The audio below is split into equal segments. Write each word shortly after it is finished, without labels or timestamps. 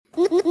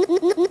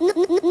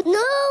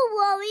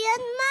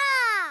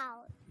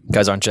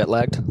Guys aren't jet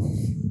lagged?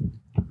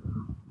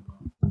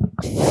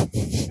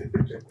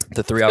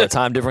 The 3-hour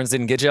time difference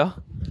didn't get y'all?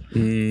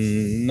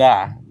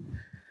 Nah.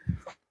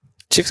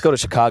 Chicks go to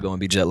Chicago and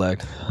be jet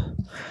lagged.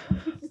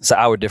 It's an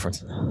hour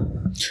difference.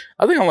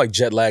 I think I'm like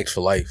jet lagged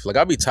for life. Like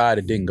I'll be tired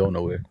and didn't go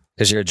nowhere.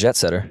 Because you're a jet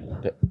setter.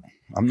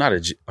 I'm not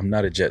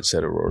a jet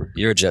setter, Rory.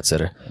 You're a jet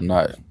setter. I'm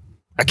not.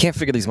 I can't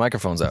figure these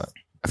microphones out.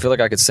 I feel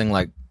like I could sing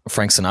like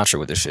Frank Sinatra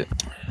with this shit.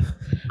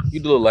 You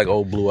do look like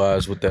old Blue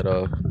Eyes with that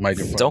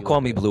microphone. Don't call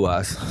me Blue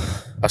Eyes.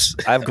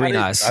 I have green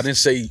eyes. I didn't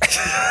say.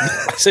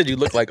 I said you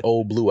look like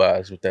old Blue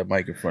Eyes with that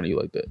mic in front of you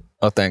like that.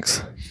 Oh, thanks.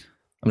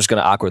 I'm just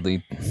gonna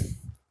awkwardly,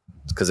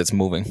 because it's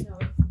moving.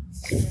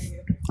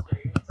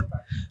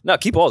 No,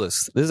 keep all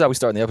this. This is how we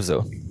start in the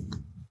episode.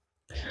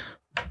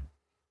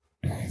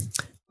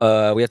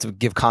 We have to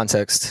give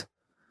context.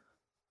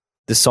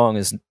 This song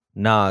is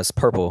Nas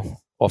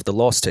Purple off the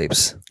Lost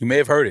tapes. You may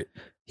have heard it.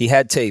 He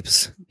had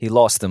tapes. He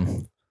lost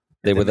them.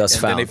 They were thus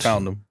found. Then they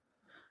found them.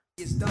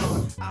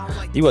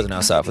 He wasn't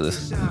outside for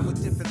this. I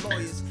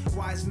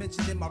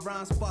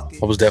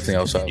was definitely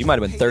outside. You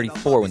might have been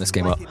 34 when this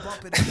came out.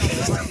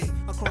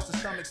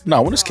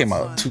 No, when this came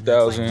out,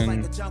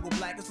 2000.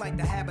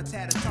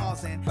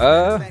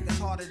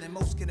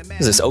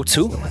 Is this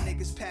 02?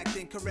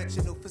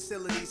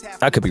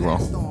 I could be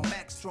wrong.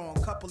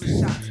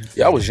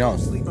 Yeah, I was young.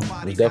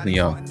 I was definitely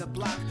young.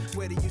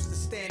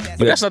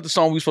 But that's not the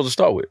song we were supposed to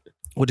start with.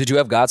 Well, did you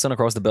have Godson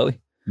across the belly?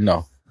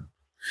 No.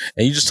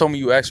 And you just told me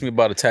you asked me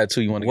about a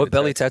tattoo. You want to What get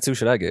belly tattoo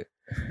should I get?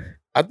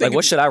 I think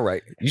what should I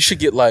write? You should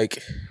get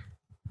like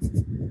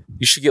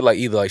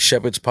either like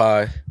shepherd's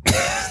pie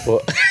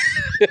or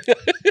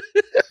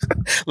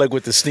like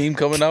with the steam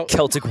coming out.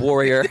 Celtic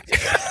warrior.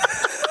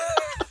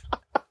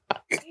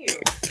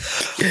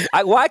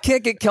 Why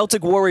can't get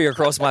Celtic warrior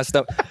across my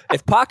stomach?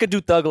 If Pac could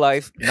do Thug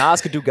Life,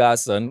 Nas could do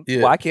Godson.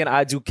 Yeah. Why can't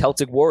I do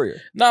Celtic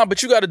warrior? Nah,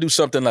 but you got to do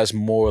something that's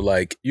more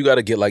like, you got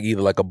to get like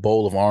either like a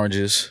bowl of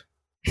oranges,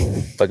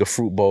 like a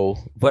fruit bowl.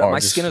 But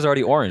oranges. my skin is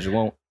already orange. It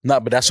won't. Nah,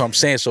 but that's what I'm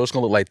saying. So it's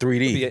gonna look like 3D.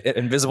 Be an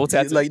invisible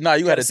tattoo. Like, nah,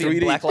 you had a 3D.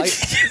 Black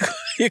light.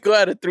 You go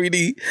had a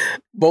 3D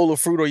bowl of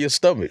fruit on your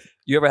stomach.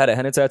 You ever had a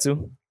henna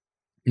tattoo?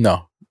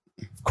 No.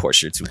 Of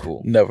course, you're too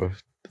cool. Never.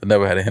 I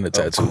never had a henna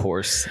tattoo. Of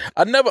course.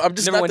 I'm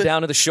just never went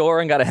down to the shore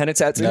and got a henna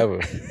tattoo?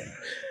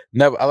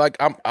 Never. I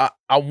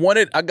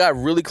got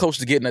really close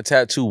to getting a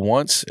tattoo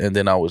once, and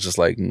then I was just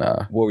like,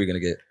 nah. What were you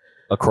gonna get?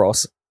 A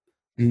cross?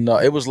 No,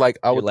 it was like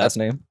Your last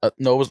name?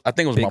 No, I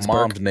think it was Bigsburg. my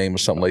mom's name or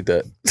something like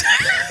that.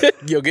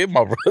 Yo, get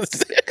my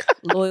brother's.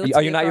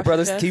 Are you not your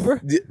brother's keeper?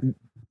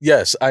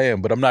 Yes, I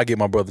am, but I'm not getting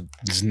my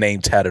brother's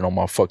name tatted on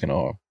my fucking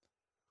arm.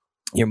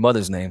 Your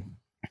mother's name?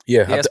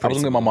 Yeah, I was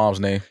gonna get my mom's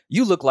name.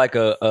 You look like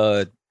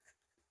a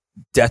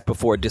death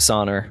before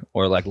dishonor,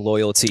 or like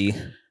loyalty,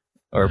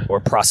 or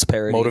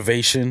prosperity,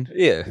 motivation.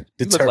 Yeah,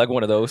 you look like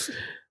one of those.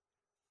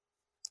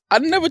 I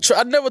never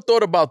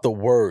thought about the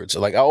words.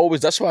 Like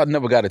that's why I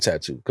never got a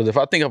tattoo. Because if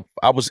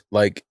I was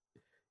like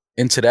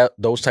into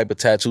those type of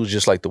tattoos,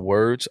 just like the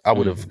words, I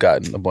would have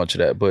gotten a bunch of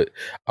that. But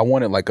I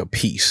wanted like a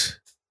piece,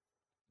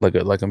 like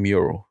a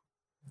mural.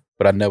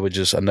 But I never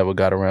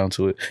got around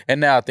to it. And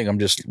now I think I'm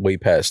just way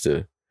past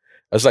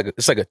it's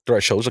like a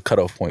threshold. It's a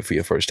cutoff point for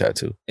your first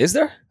tattoo. Is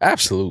there?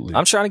 Absolutely.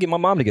 I'm trying to get my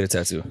mom to get a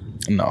tattoo.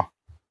 No.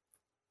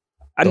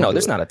 I know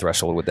there's not a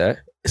threshold with that.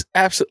 It's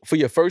absolute for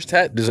your first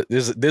tat.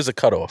 There's a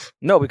cutoff.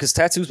 No, because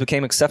tattoos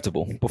became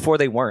acceptable before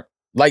they weren't.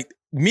 Like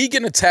me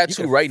getting a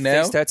tattoo right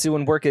now. Face tattoo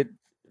and work at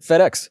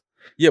FedEx.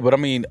 Yeah, but I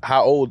mean,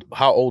 how old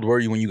were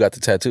you when you got the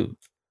tattoo?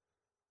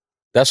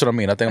 That's what I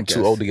mean. I think I'm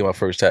too old to get my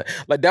first tat.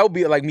 Like that would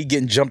be like me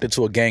getting jumped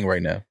into a gang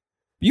right now.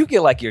 You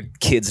get like your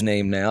kid's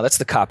name now. That's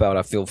the cop out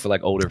I feel for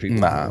like older people.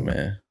 Nah,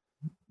 man.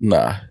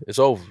 Nah, it's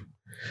over.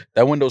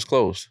 That window's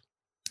closed.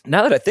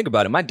 Now that I think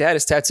about it, my dad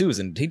has tattoos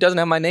and he doesn't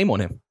have my name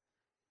on him.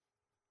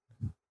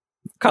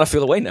 Kind of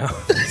feel away now.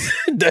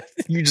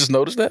 You just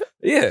noticed that?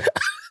 Yeah.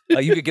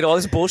 Like you could get all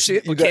this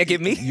bullshit. You can't get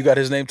me. You got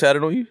his name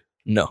tatted on you?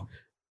 No.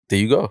 There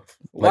you go.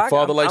 Like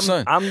father, like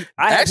son.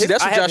 Actually,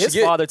 that's what Josh should get.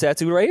 His father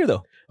tattooed right here,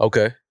 though.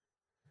 Okay.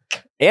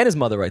 And his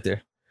mother right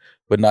there.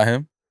 But not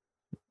him?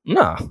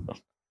 Nah.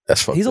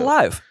 That's fucked He's up.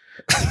 alive.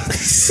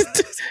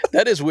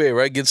 That is weird,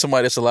 right? Getting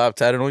somebody that's alive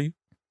tatted on you?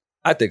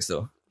 I think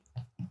so.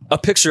 A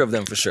picture of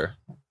them for sure.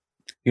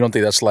 You don't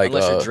think that's like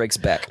unless you're Drake's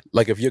back?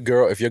 Like if your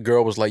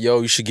girl was like, "Yo,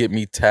 you should get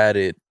me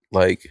tatted,"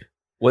 like,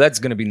 well, that's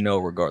gonna be no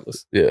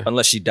regardless. Yeah,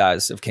 unless she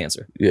dies of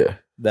cancer. Yeah,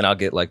 then I'll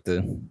get like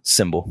the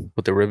symbol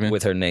with the ribbon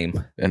with her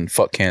name and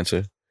fuck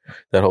cancer,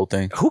 that whole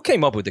thing. Who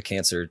came up with the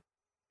cancer?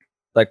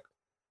 Like,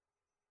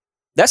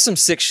 that's some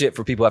sick shit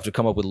for people who have to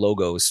come up with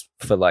logos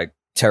for like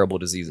terrible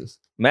diseases.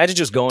 Imagine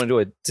just going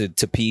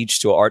to Peach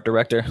to an art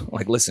director.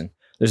 Like, listen,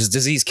 there's a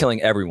disease killing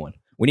everyone.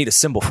 We need a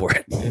symbol for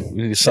it.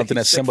 We need something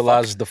that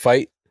symbolizes the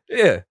fight.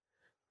 Yeah.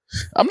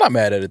 I'm not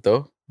mad at it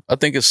though. I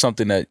think it's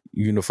something that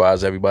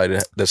unifies everybody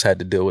that's had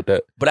to deal with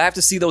that. But I have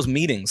to see those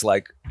meetings,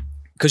 like,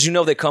 because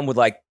they come with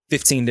like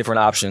 15 different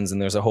options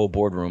and there's a whole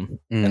boardroom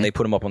and they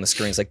put them up on the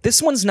screens. Like,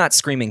 this one's not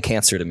screaming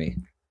cancer to me.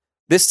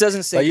 This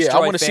doesn't say. I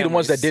want to see the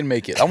ones that didn't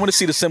make it. I want to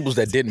see the symbols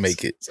that didn't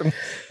make it.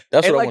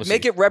 That's what I want to see.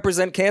 Make it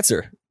represent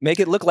cancer. Make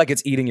it look like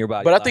it's eating your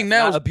body. But I think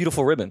now not a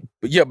beautiful ribbon.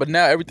 But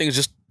now everything is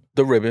just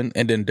the ribbon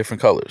and then different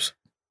colors.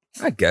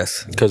 I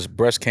guess because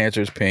breast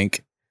cancer is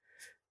pink.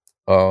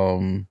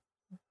 I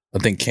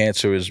think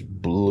cancer is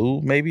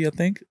blue. Maybe I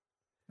think.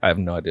 I have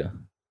no idea.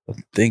 I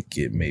think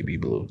it may be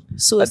blue.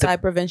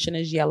 Suicide prevention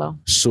is yellow.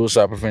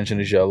 Suicide prevention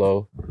is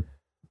yellow.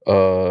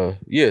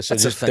 Yeah. So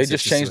they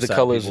just changed the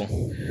colors,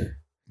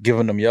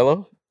 giving them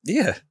yellow.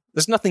 Yeah,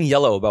 there's nothing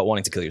yellow about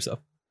wanting to kill yourself.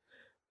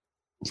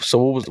 So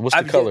what's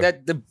the color?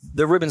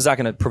 The ribbon's not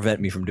going to prevent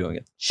me from doing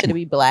it. Should it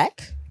be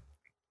black?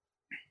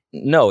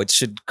 No, it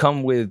should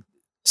come with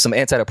some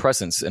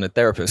antidepressants and a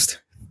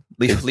therapist.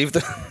 Leave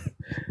the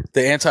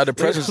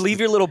antidepressants. Leave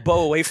your little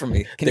bow away from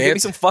me. Can you give me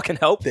some fucking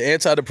help? The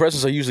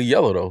antidepressants are usually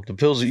yellow though. The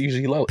pills are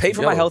usually yellow. Pay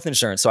for my health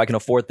insurance so I can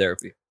afford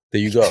therapy. There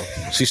you go.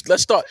 See,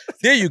 let's start.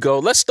 There you go.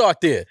 Let's start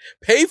there.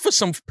 Pay for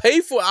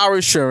our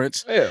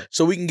insurance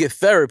so we can get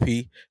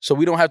therapy so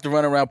we don't have to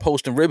run around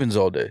posting ribbons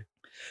all day.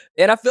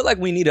 And I feel like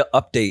we need an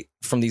update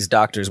from these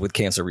doctors with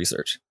cancer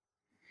research.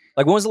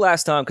 Like, when was the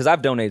last time? Because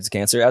I've donated to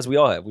cancer, as we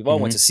all have. We've all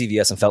went to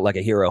CVS and felt like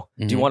a hero.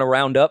 Do you want to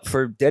round up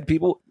for dead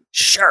people?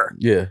 Sure.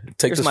 Yeah.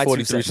 Take this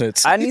 43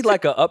 cents. I need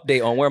like an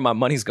update on where my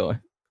money's going.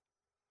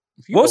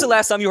 When was the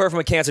last time you heard from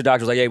a cancer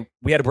doctor like, hey,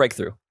 we had a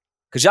breakthrough?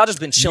 Because y'all just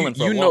been chilling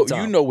for a long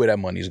time. You know where that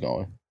money's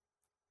going.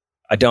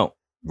 I don't.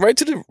 Right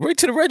to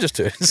the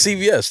register,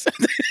 CVS.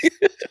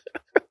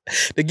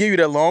 They give you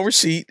that long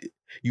receipt.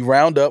 You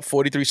round up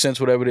 43 cents,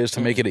 whatever it is,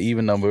 to make it an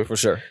even number. For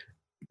sure.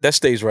 That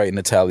stays right in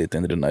the tally at the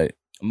end of the night.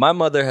 My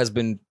mother has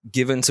been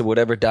given to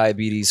whatever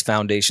diabetes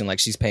foundation, like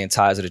she's paying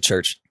tithes at a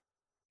church.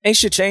 Ain't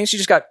shit changed. She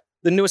just got,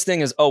 the newest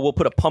thing is, we'll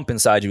put a pump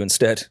inside you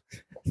instead.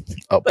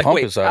 Pump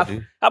inside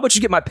you? How about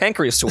you get my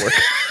pancreas to work?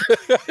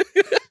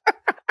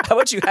 How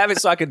about you have it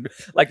so I could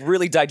like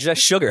really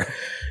digest sugar?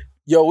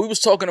 Yo, we was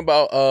talking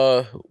about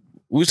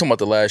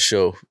the last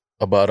show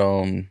about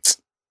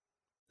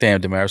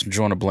damn Damaris, I'm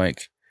drawing a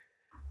blank.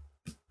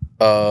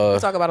 We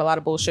talk about a lot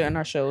of bullshit in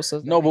our shows.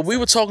 So no, but we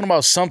were talking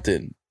about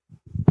something,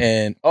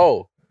 and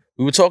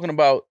we were talking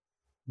about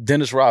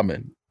Dennis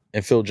Rodman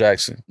and Phil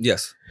Jackson.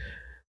 Yes,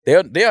 they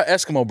are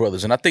Eskimo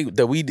brothers, and I think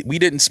that we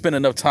didn't spend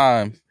enough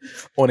time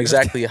on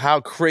exactly how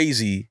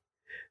crazy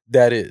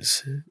that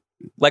is.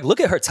 Like, look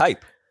at her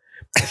type.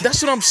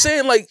 That's what I'm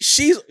saying. Like,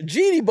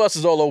 Jeannie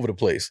buses all over the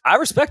place. I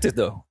respect it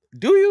though.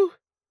 Do you?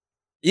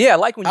 Yeah, I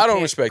like when you I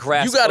don't respect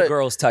grasp you. Gotta, a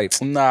girl's type.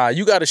 Nah,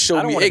 you got to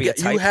show me.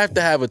 You have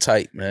to have a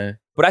type, man.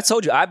 But I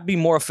told you, I'd be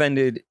more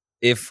offended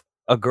if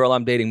a girl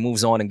I'm dating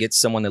moves on and gets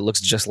someone that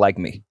looks just like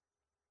me.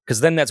 Because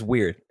then that's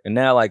weird. And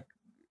now, like,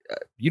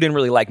 you didn't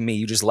really like me.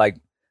 You just like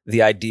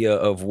the idea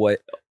of what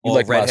all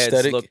like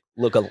redheads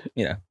look,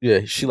 you know.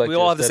 Yeah, she like. We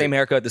all have the same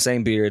haircut, the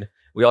same beard.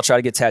 We all try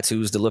to get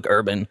tattoos to look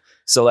urban.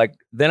 So, like,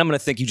 then I'm going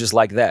to think you just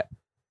like that.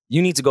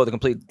 You need to go the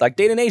complete, like,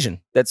 date an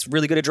Asian that's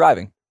really good at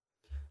driving.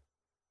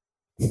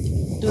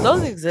 Do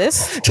those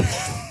exist?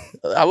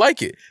 I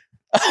like it.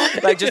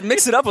 Like, just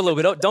mix it up a little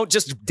bit. Don't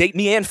just date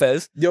me and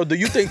Fez. Yo, do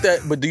you think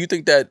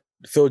that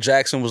Phil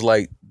Jackson was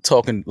like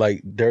talking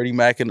like dirty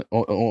macking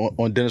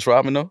on Dennis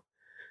Rodman though?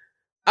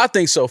 I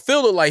think so.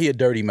 Phil looked like he a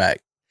dirty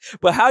mac.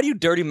 But how do you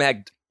dirty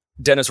mac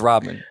Dennis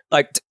Rodman?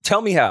 Like,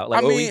 tell me how.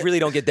 Like, we really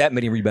don't get that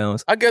many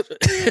rebounds. I guess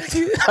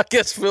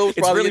Phil's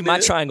it's really my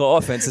triangle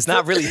offense. It's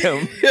not really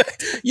him.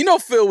 You know,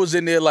 Phil was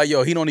in there like,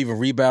 yo, he don't even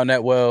rebound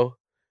that well.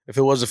 If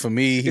it wasn't for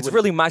me, it's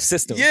really my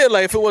system. Yeah,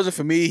 like if it wasn't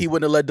for me, he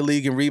wouldn't have led the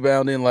league in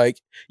rebounding. Like,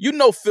 you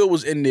know, Phil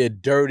was in there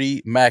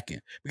dirty macking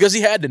because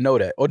he had to know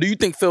that. Or do you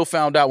think Phil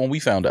found out when we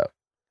found out?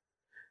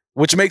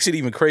 Which makes it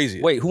even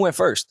crazier. Wait, who went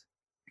first?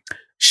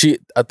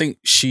 I think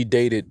she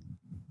dated.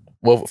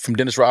 Well, from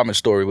Dennis Rodman's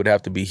story, it would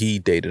have to be he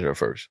dated her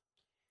first.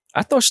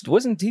 I thought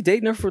wasn't he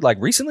dating her for like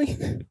recently?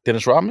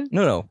 Dennis Rodman?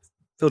 No.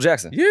 Phil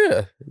Jackson.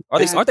 Yeah.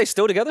 Aren't they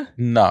still together?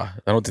 Nah,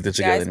 I don't think they're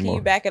together Guys, anymore. can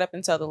you back it up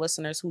and tell the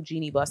listeners who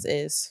Jeannie Buss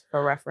is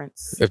for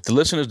reference? If the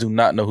listeners do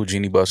not know who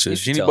Jeannie Buss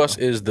is, Jeannie Buss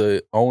is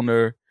the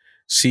owner,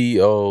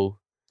 CEO.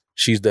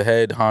 She's the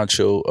head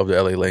honcho of the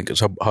LA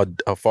Lakers.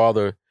 Her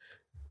father,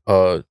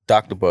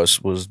 Dr.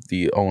 Buss, was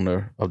the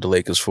owner of the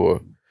Lakers for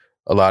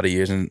a lot of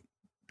years, and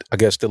I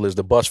guess still is.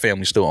 The Buss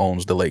family still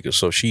owns the Lakers,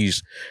 so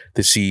she's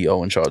the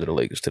CEO in charge of the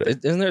Lakers today.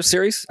 Isn't there a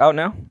series out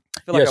now?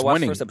 I feel like I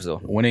watched the first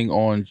episode. Winning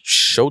on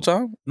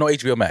Showtime? No,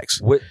 HBO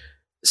Max. What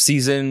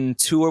season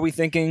 2 are we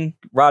thinking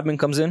Rodman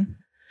comes in?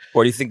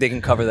 Or do you think they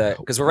can cover that?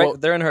 Because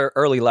they're in her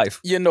early life.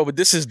 Yeah, no, but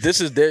this is they're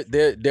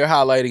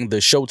highlighting the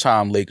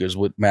Showtime Lakers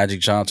with Magic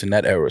Johnson,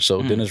 that era.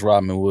 So Dennis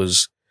Rodman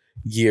was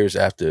years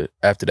after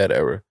that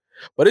era.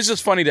 But it's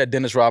just funny that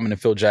Dennis Rodman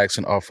and Phil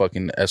Jackson are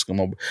fucking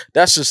Eskimo.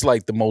 That's just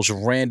like the most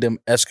random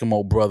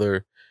Eskimo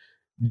brother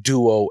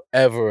duo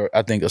ever,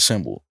 I think,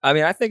 assembled. I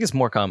mean, I think it's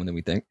more common than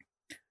we think.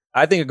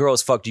 I think a girl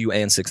has fucked you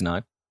and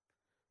 6ix9ine.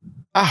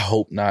 I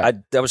hope not.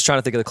 I was trying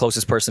to think of the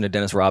closest person to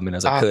Dennis Rodman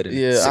as I could. And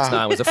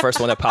 6ix9ine was the first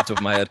one that popped up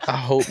in my head. I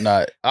hope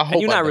not.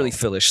 And you're not really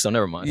Philish, so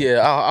never mind.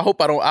 Yeah, I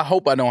hope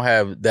I don't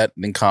have that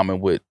in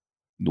common with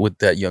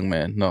that young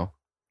man. No.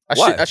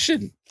 Why? I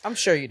shouldn't. I'm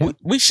sure you do.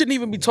 We shouldn't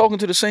even be talking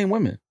to the same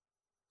women.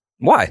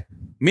 Why?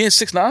 Me and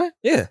 6ix9ine?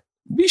 Yeah.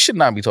 We should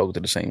not be talking to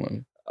the same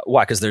women.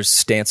 Why? Because there's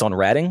stance on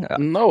ratting?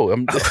 No,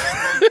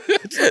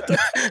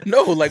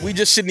 no, like we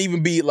just shouldn't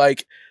even be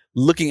like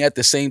looking at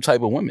the same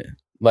type of women.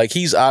 Like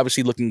he's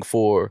obviously looking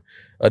for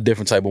a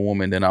different type of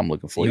woman than I'm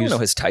looking for. You don't know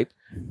his type.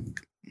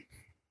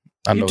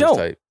 I know his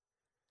type.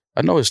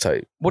 I know his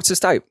type. What's his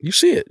type? You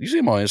see it. You see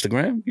him on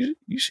Instagram.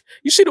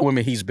 You see the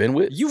women he's been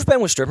with. You've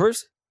been with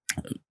strippers.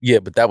 Yeah,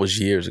 but that was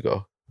years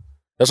ago.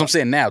 That's what I'm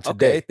saying now.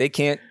 Today, okay, they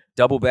can't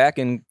double back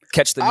and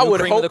catch the new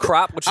cream of the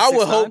crop. Which is I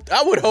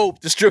would hope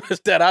the strippers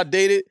that I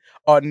dated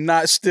are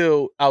not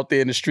still out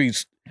there in the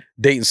streets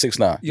dating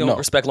 6ix9ine. You don't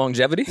respect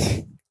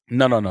longevity?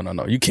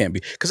 No. You can't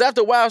be. Because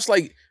after a while, it's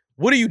like,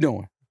 what are you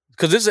doing?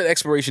 Because this is an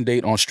expiration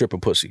date on stripper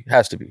pussy.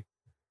 Has to be.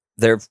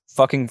 They're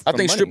fucking. I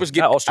think strippers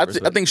get. I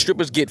think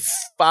strippers get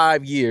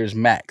 5 years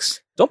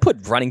max. Don't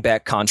put running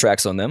back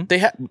contracts on them. They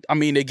have. I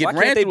mean, they get Why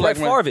ran can't they through like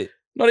Favre it?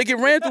 No, they get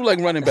ran through like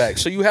running back.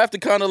 So you have to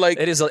kind of like.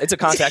 It's a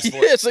contact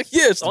sport.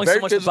 It's only very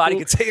so much the body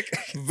can take.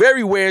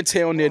 Very wear and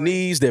tear on their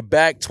knees, their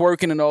back,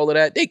 twerking and all of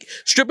that.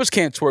 Strippers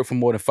can't twerk for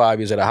more than 5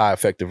 years at a high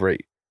effective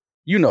rate.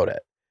 You know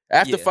that.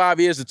 After 5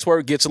 years, the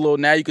twerk gets a little.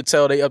 Now you could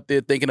tell they up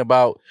there thinking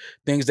about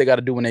things they got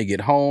to do when they get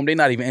home. They're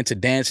not even into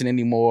dancing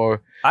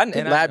anymore.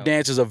 Lap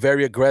dancers are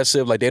very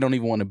aggressive. Like they don't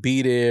even want to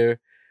be there.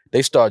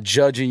 They start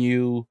judging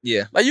you.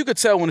 Yeah. Like you could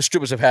tell when the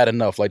strippers have had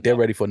enough. Like they're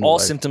ready for a new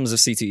life. Symptoms of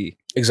CTE.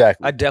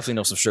 Exactly. I definitely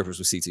know some strippers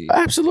with CTE.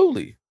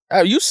 Absolutely.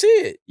 You see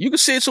it. You can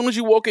see it as soon as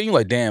you walk in. You're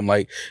like, damn,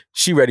 like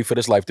she ready for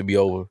this life to be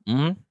over.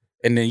 Mm-hmm.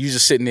 And then you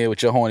just sitting there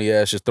with your horny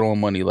ass just throwing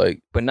money.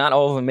 Like, but not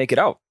all of them make it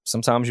out.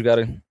 Sometimes you got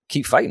to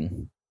keep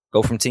fighting.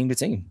 Go from team to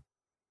team.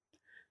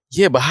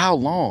 Yeah, but how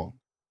long?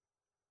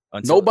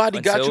 Nobody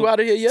got you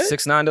out of here yet?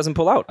 6ix9ine doesn't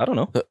pull out. I don't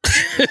know. I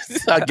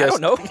guess. I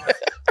don't know.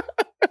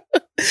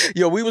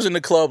 Yo, we was in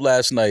the club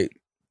last night.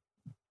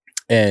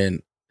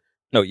 And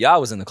no, y'all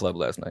was in the club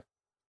last night.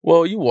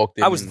 Well, you walked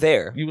in. I was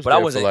there, but I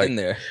wasn't in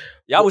there.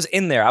 Y'all was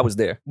in there. I was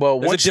there. Well,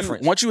 once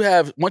you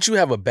have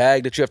a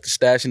bag that you have to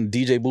stash in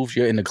the DJ booth,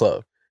 you're in the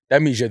club.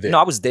 That means you're there. No,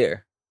 I was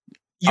there.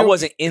 I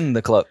wasn't in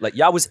the club. Like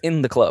y'all was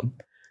in the club.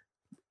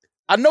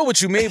 I know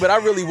what you mean, but I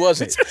really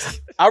wasn't.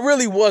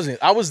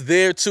 I was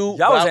there too.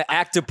 Y'all was an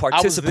active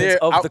participant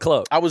of the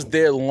club. I was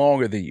there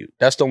longer than you.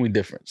 That's the only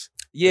difference.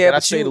 Yeah, but I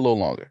stayed a little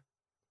longer.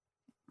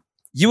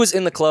 You was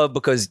in the club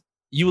because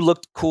you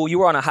looked cool. You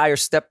were on a higher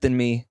step than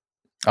me.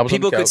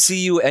 People could see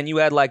you, and you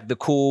had like the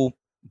cool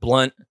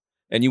blunt,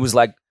 and you was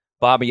like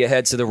bobbing your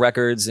head to the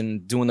records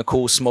and doing the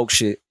cool smoke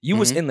shit. You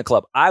was in the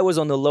club. I was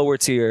on the lower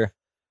tier,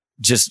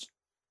 just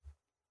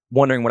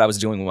wondering what I was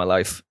doing with my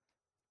life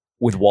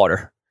with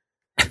water.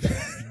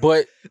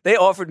 But they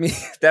offered me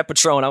that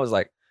Patron. I was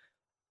like,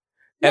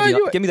 Evian,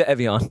 give me the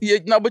Evian. Yeah,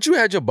 no, but you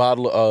had your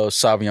bottle of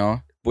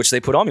Sauvignon. Which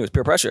they put on me with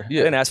peer pressure. Yeah.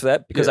 I didn't ask for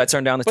that because I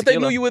turned down the tequila. But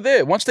they knew you were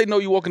there. Once they know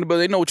you walk in the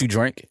building, they know what you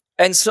drink.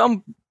 And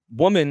some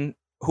woman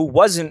who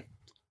wasn't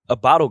a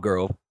bottle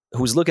girl,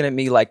 who was looking at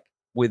me like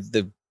with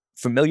the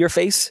familiar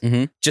face,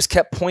 just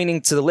kept pointing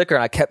to the liquor.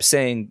 And I kept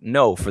saying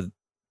no for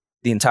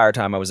the entire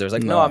time I was there. I was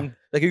like, no, I'm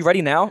like, are you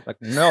ready now?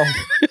 Like, no.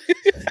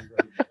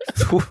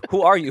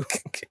 Who are you?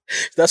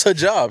 That's her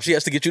job. She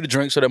has to get you to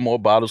drink so that more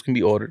bottles can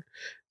be ordered,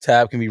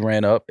 tab can be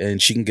ran up,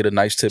 and she can get a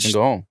nice tip and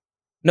go home.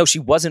 No, she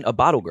wasn't a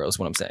bottle girl is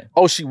what I'm saying.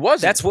 Oh, she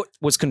wasn't? That's what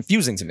was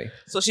confusing to me.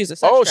 So she's a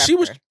sex trafficker. She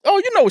was. Oh,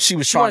 you know what she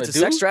was trying to do.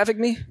 Sex traffic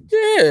me?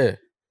 Yeah.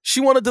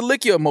 She wanted to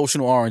lick your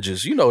emotional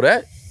oranges. You know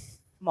that.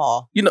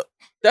 Small. You know,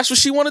 that's what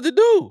she wanted to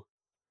do.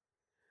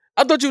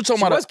 I thought you were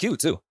talking about... She was cute,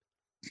 too.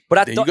 But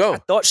I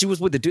thought she was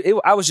with the dude.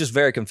 I was just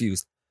very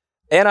confused.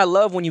 And I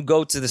love when you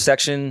go to the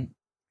section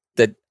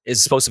that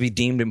is supposed to be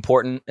deemed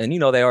important. And, you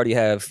know, they already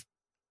have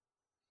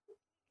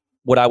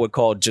what I would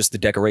call just the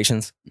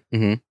decorations.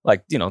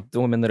 Like, you know, the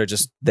women that are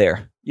just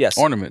there. Yes.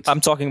 Ornaments. I'm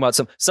talking about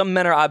some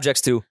men are objects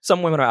too.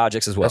 Some women are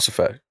objects as well. That's a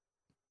fact.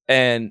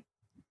 And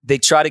they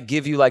try to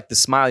give you like the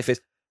smiley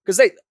face.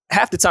 Because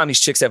half the time these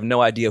chicks have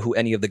no idea who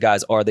any of the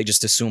guys are. They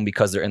just assume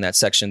because they're in that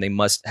section, they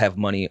must have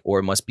money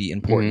or must be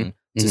important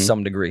to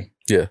some degree.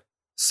 Yeah.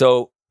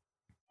 So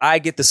I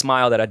get the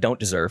smile that I don't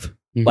deserve.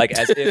 Like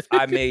as if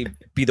I may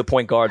be the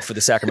point guard for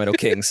the Sacramento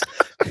Kings.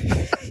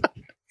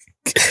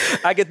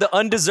 I get the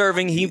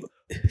undeserving.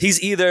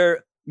 He's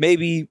either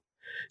maybe...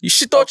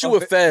 She thought you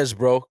were Fez,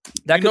 bro.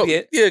 That could be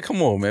it. Yeah,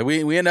 come on, man.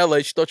 We in LA.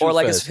 She thought you were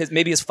Fez. Or like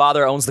maybe his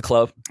father owns the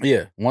club.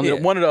 Yeah, one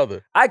or the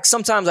other.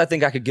 Sometimes I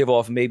think I could give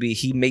off maybe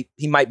he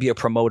might be a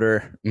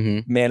promoter,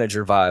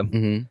 manager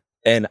vibe,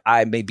 and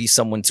I may be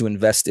someone to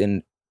invest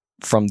in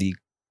from the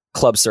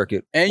club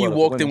circuit. And you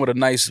walked in with a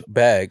nice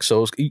bag,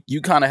 so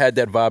you kind of had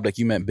that vibe like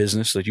you meant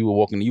business. Like you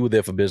were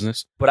there for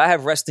business. But I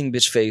have resting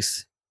bitch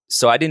face,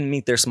 so I didn't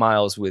meet their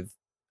smiles with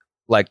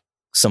like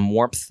some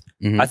warmth.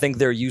 I think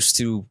they're used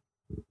to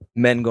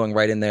men going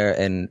right in there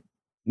and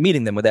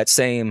meeting them with that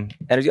same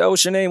energy. Oh,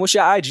 what's your name? What's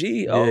your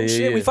IG? Oh,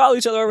 shit, we follow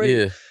each other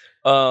already.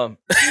 Yeah.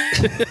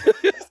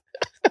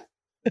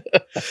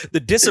 The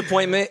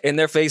disappointment in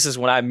their faces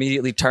when I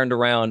immediately turned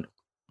around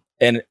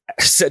and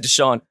said to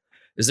Sean,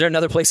 is there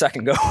another place I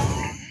can go?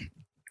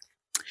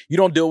 You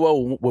don't deal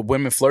well with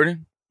women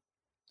flirting?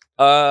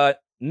 No.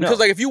 Because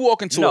like if you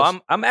walk into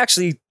I'm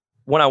actually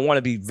when I want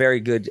to be very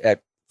good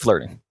at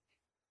flirting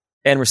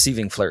and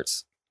receiving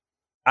flirts.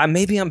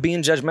 Maybe I'm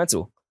being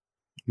judgmental.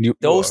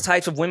 Those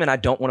types of women I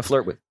don't want to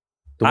flirt with.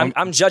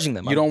 I'm judging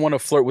them. You don't want to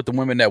flirt with the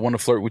women that want to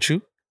flirt with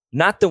you?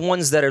 Not the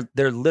ones that are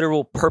their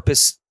literal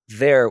purpose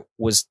there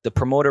was the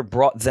promoter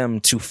brought them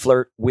to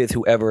flirt with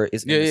whoever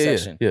is in the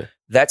section. Yeah.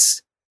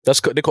 That's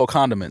they call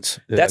condiments.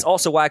 That's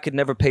also why I could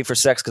never pay for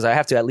sex, because I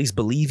have to at least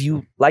believe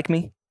you like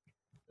me.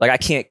 Like I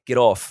can't get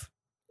off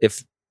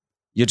if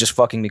you're just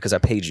fucking me because I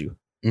paid you.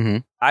 Mm-hmm.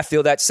 I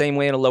feel that same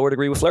way in a lower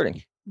degree with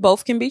flirting.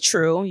 Both can be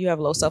true. You have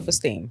low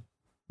self-esteem.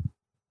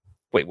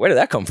 Wait, where did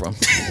that come from?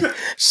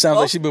 Sounds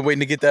like she's been waiting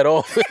to get that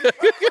off.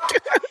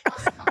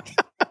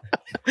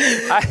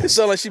 I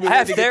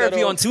have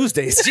therapy on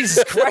Tuesdays.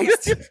 Jesus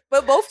Christ.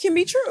 But both can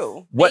be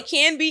true. What? They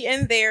can be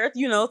in there,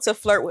 to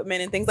flirt with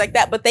men and things like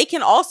that, but they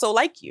can also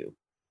like you.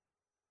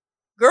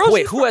 Girls.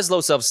 Wait, who has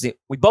low self-esteem?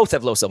 We both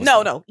have low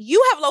self-esteem. No.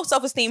 You have low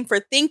self-esteem for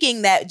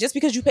thinking that just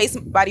because you pay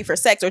somebody for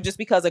sex or just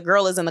because a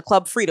girl is in the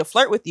club free to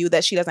flirt with you,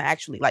 that she doesn't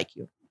actually like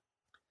you.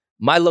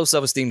 My low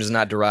self-esteem does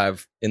not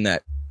derive in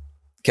that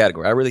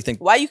category. I really think...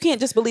 Why you can't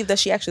just believe that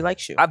she actually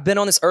likes you? I've been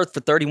on this earth for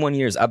 31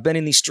 years. I've been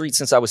in these streets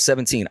since I was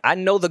 17. I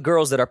know the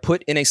girls that are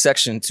put in a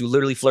section to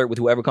literally flirt with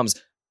whoever comes.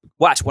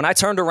 Watch, when I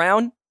turned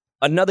around,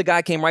 another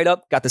guy came right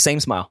up, got the same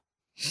smile.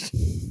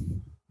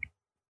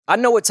 I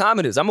know what time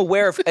it is. I'm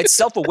aware of it's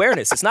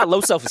self-awareness. It's not low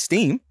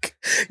self-esteem.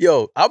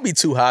 Yo, I'll be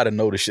too high to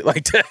notice shit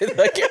like that.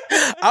 Like,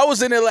 I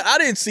was in there, like, I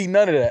didn't see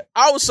none of that.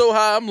 I was so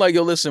high. I'm like,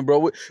 yo, listen,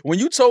 bro. When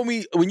you told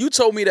me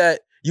that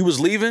you was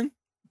leaving,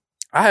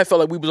 I had felt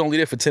like we was only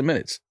there for 10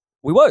 minutes.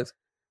 We was.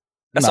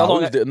 That's how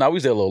long. We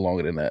was there a little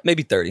longer than that.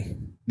 Maybe 30.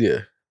 Yeah.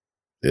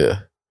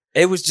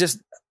 It was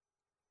just.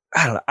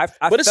 I don't know. I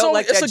but felt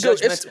like that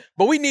judgmental.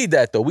 But we need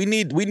that though. We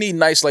need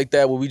nights like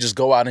that where we just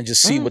go out and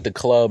just see what the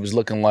club is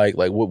looking like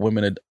what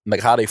women are, like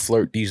how they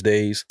flirt these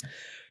days.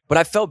 But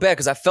I felt bad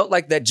because I felt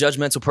like that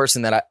judgmental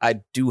person that I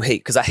do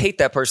hate, because I hate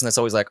that person that's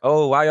always like,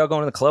 oh, why y'all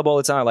going to the club all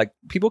the time? Like,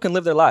 people can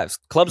live their lives.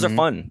 Clubs are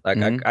fun. Like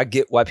I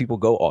get why people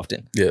go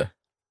often. Yeah.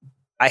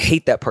 I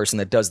hate that person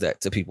that does that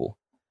to people.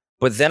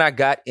 But then I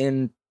got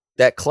in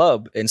that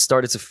club and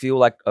started to feel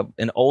like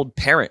an old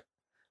parent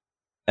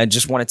and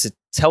just wanted to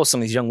tell some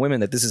of these young women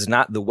that this is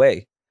not the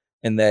way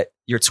and that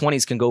your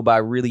 20s can go by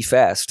really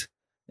fast.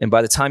 And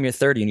by the time you're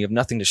 30 and you have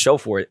nothing to show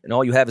for it and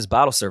all you have is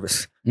bottle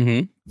service,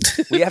 we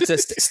have to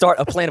start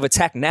a plan of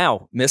attack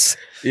now, miss.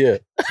 Yeah.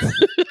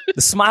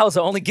 The smiles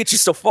will only get you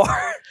so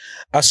far.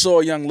 I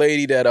saw a young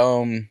lady that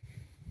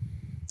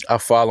I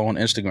follow on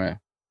Instagram.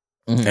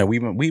 And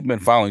we've been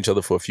following each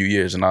other for a few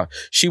years, and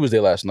she was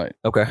there last night.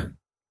 Okay.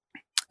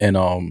 And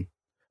I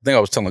think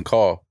I was telling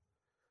Carl,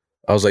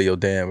 I was like, yo,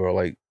 damn, bro,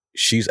 like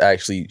she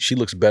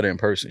looks better in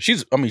person.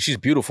 She's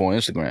beautiful on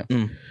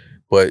Instagram.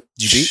 But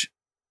did you beat?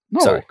 No.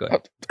 Sorry, go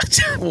ahead.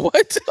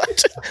 What?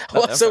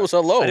 All I said was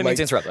hello. I didn't mean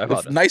to interrupt. I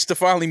apologize. Nice to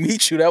finally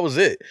meet you. That was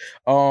it.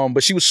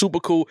 But she was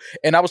super cool.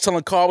 And I was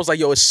telling Carl, I was like,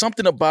 yo, it's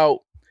something about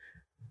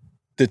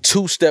the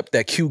two-step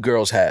that cute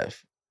girls have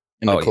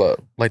in the club.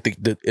 Yeah. Like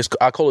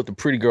I call it the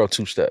pretty girl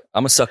two-step.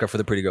 I'm a sucker for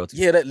the pretty girl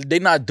two-step. Yeah, they're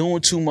not doing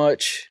too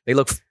much. They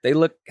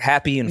look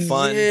happy and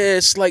fun. Yeah,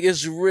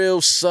 it's real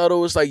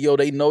subtle. It's like, yo,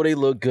 they know they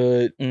look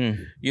good.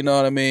 You know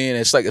what I mean?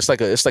 It's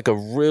like a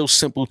real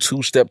simple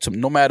two-step to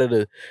no matter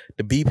the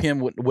BPM,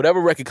 whatever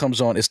record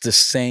comes on, it's the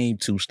same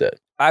two-step.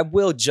 I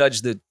will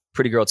judge the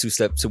pretty girl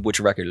two-step to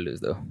which record it is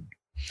though.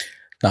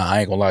 Nah,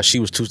 I ain't gonna lie. She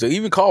was two-step.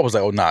 Even Carl was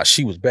like, oh nah,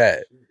 she was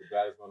bad. She was the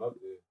baddest one up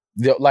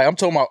there. Like I'm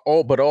talking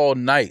about all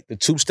night, the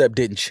two-step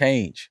didn't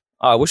change.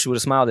 Oh, I wish you would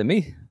have smiled at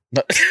me.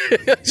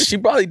 She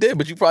probably did,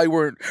 but you probably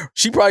weren't.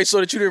 She probably saw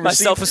that you didn't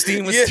receive. My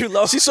self-esteem was too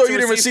low. She saw you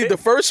didn't receive the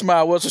first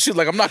smile, so she was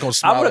like, I'm not gonna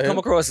smile. I would have come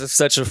across as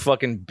such a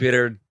fucking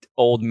bitter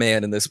old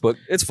man in this book.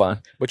 It's fine.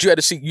 But you had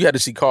to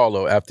see Carl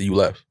though after you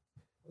left.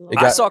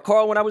 I saw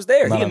Carl when I was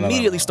there. He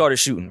immediately started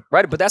shooting.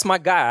 Right, but that's my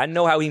guy. I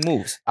know how he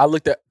moves. I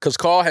looked at because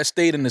Carl had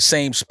stayed in the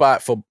same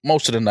spot for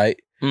most of the night.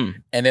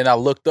 And then I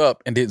looked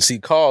up and didn't see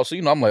Carl. So,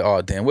 I'm like,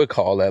 oh, damn, where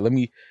Carl at? Let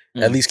me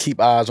at least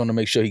keep eyes on him,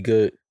 make sure he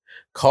good.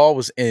 Carl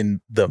was in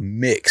the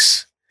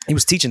mix. He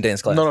was teaching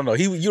dance class. No.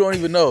 You don't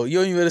even know. You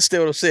don't even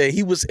understand what I'm saying.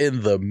 He was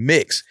in the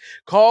mix.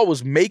 Carl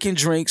was making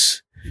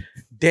drinks,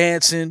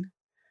 dancing,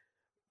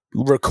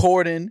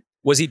 recording.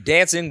 Was he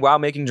dancing while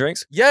making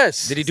drinks?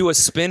 Yes. Did he do a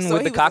spin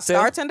with the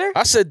cocktail? Bartender?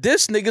 I said,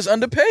 this nigga's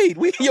underpaid.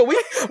 We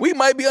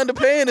might be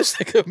underpaying this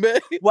nigga, man.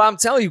 Well, I'm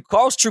telling you,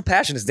 Carl's true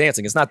passion is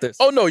dancing. It's not this.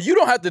 Oh, no, you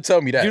don't have to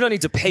tell me that. You don't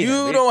need to pay him.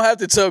 You don't have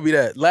to tell me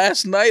that.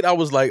 Last night, I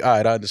was like, all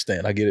right, I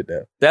understand. I get it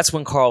now. That's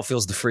when Carl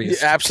feels the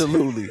freest. Yeah,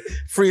 absolutely.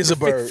 Free as a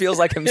bird. Feels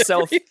like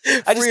himself.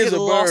 I just get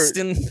lost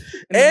in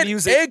the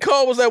music. And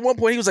Carl was at one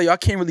point, he was like, yo, I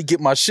can't really get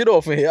my shit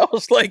off in here. I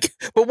was like,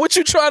 but what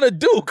you trying to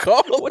do,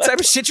 Carl? What type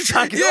of shit you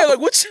trying to get off?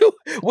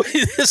 Yeah, like,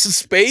 this is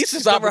space.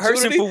 It's been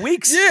rehearsing opportunity. for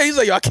weeks. Yeah, he's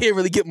like, yo, I can't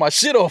really get my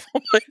shit off.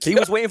 I'm like, He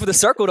was waiting for the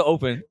circle to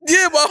open.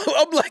 yeah, but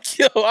I'm like,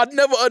 yo, I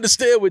never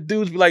understand what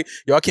dudes be like,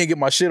 yo, I can't get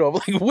my shit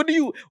off. Like,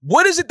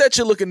 what is it that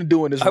you're looking to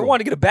do in this I room? want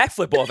to get a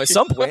backflip off at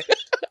some point.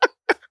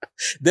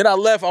 Then I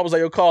left. I was like,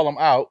 yo, Carl, I'm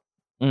out.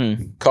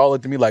 Carl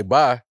looked at me like,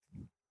 bye.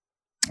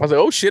 I was like,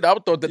 oh shit, I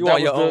thought that You that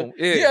on was your the... own.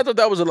 Yeah. Yeah, I thought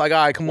that was like,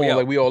 all right, come on, We out.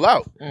 like we all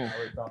out. I already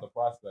found the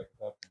prospect.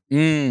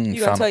 You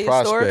gonna Found tell a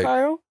your story, prospect.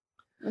 Carl?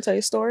 Gonna tell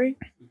your story?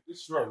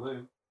 It's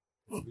short-lived.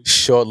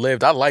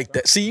 Short-lived. I like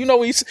that. See, you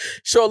know, he's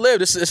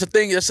short-lived. It's a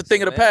thing. It's a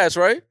thing of the past,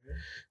 right?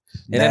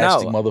 In and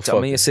Nasty out. motherfucker.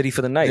 Tell me a city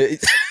for the night.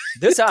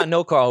 This is how I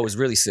know Carl was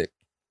really sick.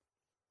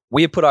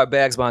 We had put our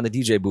bags behind the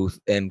DJ booth,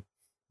 and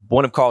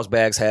one of Carl's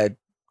bags had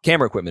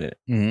camera equipment in it.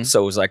 Mhm.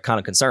 So it was like kind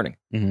of concerning.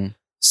 Mhm.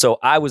 So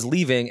I was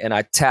leaving, and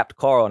I tapped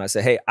Carl, and I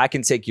said, hey, I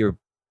can take your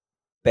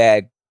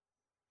bag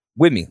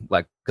with me,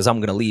 like, because I'm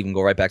going to leave and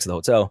go right back to the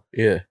hotel.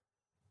 Yeah.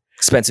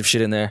 Expensive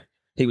shit in there.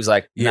 He was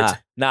like,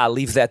 nah,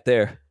 leave that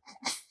there.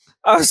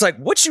 I was like,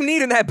 what you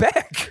need in that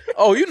bag?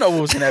 Oh, you know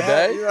what was in that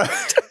bag.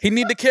 He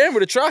need the camera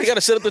to try. He got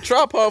to set up the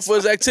tripod for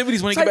his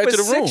activities when he get back to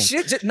the room.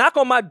 Shit, just knock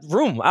on my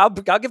room. I'll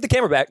give the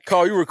camera back.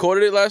 Carl, you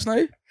recorded it last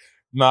night?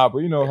 Nah, but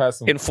you know, has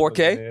some In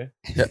 4K?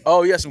 Yeah.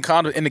 Oh, you had some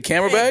condoms in the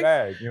camera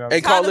bag? you know,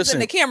 Hey, Carl, Condoms listen. in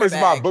the camera it's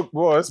bag. my book.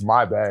 Well, it's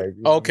my bag.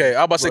 you know Okay, what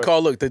I'm about to say, But-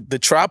 Carl, look, the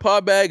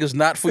tripod bag is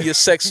not for your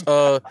sex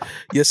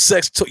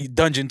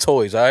dungeon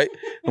toys, all right?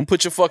 Don't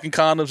put your fucking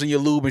condoms and your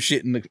lube and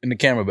shit in the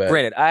camera bag.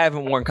 Granted, I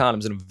haven't worn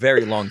condoms in a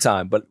very long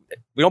time, but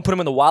we don't put them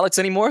in the wallets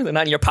anymore. They're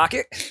not in your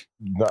pocket.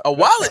 Nah. A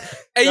wallet?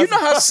 Hey, you know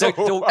how sick.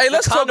 The Hey,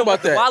 let's talk condom about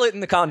with the that. wallet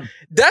and the condom.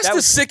 That's that the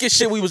was- sickest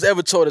shit we was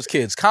ever taught as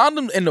kids.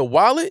 Condom in the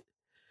wallet?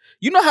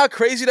 You know how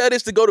crazy that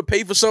is to go to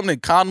pay for something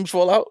and condoms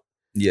fall out?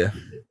 Yeah,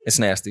 it's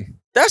nasty.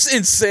 That's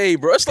insane,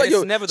 bro. It's like, It's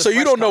yo, never the so you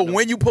fresh don't know condom.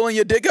 when you pulling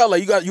your dick out?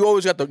 Like you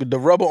always got the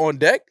rubber on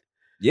deck?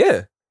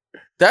 Yeah.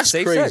 That's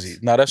Safe crazy. sex.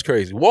 No, that's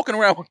crazy. Walking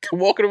around with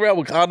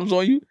condoms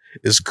on you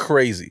is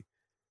crazy.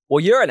 Well,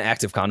 you're an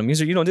active condom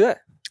user. You don't do that.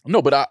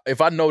 No, but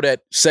if I know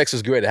that sex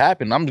is great to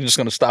happen, I'm just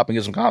gonna stop and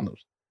get some condoms.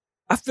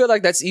 I feel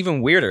like that's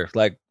even weirder.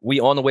 Like we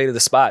on the way to the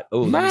spot. Oh,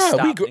 let me Nah,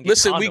 stop we and get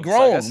listen. We condoms. grown.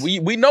 Like, that's-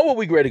 we know what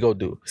we ready to go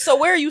do. So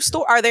where are you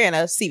store? Are they in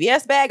a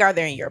CVS bag? Are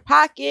they in your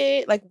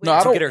pocket? Like No, I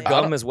Did don't you get her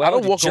gum as well? I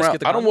don't Did you walk just around.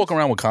 get the I don't condoms? walk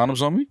around with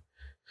condoms on me.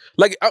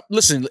 Like,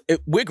 listen,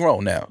 we're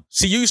grown now.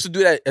 See, you used to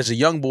do that as a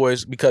young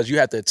boys because you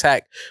had to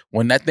attack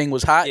when that thing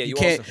was hot. Yeah, you you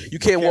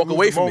can't also- walk lose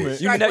away the from moment.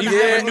 it. You, Right, never, you when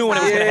never knew when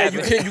it was going to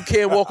happen. you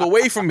can't walk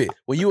away from it.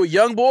 When you a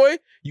young boy,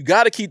 you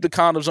got to keep the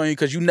condoms on you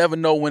because you never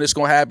know when it's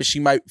going to happen. She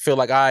might feel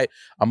like, all right,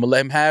 I'm going to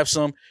let him have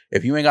some.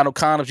 If you ain't got no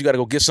condoms, you got to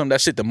go get some.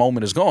 That's it. The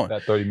moment is gone.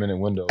 That 30-minute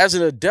window. As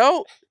an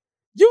adult,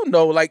 you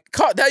know, like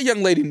that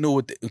young lady knew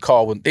what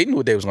they knew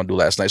what they was going to do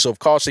last night. So if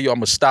Carl said, yo, I'm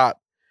going to stop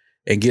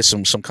and get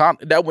some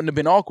condom, that wouldn't have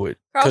been awkward.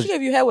 Carl, 'Cause- she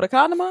gave you head with a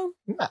condom on?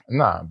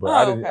 Nah, bro. Oh,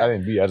 I didn't. okay. I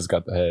didn't beat. I just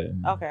got the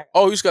head. Okay.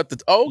 Oh, you just got the,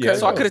 oh, okay. Yeah,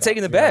 So I could have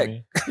taken the you know what I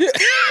bag. mean?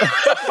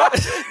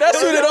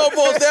 That's what it all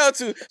boils down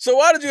to. So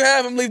why did you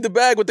have him leave the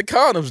bag with the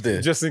condoms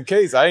then? Just in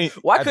case. I ain't.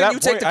 Why at couldn't that you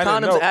take point, the I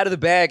didn't condoms know. out of the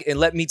bag and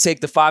let me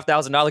take the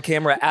 $5,000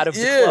 camera out of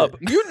the club?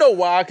 You know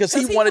why? Because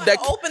he wanted that.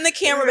 Open the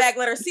camera bag,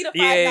 let her see the $5.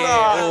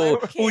 Yeah.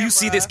 Oh, you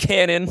see this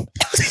cannon?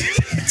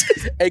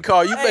 Hey,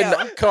 Carl, you better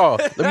not, Carl,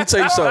 let me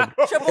tell you something.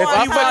 Triple If I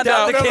R, find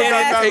out the never can-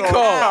 got Hey, that.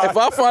 Carl, if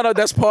I find out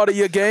that's part of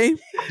your game,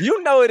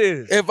 You know it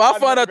is. if I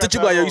find never out that got you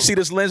that like, yo, you wrong. see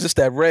this lens, it's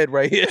that red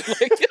right here.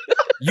 Like,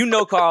 You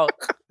know Carl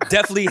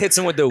definitely hits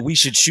him with the "we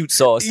should shoot"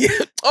 sauce. yeah.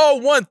 Oh,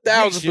 We should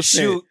 1,000%.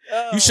 shoot.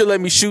 You should let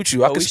me shoot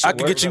you. I Oh, we could, should I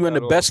could work get you on in the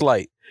that best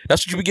light.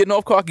 That's what you be getting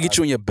off, Carl. I can get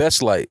you in your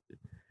best light.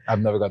 I've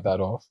never got that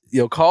off.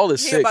 Yo, Carl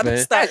is He sick, about to man.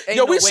 start. Ain't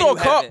Yo, no we way saw you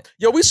Carl. haven't.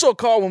 Yo, we saw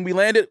Carl when we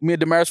landed. Me and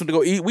Damaris went to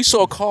go eat. We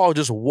saw Carl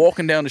just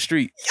walking down the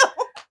street.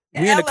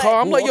 We in the LA.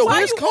 car. I'm like, yo, Why are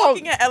where's you Carl?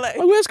 walking at LA? Like,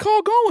 where's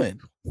Carl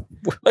going?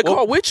 Like, Well-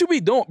 Carl, what you be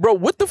doing, bro?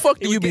 What the fuck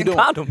He do was you be getting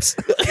doing? condoms.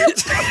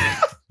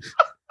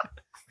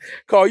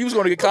 Carl, you was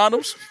going to get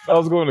condoms? I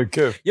was going to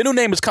Kif. Your new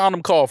name is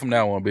Condom Carl from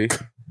now on, B.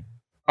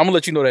 I'm gonna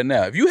let you know that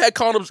now. If you had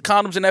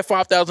condoms in that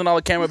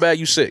 $5,000 camera bag,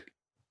 you sick.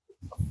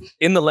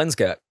 In the lens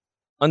cap,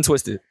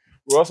 untwisted.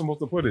 Where else am I supposed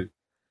to put it?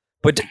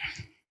 But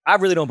I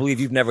really don't believe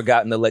you've never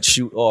gotten the "let's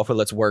shoot" off or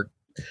 "let's work."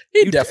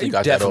 He You definitely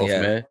got definitely that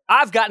off, have. man.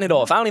 I've gotten it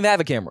off. I don't even have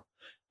a camera.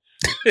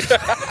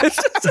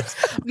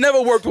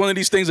 Never worked one of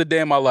these things a day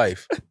in my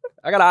life.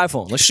 I got an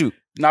iPhone. Let's shoot.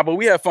 Nah, but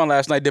we had fun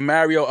last night. Then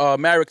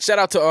Marek, shout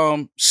out to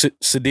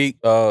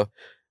Sadiq,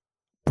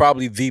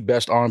 probably the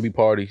best R&B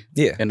party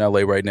Yeah. in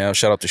LA right now.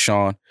 Shout out to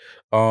Sean.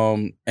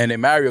 And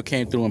then Mario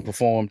came through and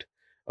performed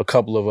a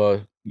couple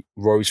of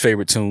Rory's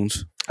favorite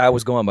tunes. I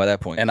was going by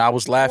that point. And I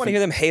was I want to laughing. hear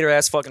them hater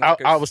ass fucking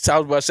records. I was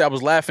about to say I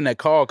was laughing at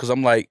Carl because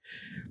I'm like,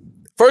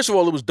 first of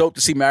all, it was dope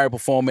to see Mario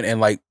performing and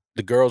like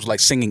the girls like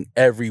singing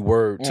every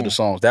word to the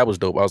songs. That was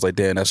dope. I was like,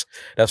 damn,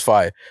 that's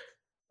fire.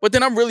 But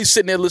then I'm really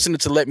sitting there listening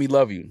to Let Me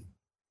Love You.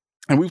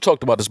 And we've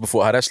talked about this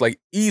before, how that's like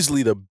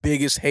easily the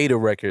biggest hater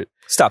record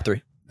Stop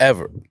 3.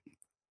 ever.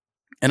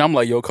 And I'm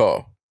like, yo,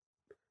 Carl,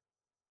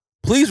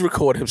 please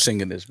record him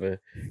singing this, man.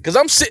 Because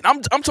I'm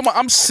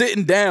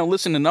sitting down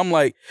listening. And I'm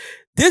like,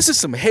 This is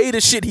some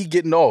hater shit he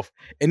getting off.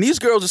 And these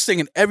girls are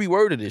singing every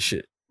word of this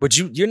shit. But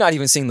you're not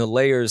even seeing the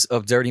layers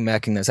of dirty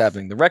macking that's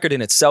happening. The record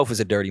in itself is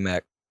a dirty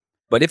mac.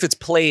 But if it's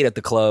played at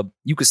the club,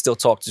 you could still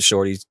talk to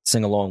shorties,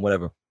 sing along,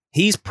 whatever.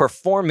 He's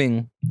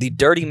performing the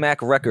dirty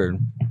mac record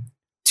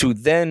to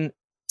then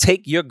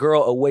take your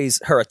girl away,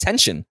 her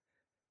attention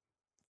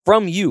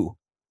from you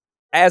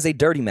as a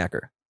dirty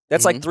macker.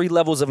 That's like 3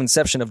 levels of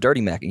inception of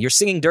dirty macking. You're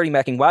singing dirty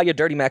macking while you're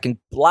dirty macking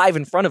live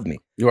in front of me.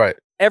 Right.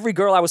 Every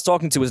girl I was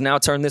talking to is now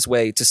turned this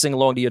way to sing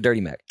along to your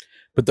dirty mac.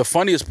 But the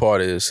funniest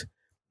part is,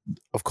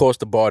 of course,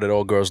 the bar that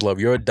all girls love.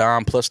 You're a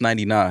dime plus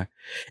 99.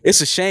 It's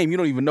a shame you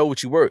don't even know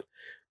what you worth.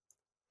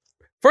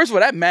 First of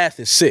all, that math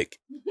is sick.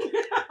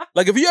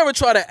 Like, if you ever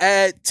try to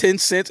add 10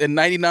 cents and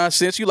 99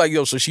 cents, you're like,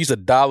 yo, so she's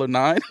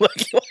 $1.09?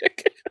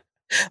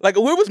 Like,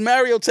 where was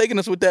Mario taking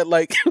us with that,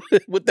 like,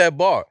 with that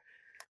bar?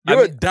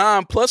 You're a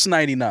dime plus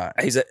 99.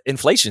 He's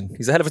inflation.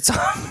 He's ahead of its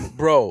time.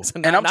 Bro.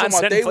 And I'm talking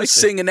about, they were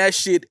inflation. singing that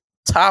shit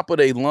top of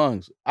their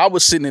lungs. I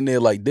was sitting in there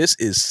like, this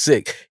is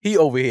sick. He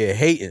over here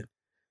hating.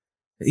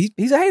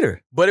 He's a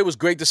hater. But it was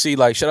great to see,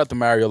 like, shout out to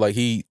Mario. Like,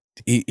 he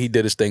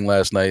did his thing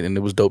last night, and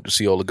it was dope to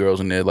see all the girls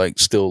in there, like,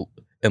 still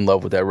in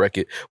love with that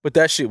record. But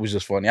that shit was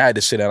just funny. I had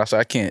to sit down. I said,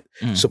 I can't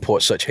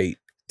support such hate.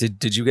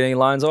 Did you get any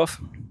lines off?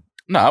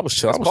 No, I was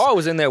chilling. Carl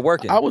was in there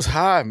working. I was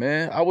high,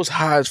 man. I was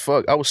high as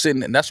fuck. I was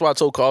sitting, and that's why I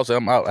told Carl,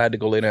 I'm out. I had to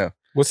go lay down.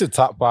 What's your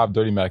top 5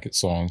 Dirty Mac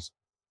songs?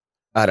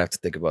 I'd have to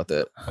think about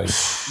that. Like,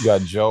 you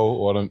got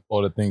Joe,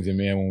 all the things your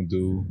man won't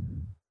do.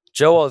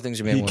 Joe, all the things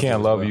your man He won't can't do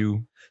as love well.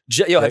 you.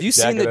 Yo, have you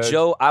seen the Jagged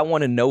Joe I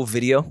Want to Know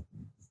video?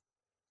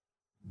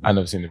 I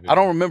never seen the video. I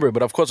don't remember it,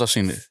 but of course I've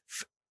seen it.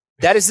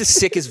 That is the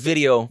sickest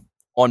video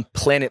on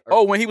planet Earth.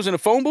 Oh, when he was in the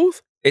phone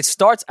booth? It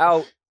starts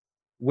out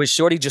with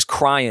Shorty just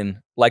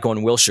crying like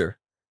on Wilshire.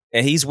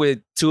 And he's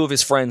with 2 of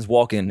his friends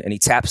walking and he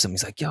taps him.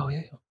 He's like, yo.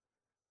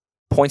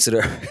 Points at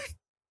her.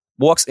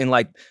 Walks in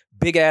like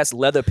big ass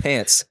leather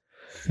pants.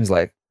 He's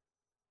like,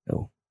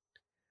 yo,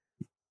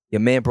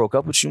 your man broke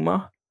up with you,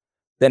 ma?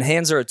 Then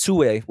hands her a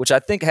 2-way, which I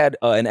think had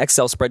an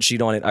Excel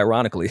spreadsheet on it,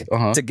 ironically,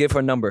 to give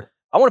her number.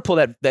 I want to pull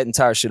that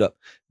entire shit up.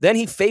 Then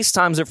he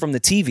FaceTimes her from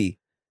the TV,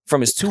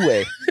 from his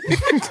 2-way.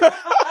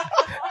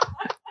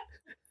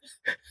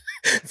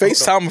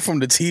 FaceTime her from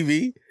the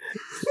TV?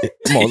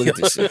 Come on, look at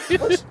this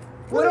shit.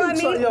 What do I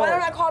mean? Why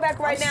don't I call back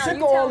right now? Sick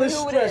You of tell all me this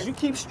who it stress. is. You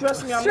keep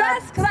stressing me. I'm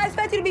Stress? Because I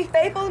expect you to be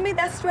faithful to me?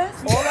 That's stress?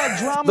 All that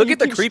drama. Look you at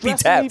the keep creepy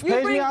stressing tap. me,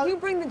 page me out. You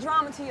bring the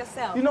drama to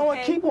yourself. You know what?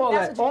 okay? Keep all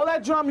That's that. what All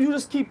that drama, you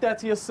just keep that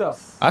to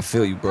yourself. I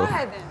feel you, bro. Go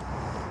ahead then.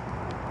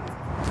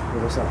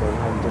 What's up, baby?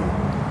 How you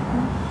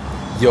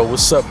doing? Yo,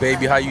 what's up,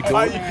 baby? How you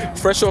doing?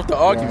 Fresh off the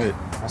argument.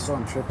 I saw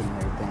him tripping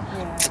and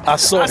everything. I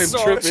saw him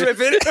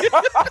tripping.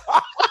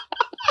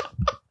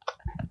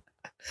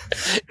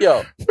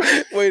 Yo,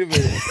 wait a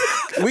minute.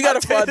 We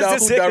gotta find out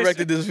who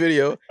directed this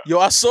video. Yo,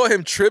 I saw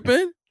him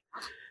tripping.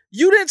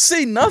 You didn't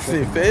say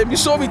nothing, fam. You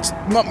saw me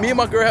and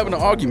my girl having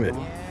an argument.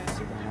 So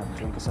you gonna have a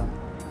drink or something?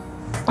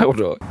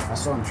 Hold on. I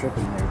saw him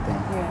tripping and everything.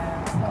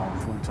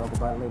 Yeah. You want to talk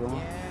about it later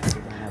on? So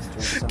you gonna have a drink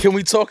or something? Can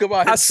we talk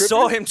about him I tripping?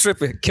 saw him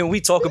tripping. Can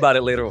we talk about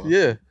it later on?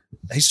 Yeah.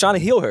 He's trying to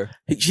heal her.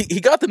 He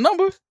got the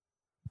number.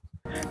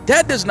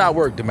 That does not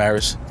work,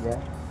 Damaris.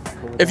 Yeah.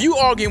 Cool. If you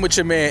arguing with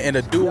your man and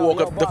a dude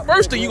walk up, the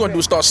first thing you're gonna do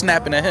is start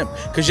snapping at him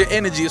because your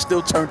energy is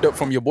still turned up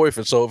from your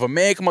boyfriend. So if a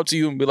man come up to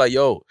you and be like,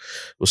 yo,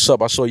 what's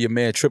up? I saw your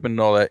man tripping and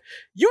all that.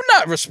 You're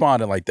not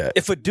responding like that.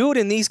 If a dude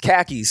in these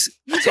khakis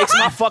takes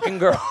my fucking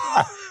girl,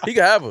 He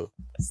can have her.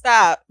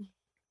 Stop.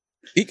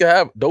 He can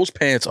have those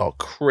pants are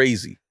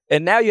crazy.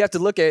 and now you have to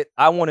look at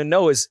I Want to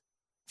Know is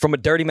from a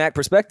Dirty Mac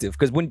perspective.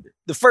 Because when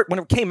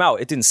it came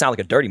out, it didn't sound like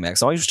a Dirty Mac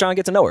song. He was trying to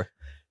get to know her.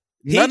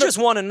 He just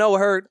want to know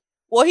her.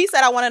 Well, he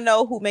said, I want to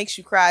know who makes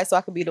you cry so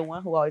I could be the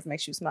one who always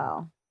makes you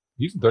smile.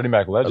 He's a Dirty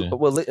Mac legend. But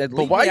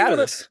why you out of gonna,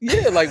 this?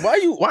 yeah, like why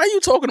you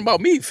talking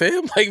about me,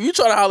 fam? Like if you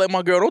trying to holler at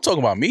my girl, don't talk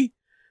about me.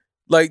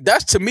 Like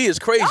that's to me is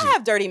crazy. Y'all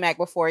have Dirty Mac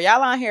before.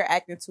 Y'all on here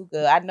acting too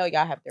good. I know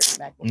y'all have Dirty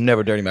Mac before.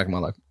 Never Dirty Mac in my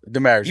life. The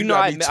marriage, You know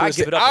got I me give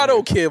twisted. it up I on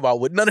don't care about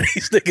what none of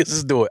these niggas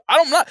is doing.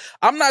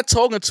 I'm not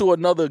talking to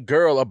another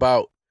girl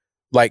about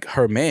like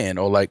her man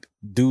or like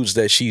dudes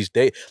that she's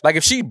dating. Like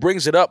if she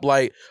brings it up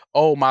like,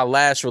 oh, my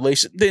last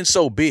relation, then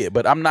so be it.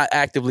 But I'm not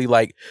actively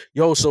like,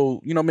 yo,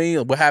 so you know what I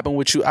mean? What happened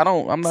with you? I'm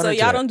not. So into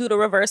y'all that. don't do the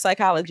reverse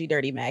psychology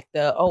Dirty Mac.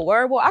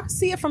 Word. Well, I can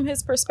see it from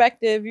his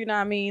perspective. You know what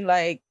I mean?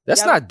 Like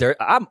That's not dirty.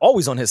 I'm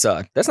always on his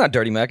side. That's not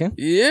Dirty Macking.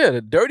 Yeah,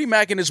 the dirty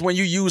macking is when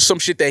you use some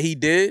shit that he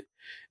did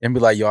and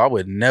be like, yo, I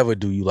would never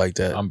do you like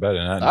that. I'm better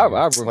than that. I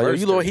Like, yo,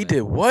 you know what he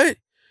did? What?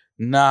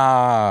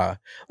 Nah.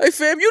 Like,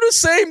 fam, you the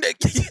same.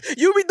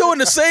 You be doing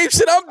the same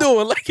shit I'm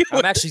doing. Like,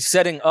 I'm actually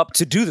setting up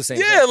to do the same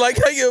yeah, thing. like,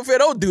 hey, yo, fam,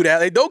 don't do that.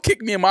 Like, don't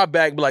kick me in my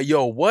back. Be like,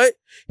 yo, what?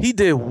 He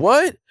did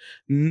what?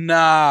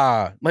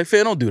 Nah. Like,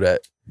 fam, don't do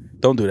that.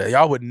 Don't do that.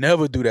 Y'all would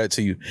never do that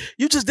to you.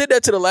 You just did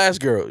that to the last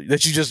girl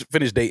that you just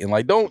finished dating.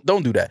 Like, don't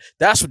do that.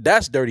 That's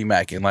dirty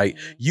macking. Like,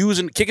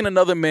 kicking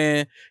another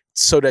man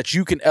so that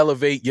you can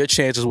elevate your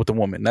chances with a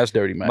woman. That's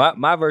dirty mac.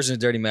 My version of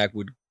Dirty Mac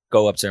would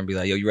go up to her and be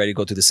like, yo, you ready to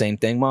go through the same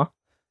thing, ma?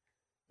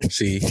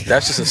 See,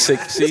 that's just a sick.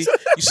 See,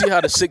 You see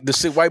how the sick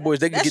white boys,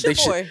 they can That's get their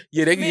your shit. boy.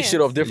 Yeah, they can get Man.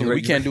 shit off differently.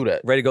 We You can't do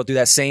that. Ready to go through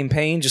that same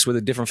pain just with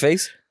a different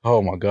face?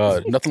 Oh my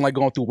God. Nothing like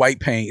going through white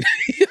pain.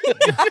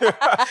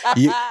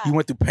 you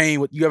went through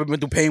pain you ever been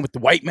through pain with the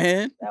white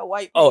man? That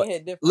white Oh,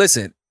 hit different.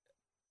 Listen,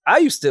 I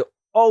used to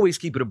always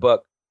keep it a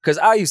buck because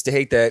I used to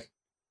hate that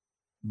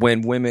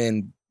when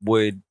women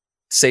would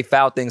say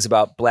foul things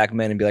about black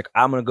men and be like,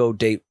 I'm going to go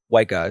date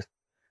white guys.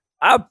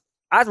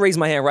 I'd raise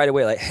my hand right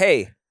away like,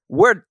 hey,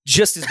 we're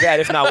just as bad,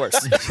 if not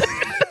worse.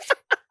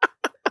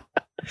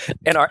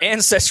 And our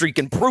ancestry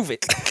can prove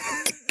it.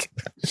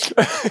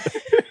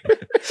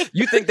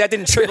 You think that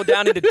didn't trickle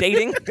down into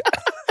dating?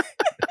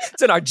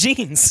 It's in our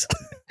genes.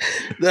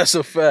 That's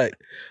a fact.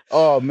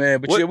 Oh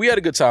man, but yeah, we had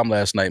a good time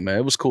last night, man.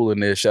 It was cool in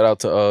there. Shout out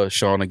to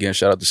Sean again.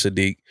 Shout out to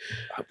Sadiq.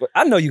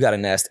 I know you got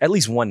at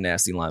least one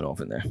nasty line off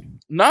in there.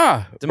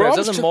 Nah, bro,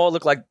 Doesn't Maul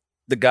look like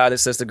the guy that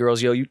says to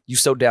girls, yo, you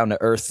so down to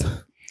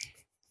earth?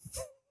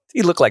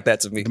 He looked like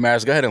that to me.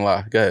 Damaris, go ahead and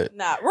lie. Go ahead.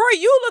 Nah, Rory,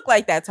 you look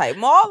like that type.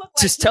 Maul look like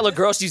Just tell a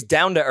girl she's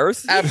down to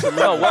earth? Absolutely.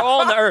 No, we're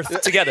all on the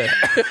earth together.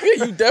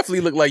 You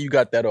definitely look like you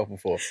got that off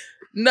before.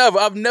 Never.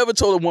 I've never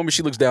told a woman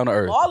she looks down to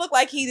earth. Maul look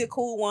like he the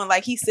cool one.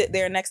 Like he sit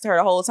there next to her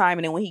the whole time,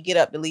 and then when he get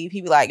up to leave,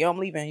 he be like, "Yo, I'm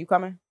leaving. You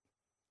coming?"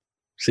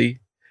 See?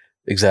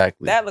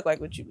 Exactly. That look like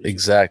what you.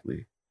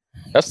 Exactly.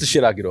 That's the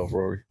shit I get off,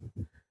 Rory.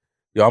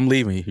 Yo, I'm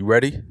leaving. You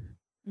ready?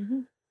 Mm-hmm.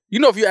 You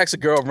know, if you ask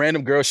a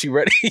random girl, she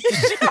ready?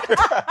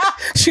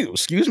 She,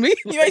 excuse me?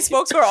 You ain't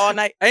spoke to her all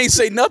night. I ain't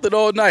say nothing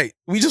all night.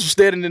 We just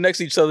standing next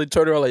to each other,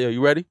 turn around like, yo,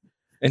 you ready?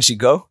 And she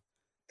go?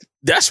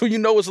 That's when you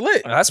know it's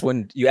lit. That's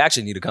when you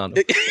actually need a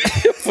condom.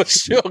 For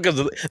sure,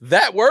 because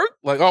that worked.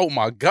 Like, oh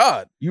my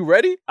God. You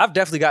ready? I've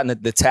definitely gotten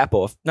the tap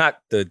off. Not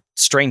the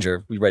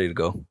stranger, we ready to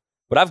go.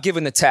 But I've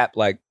given the tap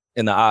like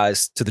in the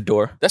eyes to the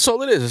door. That's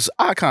all it is. It's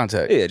eye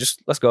contact. Yeah,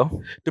 just let's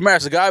go.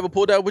 Damaris, the guy ever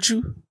pulled out with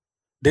you?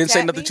 Didn't say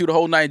Tap nothing me? to you the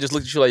whole night and just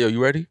looked at you like, yo,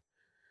 you ready?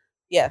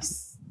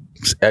 Yes.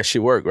 That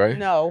shit worked, right?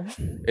 No.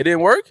 It didn't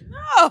work?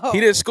 No. He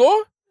didn't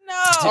score?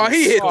 No. Oh,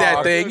 he hit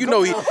that thing. You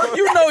know he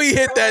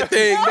hit that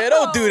thing, man.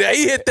 Don't do that.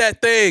 He hit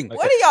that thing.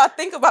 What do y'all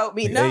think about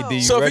me? No.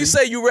 AD, So if ready? he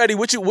say you ready,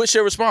 what's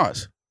your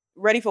response?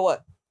 Ready for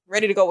what?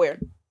 Ready to go where?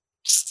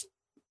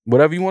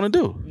 Whatever you want to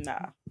do.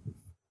 Nah.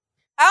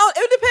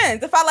 It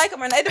depends. If I like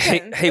him or not, it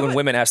depends. Hey, when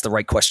women ask the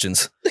right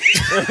questions.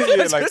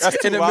 Yeah, like, that's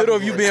In too the middle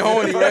of you being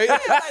horny, right?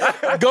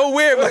 Go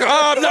where? Like,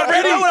 oh, I'm not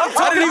ready.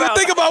 I didn't even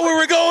think about where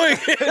we're going.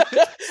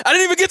 I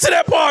didn't even get to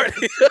that part.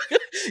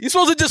 You're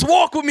supposed to just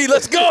walk with me.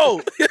 Let's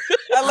go.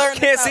 I learned.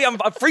 Can't see, I'm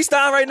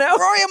freestyling right now.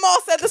 Rory and Maul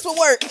said this would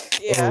work.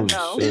 Yeah,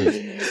 no.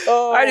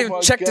 Oh, I didn't even my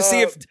check to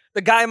see God. if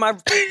the guy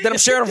that I'm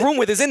sharing a room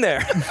with is in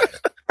there.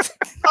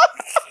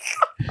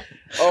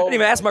 I didn't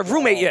even ask my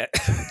roommate yet.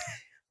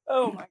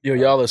 Oh my. Yo,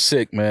 y'all are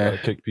sick, man.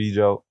 Kick P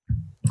Joe.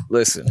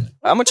 Listen,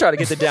 I'm gonna try to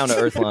get the down to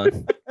earth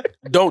line.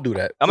 Don't do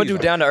that. I'm gonna Please do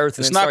don't. down to earth and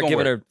It's then not start gonna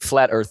giving her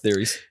flat earth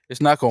theories.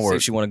 It's not going to See work.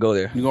 if she want to go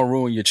there. You're going to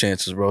ruin your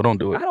chances, bro. Don't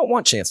do I it. don't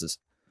want chances.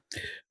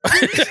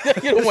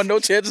 You don't want no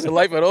chances in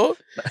life at all?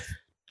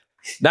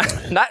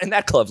 Not in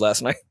that club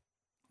last night.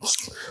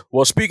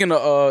 Well, speaking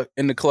of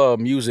in the club,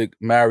 music,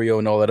 Mario,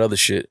 and all that other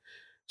shit,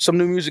 some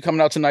new music coming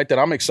out tonight that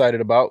I'm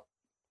excited about.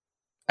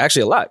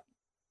 Actually, a lot.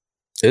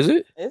 Is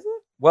it? Is it?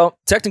 Well,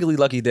 technically,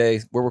 Lucky Day.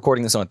 We're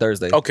recording this on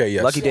Thursday. Okay,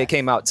 yes. Lucky Day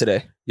came out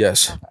today.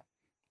 Yes.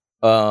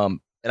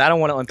 And I don't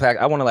want to unpack.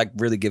 I want to like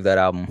really give that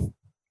album.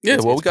 Yeah,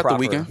 It's- well, we it's got proper- the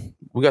weekend.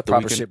 We got the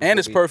proper weekend. shit And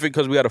it's before perfect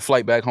because we got a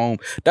flight back home.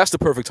 That's the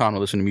perfect time to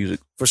listen to music.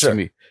 For sure. To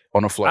me,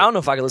 on a I flight. don't know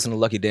if I could listen to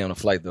Lucky Day on a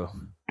flight though.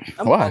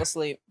 I'm Why? fall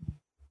asleep.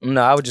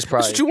 No, I would just That's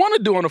probably. what you want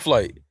to do on a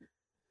flight.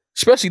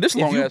 Especially this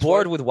long If you're ass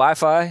bored flight. with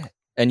Wi-Fi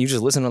and you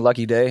just listen to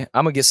Lucky Day,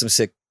 I'm gonna get some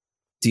sick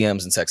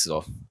DMs and texts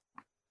off.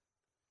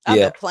 On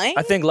Yeah. the plane?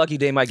 I think Lucky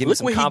Day might give me Look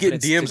some where he getting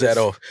confidence. DMs to at just-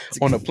 off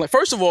on the plane.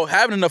 First of all,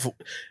 having enough.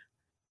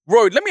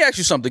 Roy, let me ask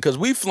you something because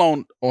we've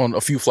flown on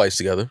a few flights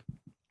together,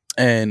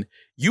 and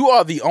you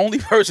are the only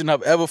person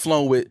I've ever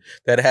flown with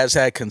that has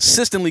had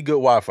consistently good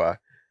Wi-Fi.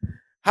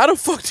 How the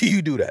fuck do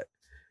you do that?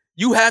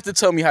 You have to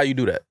tell me how you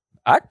do that.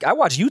 I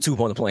watch YouTube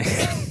on the plane.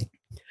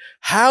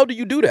 How do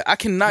you do that? I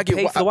cannot Pay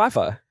get for the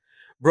Wi-Fi.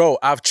 Bro,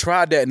 I've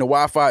tried that and the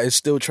Wi-Fi is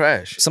still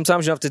trash.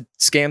 Sometimes you have to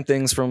scam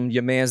things from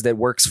your man's that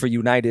works for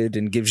United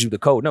and gives you the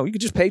code. No, you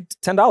can just pay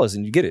 $10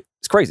 and you get it.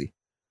 It's crazy.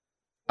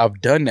 I've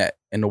done that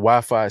and the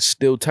Wi-Fi is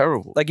still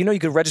terrible. Like, you know, you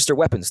can register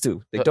weapons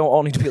too. They don't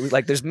all need to be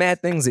like. There's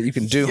mad things that you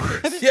can do.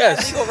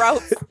 Yes. Legal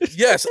routes.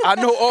 Yes, I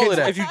know all of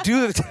that. If you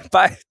do it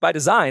by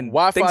design,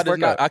 Wi-Fi things does work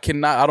not. out. I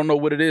cannot. I don't know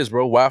what it is,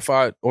 bro.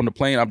 Wi-Fi on the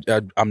plane.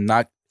 I'm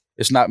not.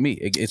 It's not me.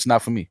 It's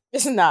not for me.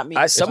 It's not me.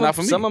 Some not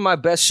for me. of my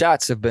best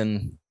shots have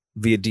been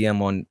via DM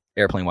on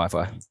airplane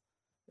Wi-Fi.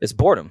 It's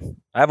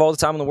boredom. I have all the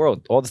time in the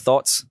world, all the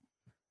thoughts.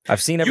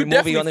 I've seen every You movie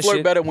definitely on this flirt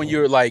shit. better when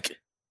you're like.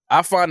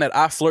 I find that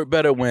I flirt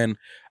better when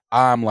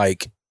I'm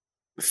like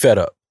fed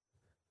up.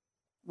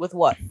 With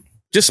what?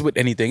 Just with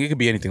anything. It could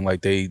be anything.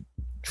 Like they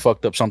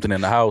fucked up something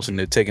in the house and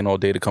they're taking all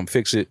day to come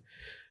fix it.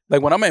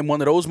 Like when I'm in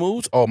one of those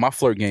moods, oh, my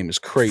flirt game is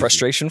crazy.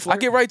 Frustration flirt? I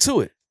get right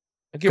to it.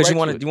 Because you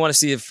want to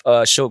see if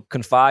she'll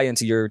confide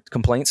into your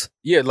complaints.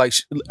 Yeah, like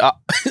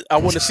I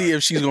want to see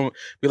if she's gonna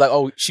be like,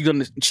 oh, she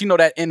know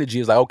that energy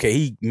is like, okay,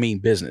 he mean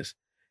business.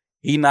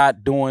 He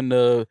not doing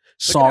the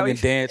song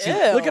and dance.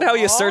 Look at how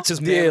he asserts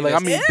his man. Yeah, like I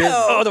mean business.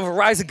 Oh, the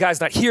Verizon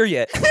guy's not here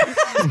yet.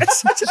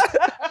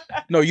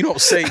 No, you don't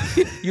say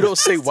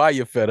why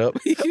you're fed up.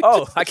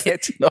 Oh, I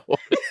can't. No.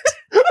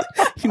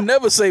 You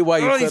never say why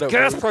you're fed up.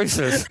 Gas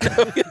prices.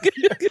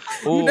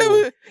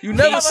 You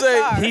never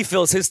say he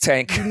fills his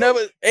tank. You never.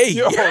 Hey,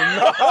 Yo, no,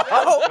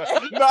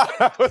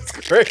 that was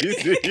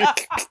crazy.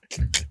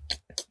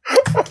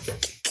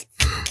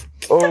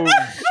 Oh,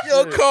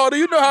 yo, Carl, do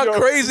you know how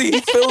crazy he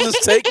fills his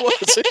tank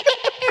was?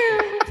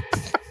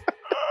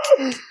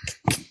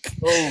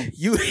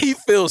 He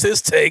fills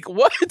his tank.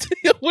 What?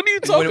 What are you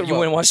talking about? You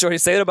wouldn't want Shorty to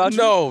say it about you?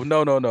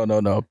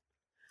 No.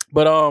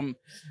 But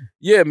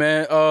yeah,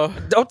 man.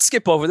 Don't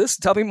skip over this.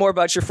 Tell me more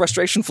about your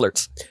frustration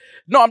flirts.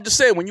 No, I'm just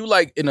saying when you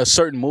like in a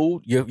certain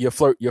mood, your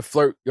flirt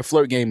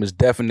game is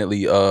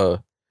definitely for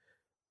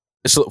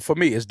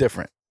me it's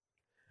different.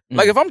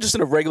 Like if I'm just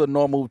in a regular,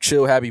 normal,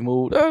 chill, happy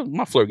mood,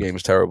 my flirt game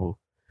is terrible.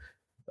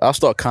 I'll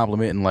start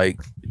complimenting like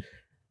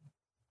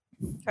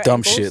Her dumb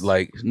ankles? shit,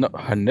 like no,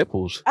 her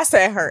nipples. I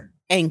said her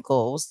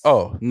ankles.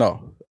 Oh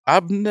no,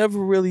 I've never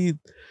really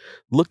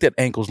looked at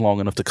ankles long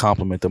enough to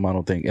compliment them. I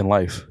don't think in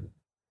life.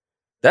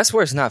 That's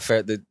where it's not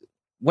fair. The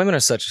women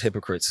are such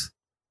hypocrites.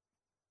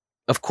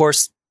 Of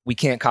course, we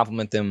can't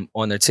compliment them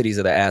on their titties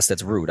or their ass.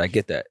 That's rude. I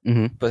get that.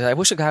 Mm-hmm. But I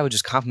wish a guy would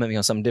just compliment me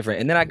on something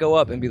different. And then I go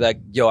up and be like,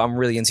 yo, I'm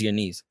really into your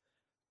knees.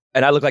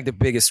 And I look like the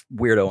biggest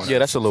weirdo on Yeah, earth.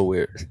 that's a little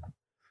weird.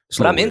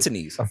 But I'm into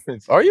knees.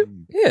 Are you?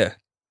 Yeah.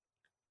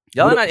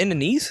 Y'all are not into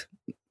knees?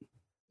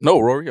 No,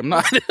 Rory, I'm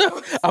not.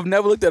 I've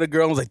never looked at a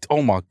girl and was like,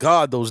 oh my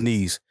God, those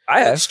knees.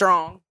 I have.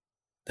 Strong.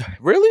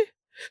 Really?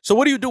 So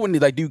what do you do when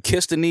like do you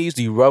kiss the knees?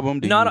 Do you rub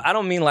them? I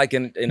don't mean like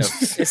in a.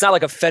 It's not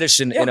like a fetish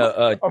in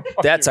a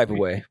that type of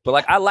way. But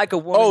like I like a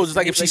woman. Oh, it's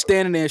like if she's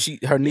standing there,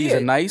 and her knees are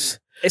nice.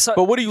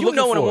 But what are you looking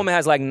know when for? a woman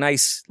has like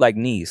nice like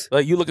knees?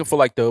 Like you looking for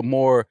like the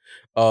more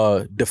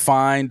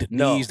defined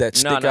knees that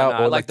stick out, No. or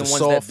I like the ones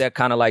soft, that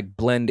kind of like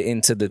blend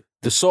into the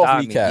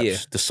soft kneecaps. Yeah.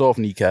 The soft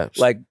kneecaps.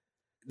 Like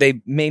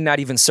they may not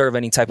even serve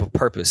any type of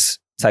purpose.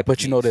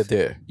 But you know they're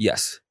there.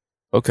 Yes.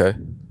 Okay.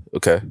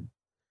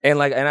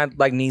 And I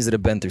like knees that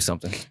have been through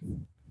something.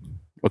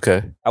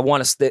 Okay. I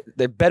want to.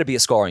 There better be a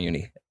scar on your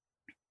knee.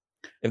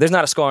 If there's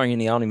not a scar on your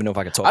knee, I don't even know if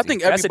I can talk. I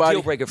think that's everybody, a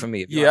deal breaker for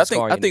me. Yeah,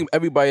 I think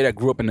everybody that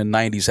grew up in the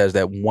 '90s has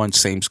that one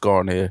same scar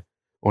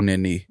on their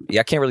knee.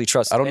 Yeah, I can't really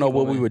trust. I don't know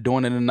what woman. we were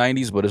doing in the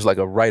 '90s, but it's like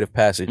a rite of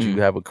passage. You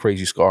have a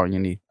crazy scar on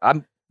your knee.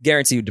 I'm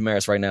guarantee you,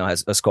 Damaris right now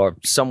has a scar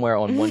somewhere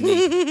on one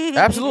knee.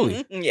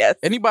 Absolutely. Yes.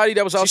 Anybody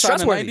that was She's outside in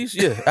the trustworthy. '90s,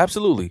 yeah,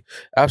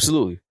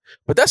 absolutely.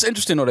 But that's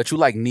interesting though that you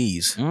like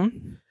knees.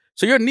 Mm-hmm.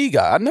 So you're a knee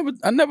guy.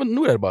 I never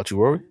knew that about you,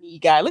 Rory. Knee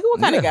guy. Look at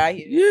what kind of guy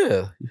he is.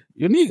 Yeah,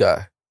 you're a knee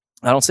guy.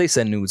 I don't say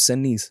send nudes,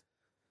 send knees.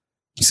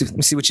 Let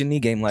me see what your knee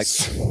game like.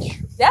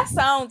 That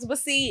sounds, but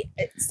see,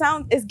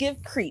 it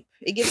gives creep.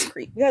 It gives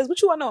creep. Because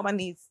what you want to know what my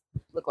knees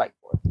look like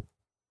for?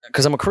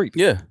 Because I'm a creep.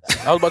 Yeah,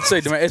 I was about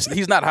to say, man,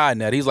 he's not hiding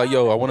that. He's like,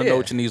 yo, I want to know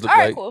what your knees look All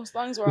right, like. cool. As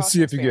long as we're Let's all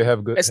see if you can have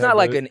a good. It's not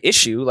like an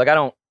issue. Like I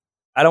don't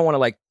want to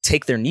like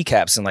take their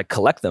kneecaps and like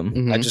collect them.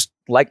 Mhm. I just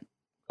like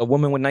a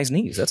woman with nice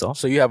knees. That's all.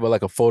 So you have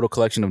like a photo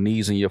collection of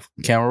knees in your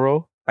camera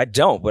roll? I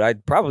don't, but I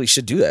probably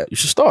should do that. You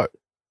should start.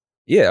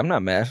 Yeah, I'm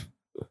not mad.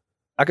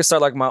 I could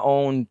start like my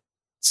own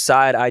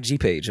side IG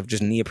page of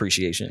just knee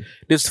appreciation.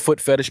 There's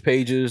foot fetish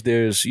pages.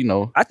 There's,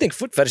 I think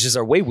foot fetishes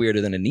are way weirder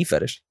than a knee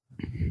fetish.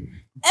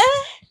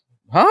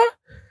 Huh?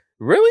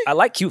 Really? I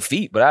like cute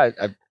feet, but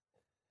I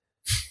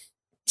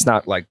it's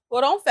not like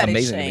Well, don't fetish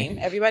amazing to me. shame.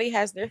 Everybody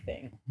has their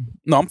thing.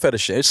 No, I'm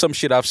fetish. It's some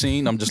shit I've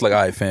seen. I'm just like, all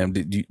right, fam.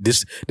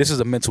 This is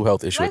a mental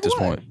health issue Like at this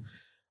what?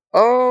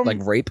 point.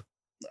 like rape,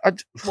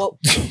 Well,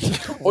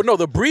 Oh no,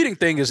 the breeding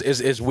thing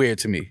is weird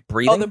to me.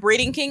 breathing. the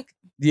breeding kink.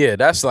 Yeah,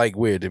 that's like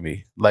weird to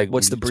me. Like,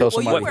 What's the when you tell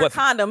breed- Well, you somebody-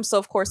 wear condoms, so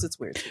of course it's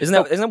weird. Isn't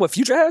that what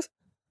Future has?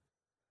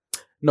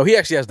 No, he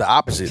actually has the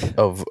opposite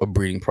of a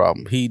breeding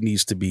problem. He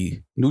needs to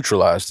be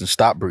neutralized and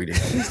stop breeding.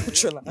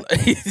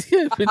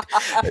 Yeah,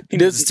 He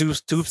needs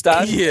tube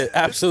style. yeah,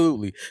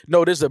 absolutely.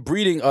 No, there's a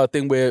breeding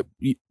thing where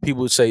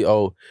people would say,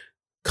 "Oh,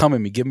 come at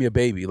me, give me a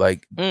baby,"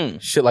 like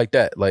shit like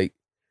that. Like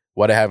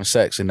while they're having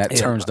sex, and that Yeah.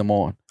 turns them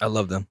on. I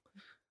love them.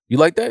 You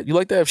like that? You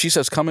like that? If she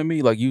says, "Come at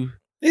me," like you,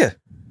 Yeah.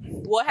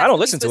 Well, it has I don't to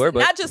be listen to her, but-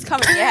 not just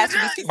coming. It has to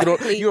be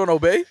specifically. you don't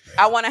obey.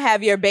 I want to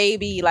have your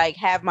baby, like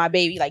have my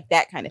baby, like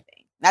that kind of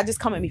thing. Not just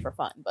come at me for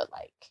fun, but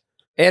like.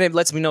 And it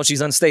lets me know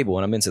she's unstable,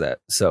 and I'm into that.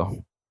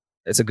 So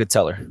it's a good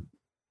teller.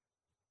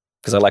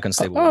 Because I like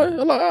unstable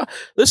women.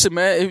 Listen,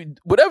 man,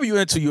 whatever you're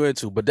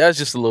into. But that's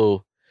just a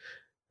little.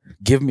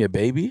 Give me a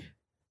baby,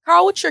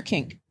 Carl, what's your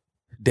kink?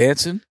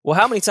 dancing. Well,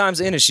 how many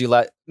times in is she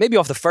like? Maybe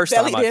off the first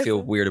Belly time I dip.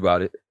 feel weird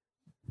about it.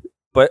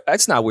 But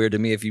it's not weird to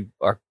me if you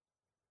are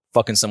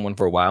fucking someone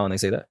for a while and they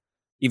say that.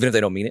 Even if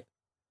they don't mean it.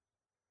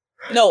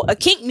 No, a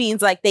kink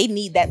means like they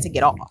need that to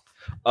get off.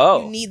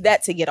 Oh. You need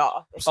that to get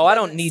off. If she I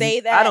doesn't don't need say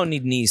that. I don't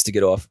need knees to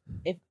get off.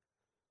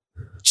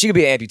 She could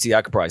be an amputee.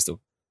 I could probably still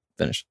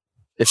finish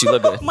if she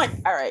looked good.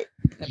 All right.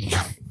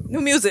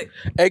 New music.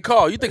 Hey,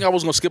 Carl, you think I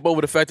was gonna skip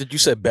over the fact that you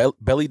said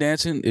belly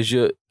dancing is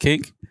your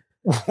kink?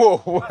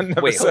 Whoa, I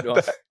never Wait, said hold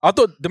on. that. I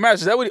thought Damaris,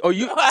 is that what? Oh,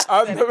 you?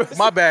 I've never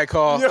My bad,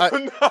 Carl. Yo,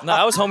 No,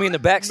 I was homie in the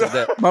back said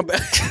that. My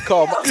bad,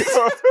 Carl.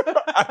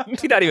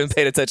 He not even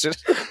paying attention.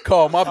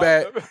 Carl, my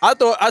bad. I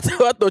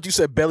thought you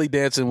said belly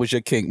dancing was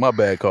your kink. My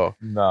bad, Carl.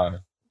 Nah.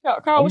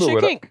 Carl, what's I'm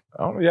your good kink?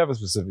 I don't really have a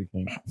specific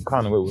kink. I'm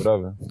kind of with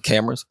whatever.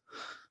 Cameras.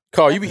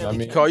 Carl, you be. I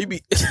mean- Carl, you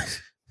be.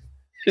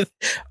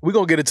 We're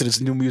gonna get into this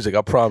new music.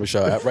 I promise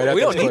y'all. Right after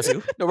We don't this need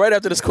question. No, right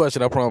after this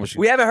question, I promise you.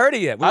 We haven't heard it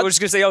yet. We I- were just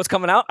gonna say, "Oh, it's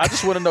coming out." I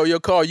just want to know, yo,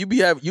 Carl, you be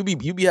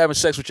having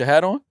sex with your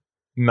hat on?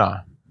 Nah.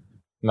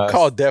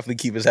 Carl definitely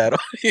keep his hat on.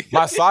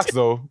 My socks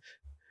though.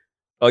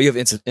 Oh, you have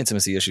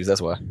intimacy issues.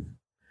 That's why.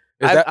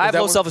 I have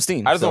low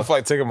self-esteem. I just so. don't feel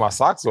like taking my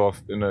socks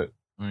off in the.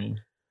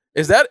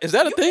 Is that a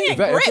You thing? can't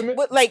that grip intimate?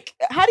 with like.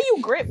 How do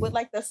you grip with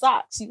like the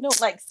socks? You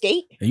don't like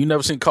skate. And you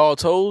never seen Carl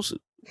toes?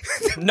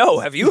 No,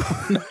 have you?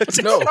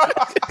 No.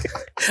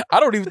 I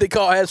don't even think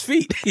Carl has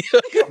feet.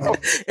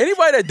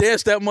 Anybody that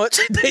dance that much,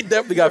 they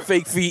definitely got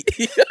fake feet.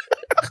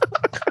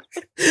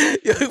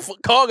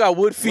 Carl got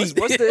wood feet.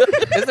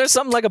 Is there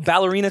something like a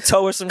ballerina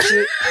toe or some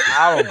shit?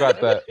 I don't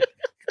got that.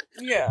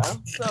 Yeah.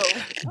 So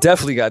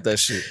Definitely got that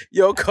shit.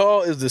 Yo,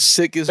 Carl is the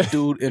sickest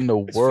dude in the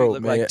His feet world,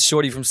 look man. like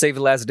Shorty from Save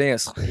the Last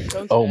Dance.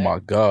 Oh my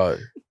God.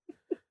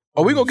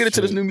 Are we gonna get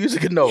into this new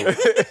music or no?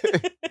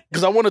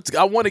 Because I want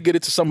to get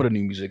into some of the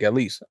new music at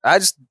least. I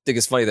just think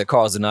it's funny that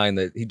Carl's denying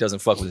that he doesn't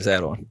fuck with his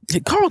hat on. Yeah,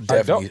 Carl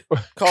definitely.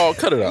 Carl,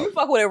 cut it out. you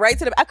fuck with it right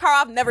to the.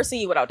 Carl, I've never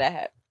seen you without that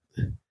hat,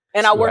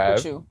 and I You work have?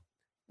 with you.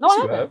 No, I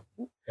You haven't. have?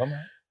 I'm-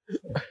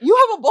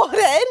 You have a bald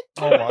head.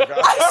 Oh my god.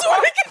 I swear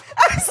to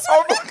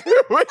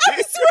God.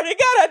 I swear to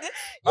God, I did.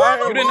 You have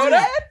a You didn't bald know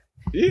that? head?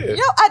 Yeah.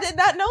 Yo, I did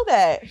not know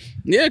that.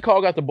 Yeah,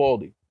 Carl got the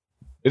baldy.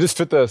 It just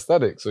fit the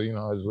aesthetic, so you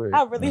know it's weird.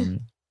 I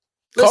really-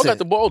 Carl Listen. got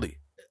the baldy.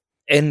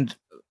 In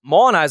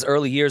Maul and I's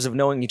early years of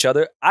knowing each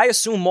other, I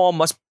assume Maul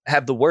must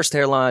have the worst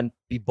hairline,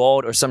 be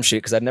bald or some shit,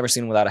 because I'd never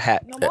seen him without a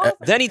hat. No, Mom-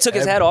 Then he took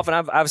his hat off,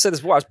 and I've said this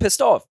before. I was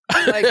pissed off.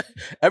 Like,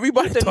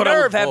 Everybody the thought I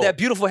was nerve have bald. that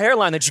beautiful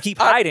hairline that you keep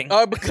hiding.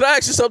 But can I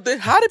ask you something?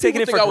 How did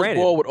Taking people it think for I was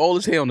granted. bald with all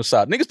this hair on the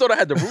side? Niggas thought I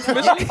had the roof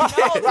missing.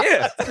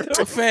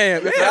 Yeah.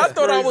 Fam, I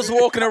thought I was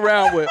walking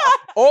around with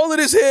all of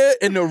this hair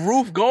and the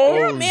roof gone.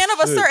 You're a man of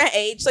a shit. certain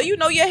age, so you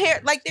know your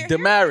hair, like their hairline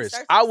Damaris,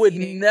 starts I would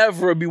receding.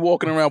 never be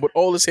walking around with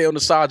all this hair on the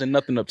sides and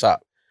nothing up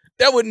top.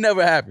 That would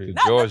never happen.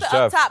 Not George nothing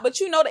up Jeff. top, but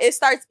you know that it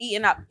starts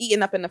eating up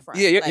in the front.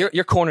 Yeah, Like,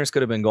 your corners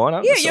could have been going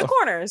up. yeah, so. your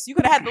corners. You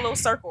could have had the little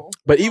circle.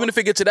 But even if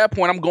it gets to that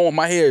point, I'm going,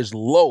 my hair is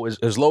low,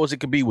 as low as it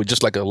could be with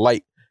just like a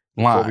light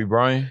line. Kobe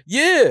Bryant.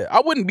 Yeah,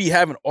 I wouldn't be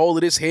having all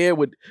of this hair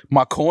with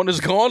my corners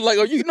gone. Like,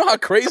 oh, you know how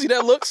crazy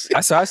that looks?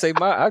 I say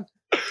I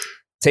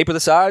taper the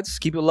sides,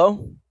 keep it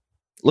low.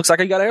 Looks like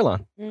you got a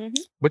hairline. Mm-hmm.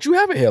 But you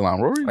have a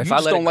hairline, Rory. If You I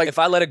just let don't it, like. if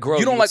I let it grow,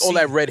 You don't would like all see.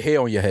 that red hair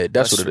on your head.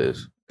 That's what it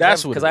is.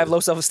 That's what. Because I have low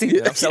self-esteem.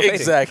 Yeah, I'm self-hating.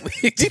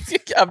 exactly.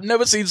 I've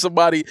never seen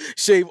somebody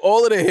shave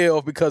all of their hair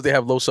off because they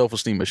have low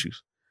self-esteem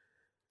issues.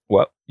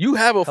 What? You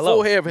have a Hello,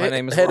 full head my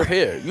name is of Rory.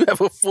 hair. You have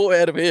a full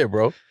head of hair,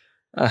 bro.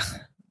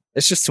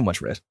 It's just too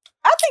much red.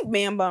 I think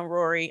man bun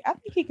Rory. I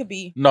think he could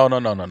be. No.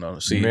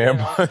 See, Man,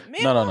 Man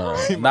no, bun Rory?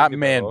 He might not get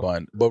man that off.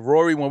 bun. But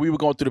Rory, when we were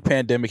going through the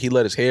pandemic, he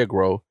let his hair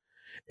grow,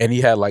 and he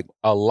had like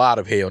a lot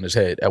of hair on his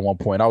head at one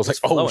point. I was like,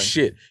 It's oh flowing.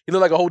 shit, he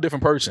looked like a whole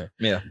different person.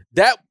 Yeah.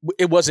 That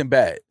it wasn't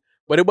bad,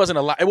 but it wasn't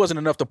a lot. It wasn't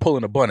enough to pull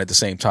in a bun at the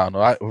same time.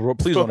 No,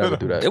 please don't ever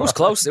do that. It was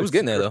close. It was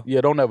getting there though. Yeah,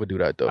 don't ever do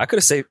that though. I could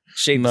have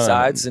shaved No. the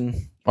sides and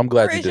I'm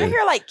glad Or you is your did.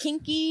 hair like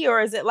kinky, or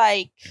is it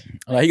like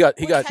He got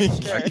what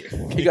texture?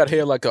 he got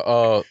hair like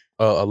a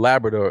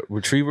Labrador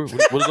retriever.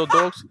 What are those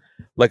dogs?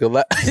 Like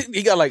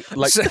he got like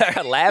I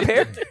got lab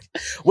hair.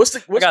 what's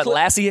I got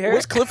lassie hair.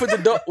 What's Clifford the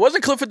dog?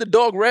 Wasn't Clifford the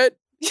dog red?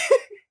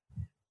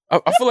 I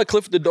feel like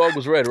Clifford the dog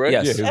was red, right?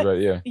 Yes. Yeah, he's right.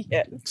 Yeah.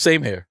 Yeah.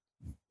 Same hair.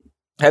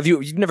 Have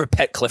you've never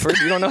pet Clifford?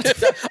 You don't know.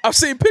 I've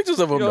seen pictures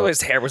of You him. know what Though.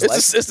 his hair was It's,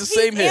 like. it's the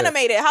same He's hair.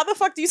 animated. How the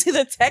fuck do you see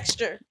the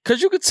texture?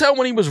 Because you could tell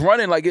when he was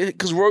running, like,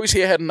 because Rory's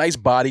hair had a nice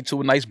body to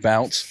a nice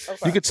bounce. Okay.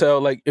 You could tell,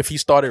 like, if he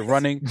started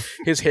running,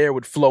 his hair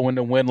would flow in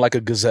the wind like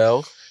a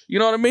gazelle. You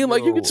know what I mean?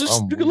 Like, you could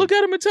just you could look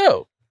at him and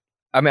tell.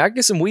 I mean, I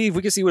get some weave.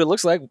 We can see what it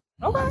looks like.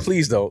 Okay.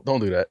 Please don't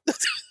do that.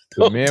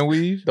 The man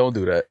weave. Don't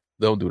do that.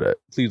 Don't do that.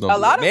 Please don't. A do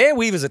lot that. of Man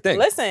weave is a thing.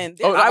 listen.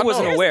 Oh, I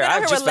wasn't there's aware. men out I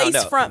here just with found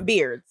lace out. front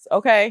beards.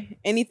 Okay,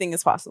 anything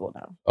is possible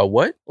now. A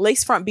what?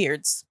 Lace front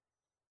beards.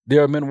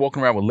 There are men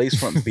walking around with lace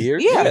front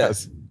beards. Yeah.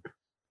 Yes.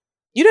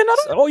 You didn't know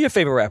that? All your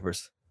favorite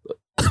rappers.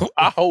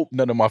 I hope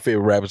none of my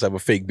favorite rappers have a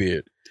fake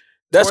beard.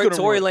 That's gonna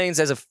Tory ruin- Lanez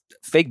has a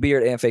fake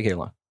beard and fake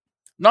hairline.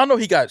 No, I know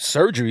he got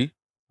surgery,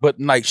 but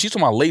like she's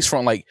talking about lace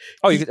front. Like,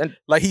 Oh, he, you could,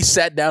 like he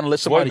sat down and let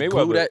Floyd somebody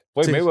glue Mayweather. that.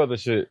 Floyd to- Mayweather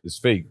shit is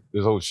fake.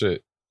 This whole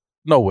shit.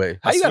 No way.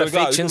 how you got a swear to God,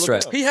 fake you chin can look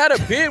strap? it up. He had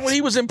a beard when he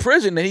was in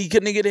prison and he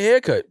couldn't get a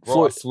haircut. Bro, I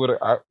Floyd, swear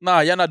to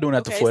nah, y'all not doing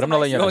that to Okay, Floyd. I'm not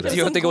letting You y'all don't, do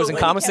you that. don't think it was in Glue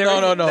it. commissary?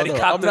 No. That he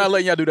copped I'm not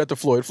letting y'all do that to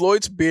Floyd.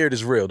 Floyd's beard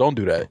is real. Don't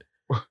do that.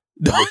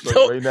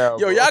 Right now, Yo,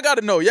 bro. y'all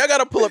gotta know. Y'all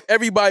gotta pull up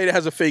everybody that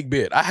has a fake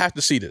beard. I have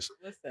to see this.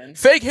 Listen.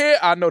 Fake hair,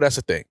 I know that's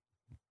a thing.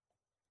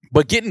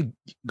 But getting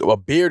a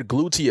beard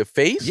glued to your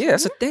face? Yeah,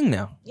 that's a thing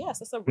now.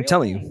 Yes, it's a real I'm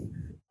telling thing. you.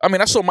 I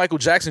mean, I saw Michael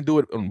Jackson do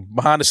it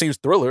behind the scenes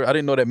Thriller. I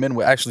didn't know that men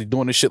were actually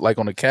doing this shit like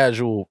on a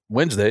casual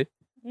Wednesday.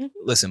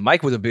 Listen,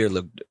 Mike with a beard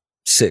looked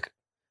sick.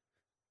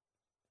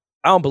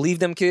 I don't believe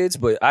them kids,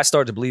 but I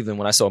started to believe them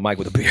when I saw Mike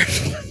with a beard.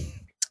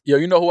 Yo,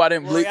 you know who I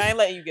didn't Rory, believe? I ain't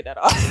letting you get that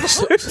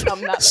off.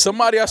 I'm not.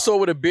 Somebody I saw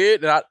with a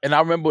beard, and I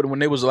remember when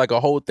there was like a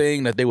whole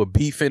thing that they were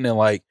beefing and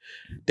like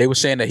they were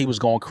saying that he was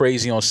going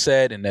crazy on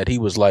set and that he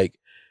was like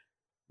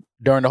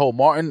during the whole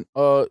Martin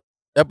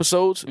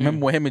episodes.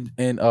 Remember when him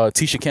and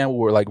Tisha Campbell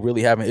were like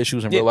really having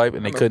issues in real life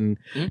and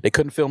they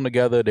couldn't film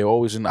together. They were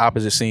always in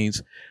opposite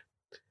scenes.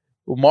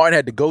 Well, Martin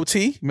had the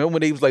goatee. Remember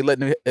when he was like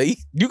letting him,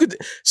 you could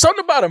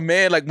something about a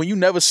man like when you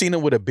never seen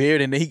him with a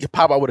beard and then he could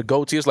pop out with a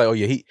goatee. It's like, oh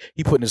yeah, he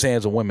putting his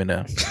hands on women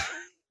now.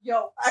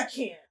 Yo, I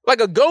can't. Like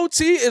a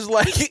goatee is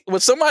like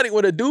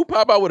when a dude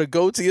pop out with a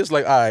goatee, it's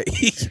like, all right,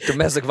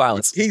 Domestic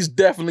violence. he's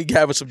definitely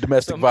having some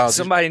domestic violence.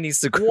 Somebody needs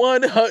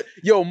to.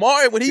 Yo,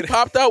 Martin, when he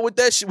popped out with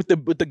that shit with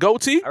the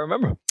goatee, I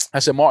remember. I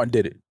said Martin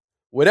did it.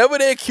 Whatever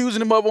they're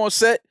accusing him of on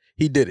set,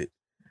 he did it.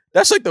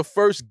 That's like the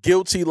first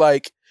guilty,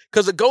 like,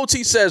 because the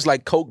goatee says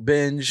like coke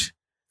binge,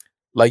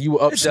 like you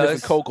were up sniffing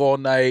coke all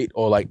night,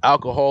 or like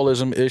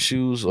alcoholism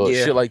issues or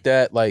shit like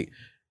that, like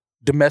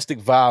domestic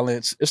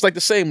violence. It's like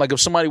the same. Like if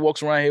somebody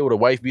walks around here with a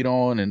wife beat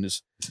on, and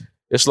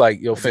it's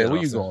like, yo, fam,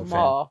 where you going,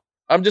 fam?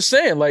 I'm just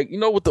saying, like, you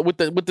know, with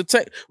the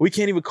tank, we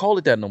can't even call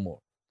it that no more.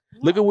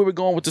 Look at where we're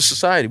going with the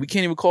society. We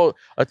can't even call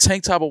a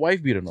tank top a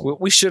wife beater no more.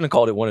 We shouldn't have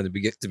called it one to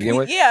begin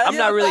with. Yeah, I'm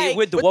not really like,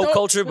 with the woke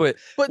culture, but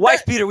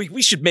wife beater,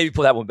 we should maybe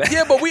pull that one back.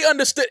 Yeah, but we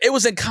understood. It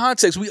was in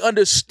context. We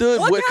understood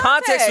What what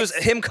Context was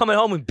him coming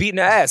home and beating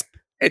her ass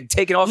and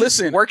taking off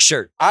his work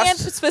shirt. And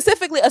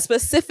specifically, a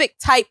specific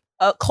type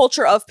of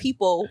culture of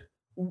people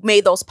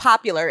made those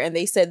popular, and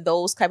they said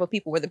those type of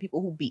people were the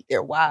people who beat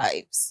their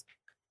wives.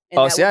 And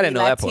Oh, see, I didn't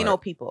know that part. Latino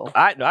people.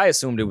 I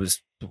assumed it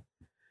was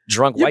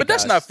drunk Yeah, white but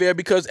that's guys. not fair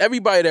because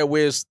everybody that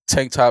wears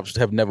tank tops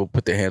have never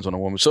put their hands on a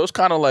woman. So it's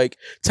kind of like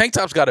tank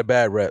tops got a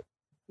bad rep.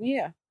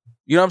 Yeah.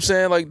 You know what I'm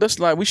saying? Like that's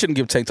not, we shouldn't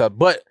give tank top,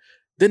 but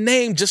the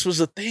name just was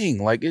a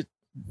thing. Like it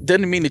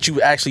doesn't mean that you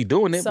were actually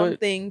doing it.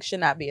 Something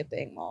should not be a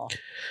thing, Maul. But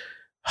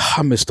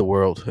I miss the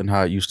world and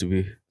how it used to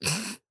be.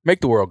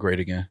 Make the world great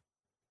again.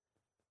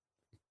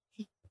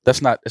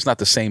 It's not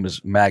the same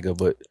as MAGA,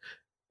 but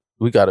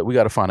we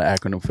gotta find an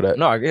acronym for that.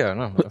 No, yeah,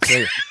 no.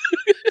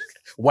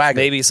 WAGA.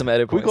 Maybe some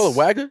edit Can we call it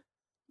WAGA?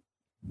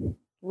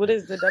 What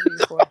is the W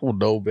for? I don't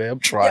know, man. I'm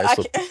trying.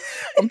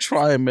 I'm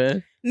trying,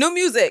 man. New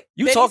music.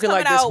 You Benny's talking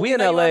like coming this? out. We in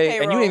know you LA, on and you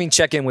payroll. didn't even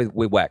check in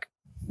with Wack.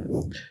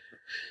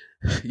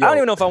 Yo, I don't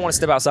even know if I want to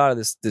step outside of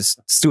this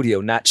studio,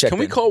 not check. Can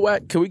we call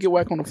Wack? Can we get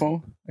Wack on the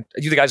phone?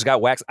 You think I just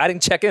got waxed? I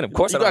didn't check in. Of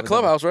course, You I don't got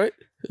Clubhouse, right?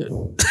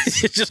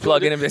 Just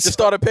Plug in and just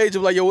start a page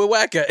of like, yo, where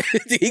Wack at?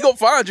 He gonna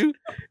find you.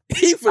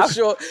 He for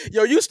sure.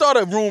 Yo, you start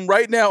a room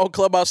right now on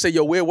Clubhouse. Say,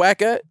 yo, where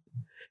Wack at?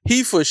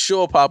 He for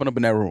sure popping up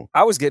in that room.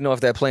 I was getting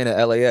off that plane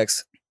at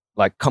LAX,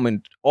 like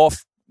coming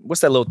off.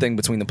 What's that little thing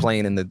between the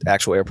plane and the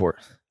actual airport?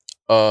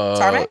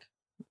 Tarmac?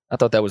 I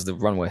thought that was the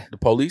runway. The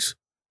police.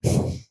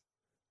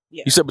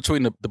 Yeah. You said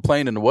between the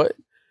plane and the what?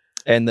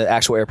 And the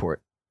actual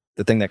airport,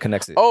 the thing that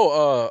connects it.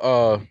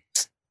 Oh,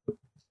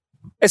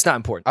 It's not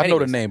important. I know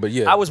the Anyways, name, but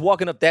yeah, I was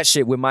walking up that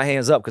shit with my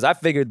hands up because I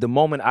figured the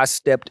moment I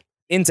stepped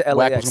into Wack was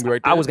LAX, gonna be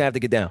right I there. was gonna have to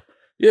get down.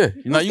 yeah.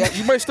 You know,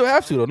 you might still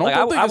have to though. Don't Like,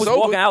 think I it's was over.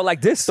 walking out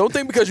like this. Don't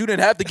think because you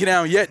didn't have to get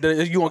down yet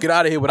that you won't get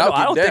out of here without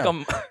I don't getting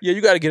think down. Yeah,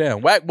 you got to get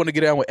down. Wack want to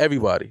get down with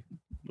everybody.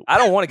 I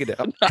don't want to get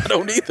down. I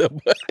don't either.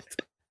 But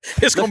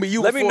it's gonna be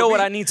you. Let me before know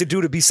what I need to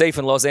do to be safe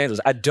in Los Angeles.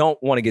 I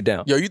don't want to get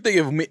down. Yo, you think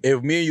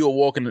if me and you are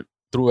walking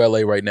through LA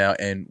right now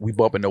and we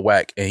bump into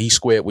Wack and he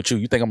squared with you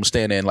think I'm gonna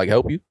stand there and like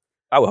help you?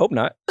 I would hope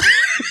not.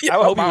 I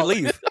would hope you would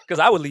leave because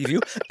I would leave you.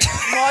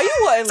 No, you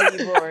wouldn't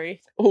leave,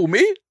 Rory. Who,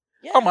 me?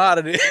 Yeah. I'm out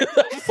of there.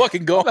 I'm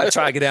fucking going. I'm not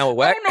trying to get down with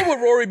I Wack. don't know what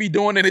Rory be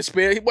doing in his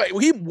spare.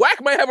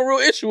 Wack might have a real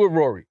issue with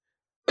Rory.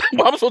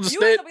 I'm supposed to You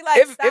stand. have to be like,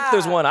 If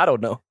there's stop. one, I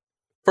don't know.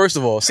 First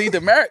of all, see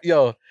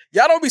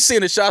y'all don't be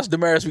seeing the shots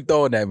Damaris be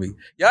throwing at me.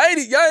 Y'all ain't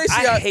see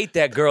I how. hate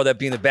that girl that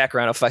be in the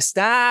background if I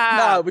stop.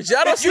 Nah, but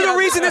y'all don't see You're the how-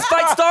 reason this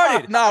fight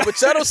started. Nah, but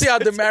y'all don't see how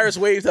Damaris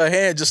waved her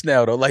hand just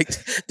now though. Like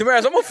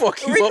Damaris, I'm gonna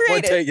fuck you up one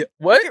Recreate it. day.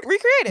 What?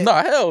 Recreate it. No,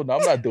 hell no,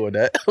 I'm not doing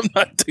that. I'm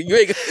not. You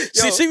ain't.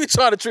 See me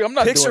trying to treat. I'm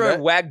not doing Picturing that.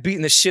 Wack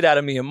beating the shit out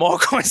of me and Maul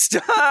going,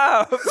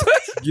 stop. Oh,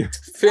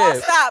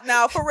 Fam. stop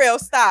now. For real,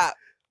 stop.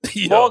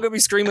 Maul gonna be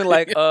screaming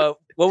like,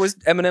 what was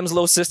Eminem's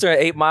little sister at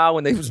 8 Mile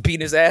when they was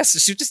beating his ass?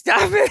 She just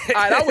stop it.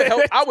 All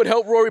right, I would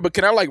help Rory, but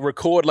can I like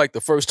record like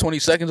the first 20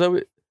 seconds of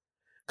it?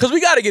 Because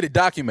we got to get it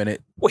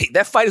documented. Wait,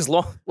 that fight is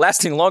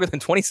lasting longer than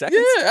 20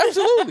 seconds? Yeah,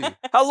 absolutely.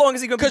 How long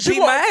is he going to be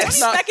beating my ass?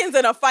 20 seconds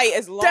in a fight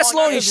is long. That's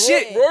long as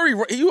shit. Rory,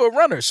 you a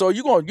runner, so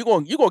you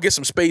gonna get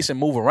some space and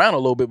move around a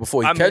little bit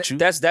before he catch you.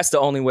 That's the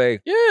only way.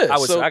 Yeah,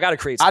 I got to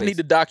create space. I need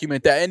to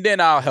document that, and then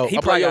I'll help. He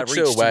I'll probably probably got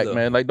chill, reach too, whack, though.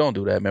 man. Like, don't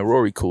do that, man.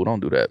 Rory, cool. Don't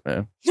do that,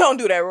 man. Don't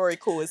do that. Rory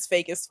Cool is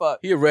fake as fuck.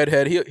 He a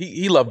redhead.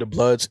 He loved the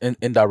Bloods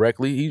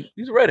indirectly.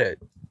 He's a redhead.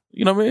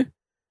 You know what I mean?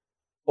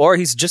 Or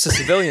he's just a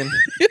civilian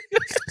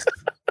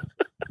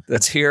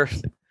that's here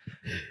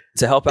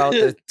to help out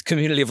the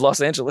community of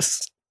Los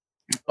Angeles.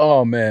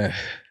 Oh man.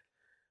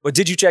 But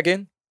did you check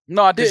in?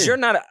 No, I Because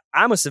didn't.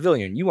 I'm a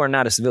civilian. You are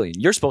not a civilian.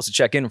 You're supposed to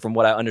check in from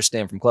what I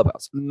understand from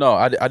Clubhouse. No,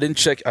 I didn't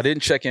check. I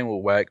didn't check in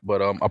with Wack,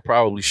 but I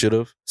probably should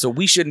have. So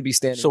we shouldn't be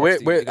standing. So next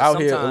to you we're because out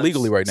here sometimes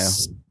illegally right now.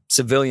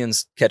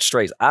 Civilians catch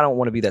strays. I don't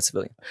want to be that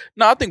civilian.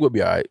 No, I think we'll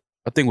be all right.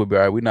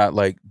 We're not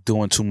like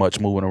doing too much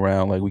moving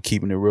around. Like we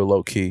keeping it real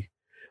low key.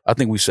 I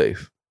think we're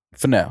safe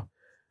for now.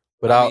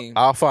 But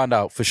I'll find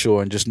out for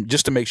sure, and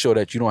just to make sure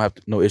that you don't have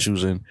no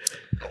issues. And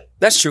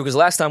That's true, because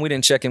last time we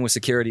didn't check in with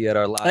security at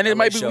our live. and it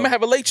might be show. we might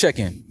have a late check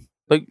in.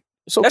 Like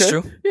it's okay. That's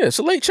true. Yeah, it's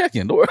a late check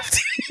in.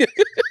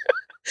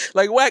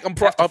 Like Wack,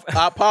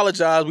 I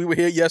apologize. We were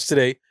here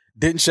yesterday,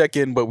 didn't check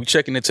in, but we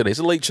checking in today. It's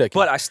a late check in.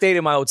 But I stayed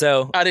in my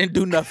hotel. I didn't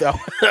do nothing.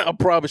 I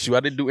promise you, I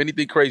didn't do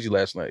anything crazy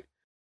last night.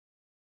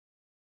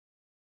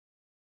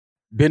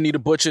 Benny the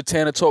Butcher,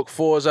 Tanner Talk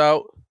 4 is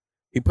out.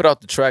 He put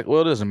out the track.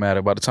 Well, it doesn't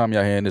matter. By the time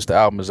y'all hearing this, the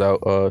album is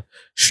out.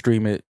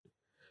 Stream it.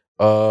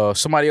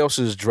 Somebody else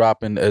is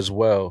dropping as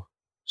well.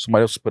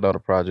 Somebody else put out a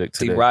project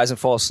today. The Rise and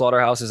Fall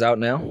Slaughterhouse is out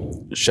now.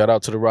 Shout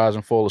out to the Rise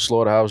and Fall of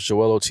Slaughterhouse.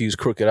 Joel Ortiz,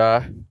 Crooked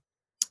Eye.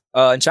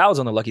 And Child's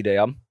on the Lucky Day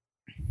album.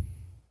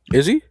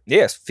 Is he?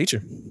 Yes,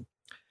 feature.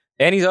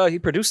 And he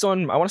produced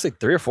on, I want to say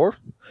 3 or 4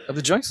 of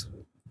the joints.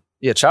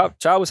 Yeah, Child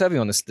was heavy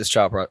on this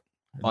Child project.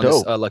 On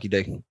Dope. this Lucky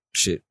Day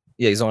shit.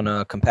 Yeah, he's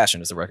on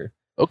Compassion as the record.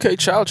 Okay,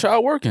 Child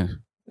working.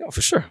 Yeah,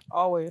 for sure.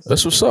 Always.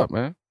 That's what's up,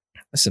 man.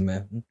 Listen,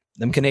 man.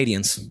 Them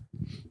Canadians,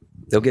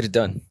 they'll get it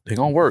done. They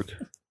gonna work.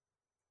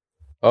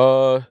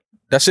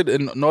 That's it.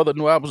 And no other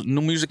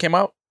new music came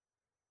out?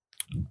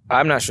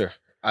 I'm not sure.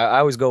 I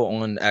always go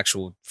on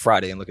actual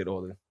Friday and look at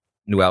all the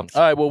new albums.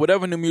 All right, well,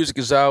 whatever new music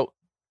is out,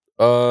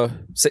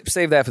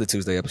 Save that for the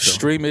Tuesday episode.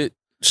 stream it,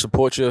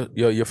 support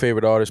your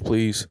favorite artist,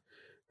 please.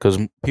 Because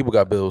people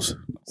got bills.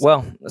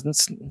 Well,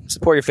 let's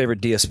support your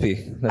favorite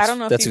DSP. I don't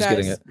know if that's you who's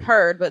getting guys it.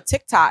 heard, but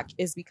TikTok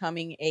is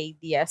becoming a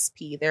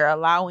DSP. They're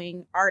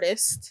allowing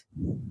artists,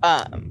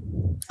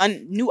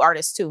 new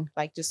artists too,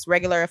 like just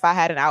regular. If I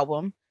had an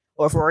album,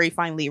 or if Rory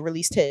finally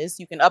released his,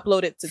 you can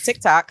upload it to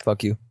TikTok.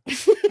 Fuck you.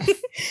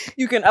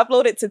 You can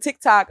upload it to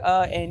TikTok,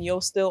 and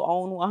you'll still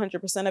own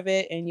 100% of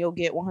it, and you'll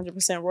get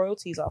 100%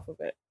 royalties off of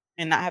it,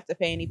 and not have to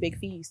pay any big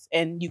fees.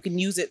 And you can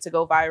use it to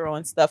go viral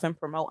and stuff and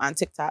promote on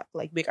TikTok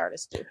like big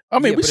artists do. I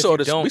mean, Yeah, we but if saw you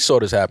this. don't- We saw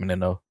this happening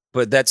though.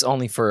 But that's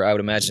only for, I would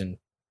imagine,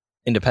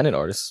 independent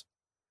artists.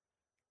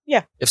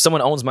 Yeah. If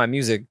someone owns my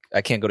music,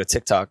 I can't go to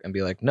TikTok and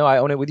be like, no, I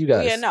own it with you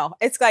guys. Yeah, no,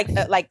 it's like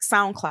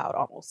SoundCloud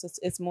almost.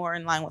 It's more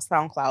in line with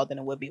SoundCloud than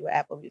it would be with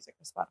Apple Music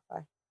or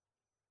Spotify.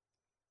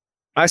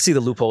 I see the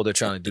loophole they're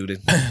trying to do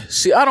to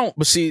See, I don't.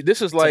 But see,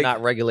 this is like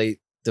not regulate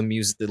the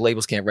music. The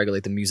labels can't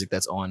regulate the music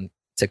that's on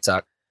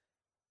TikTok.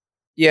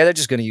 Yeah, they're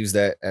just going to use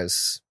that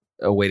as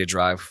a way to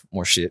drive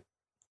more shit.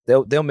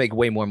 They'll make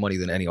way more money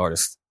than any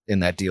artist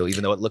in that deal,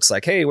 even though it looks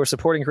like, hey, we're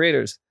supporting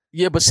creators.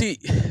 yeah, but see,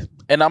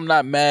 and I'm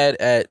not mad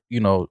at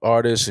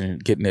artists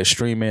and getting their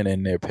streaming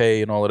and their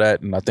pay and all of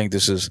that. And I think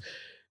this is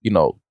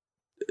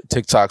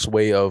TikTok's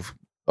way of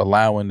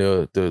allowing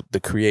the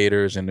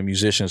creators and the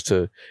musicians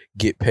to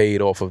get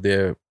paid off of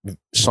their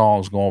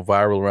songs going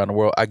viral around the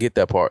world. I get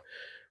that part.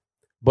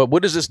 But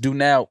what does this do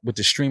now with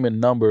the streaming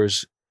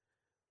numbers?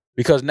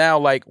 Because now,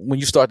 like, when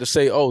you start to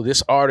say, oh,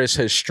 this artist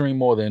has streamed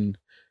more than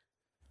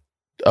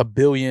 1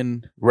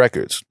 billion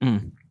records,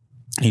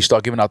 you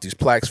start giving out these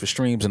plaques for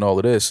streams and all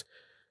of this.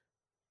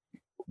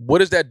 What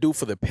does that do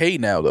for the pay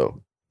now,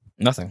 though?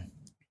 Nothing.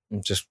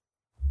 Just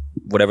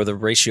whatever the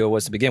ratio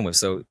was to begin with.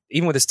 So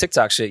even with this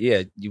TikTok shit,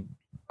 yeah, you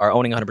are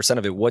owning 100%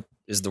 of it. What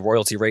is the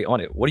royalty rate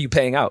on it? What are you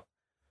paying out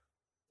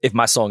if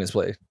my song is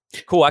played?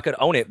 Cool, I could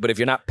own it, but if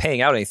you're not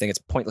paying out anything, it's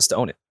pointless to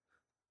own it.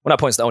 Well, not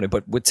pointless to own it,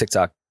 but with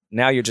TikTok,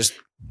 now you're just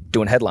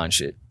doing headline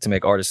shit to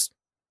make artists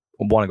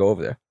want to go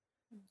over there.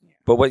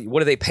 But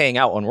what are they paying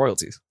out on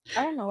royalties?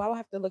 I don't know. I will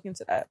have to look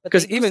into that. But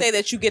 'Cause they do even- say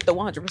that you get the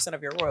 100%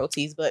 of your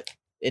royalties, but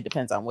it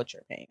depends on what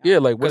you're paying. Yeah,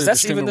 like what Because is the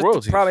that's even streaming the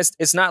royalties? problem.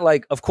 It's not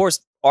like, of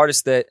course,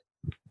 artists that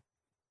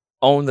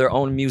own their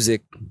own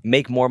music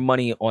make more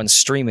money on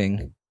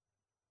streaming,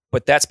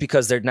 but that's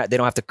because they don't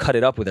have to cut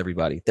it up with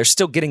everybody. They're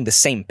still getting the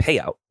same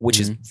payout, which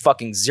is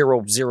fucking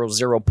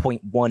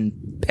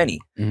 0.001 penny.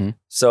 Mhm.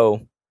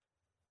 So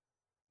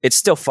it's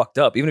still fucked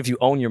up. Even if you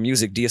own your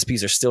music,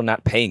 DSPs are still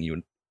not paying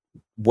you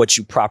what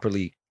you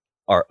properly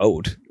are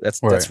owed.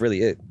 That's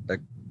really it. Like,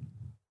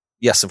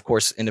 yes, of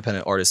course,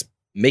 independent artists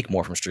make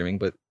more from streaming,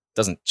 but it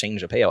doesn't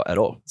change the payout at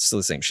all. It's still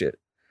the same shit.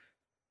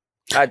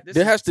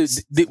 There has to.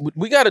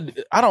 We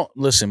gotta. I don't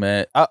listen,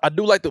 man. I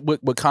do like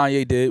what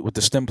Kanye did with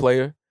the stem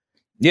player.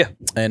 Yeah,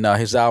 and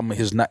his album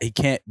is not. He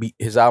can't be.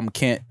 His album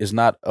is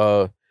not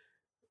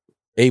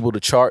able to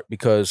chart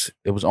because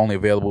it was only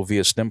available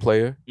via stem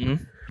player.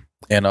 Mm-hmm.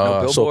 And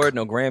no Billboard,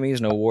 no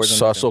Grammys, no awards.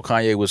 So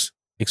Kanye was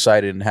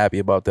excited and happy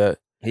about that.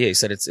 Yeah, he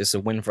said it's a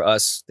win for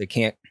us. They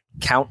can't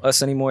count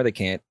us anymore. They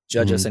can't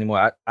judge us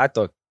anymore. I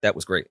thought that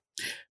was great.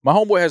 My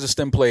homeboy has a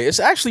stem player. It's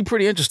actually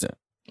pretty interesting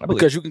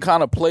because you can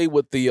kind of play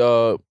with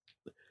the.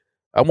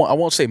 I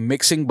won't say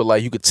mixing, but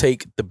like you could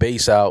take the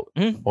bass out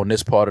on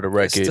this part of the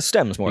record. It's the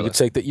stems more. You could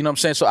take the, you know what I'm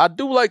saying? So I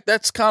do like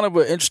that's kind of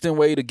an interesting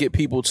way to get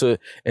people to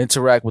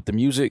interact with the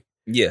music.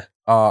 Yeah.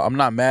 I'm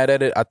not mad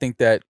at it. I think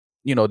that,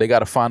 they got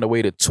to find a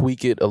way to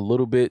tweak it a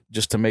little bit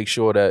just to make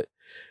sure that,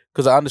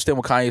 because I understand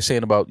what Kanye's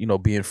saying about,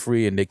 being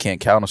free and they can't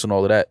count us and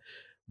all of that.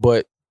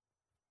 But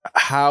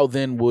how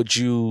then would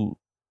you,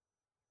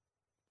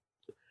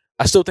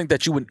 I still think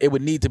that it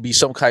would need to be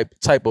some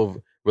type of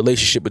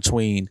relationship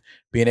between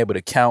being able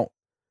to count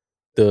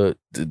the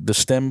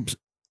stem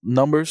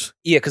numbers.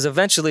 Yeah, because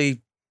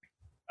eventually,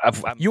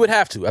 you would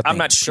have to. I think. I'm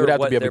not sure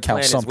what their plan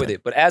is with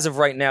it, but as of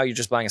right now, you're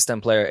just buying a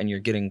stem player and you're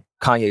getting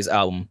Kanye's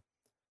album.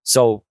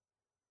 So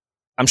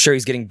I'm sure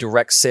he's getting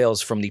direct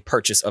sales from the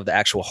purchase of the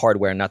actual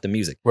hardware, not the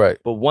music. Right.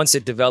 But once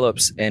it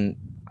develops, and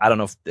I don't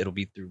know if it'll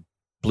be through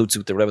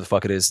Bluetooth or whatever the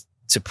fuck it is,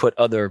 to put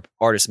other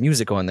artists'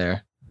 music on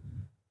there,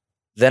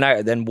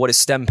 then what is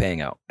Stem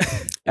paying out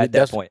at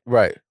that point?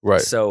 Right.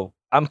 So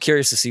I'm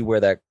curious to see where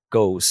that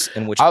goes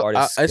and which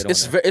artists.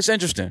 It's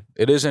interesting.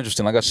 It is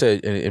interesting. Like I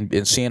said,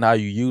 and seeing how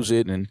you use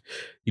it, and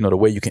the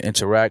way you can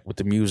interact with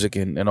the music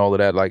and all of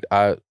that. Like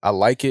I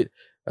like it.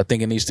 I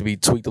think it needs to be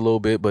tweaked a little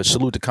bit. But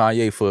salute to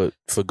Kanye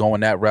for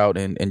going that route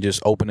and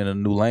just opening a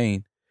new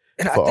lane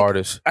for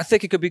artists. I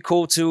think it could be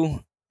cool too,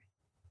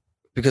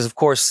 because of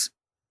course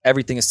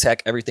everything is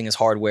tech, everything is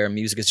hardware,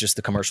 music is just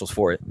the commercials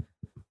for it.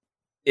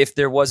 If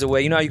there was a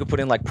way, how you could put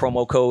in like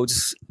promo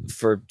codes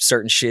for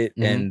certain shit,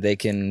 and they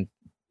can,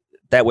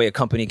 that way a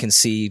company can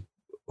see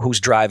who's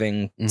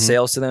driving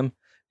sales to them.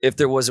 If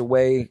there was a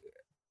way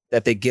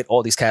that they get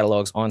all these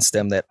catalogs on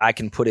Stem that I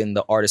can put in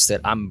the artist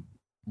that I'm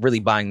really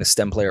buying the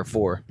Stem player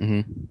for,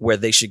 where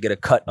they should get a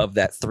cut of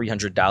that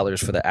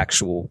 $300 for the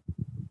actual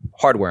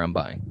hardware I'm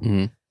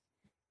buying.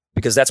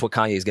 Because that's what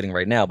Kanye is getting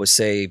right now. But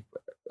say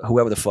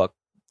whoever the fuck,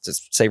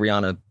 say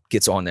Rihanna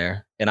gets on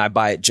there and I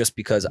buy it just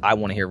because I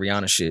want to hear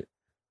Rihanna shit.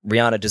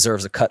 Rihanna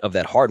deserves a cut of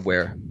that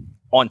hardware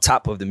on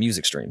top of the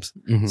music streams.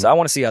 So I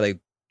want to see how they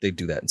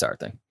do that entire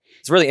thing.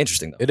 It's really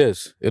interesting though. It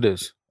is.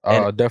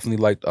 I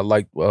definitely I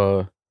like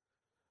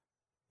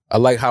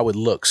how it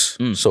looks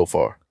so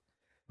far.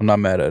 I'm not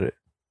mad at it.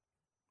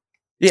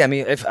 Yeah, I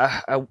mean, if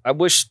I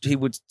wish he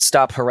would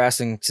stop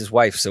harassing his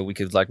wife so we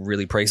could like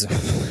really praise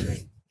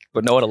him.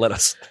 But no one will let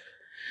us.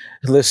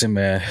 Listen,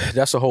 man,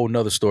 that's a whole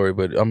nother story,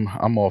 but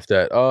I'm off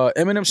that.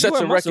 Eminem sets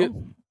a record.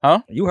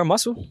 Huh? You her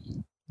muscle?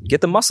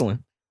 Get the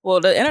muscling. Well,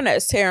 the internet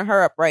is tearing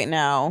her up right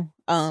now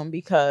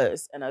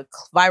because in a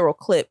viral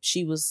clip,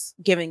 she was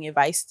giving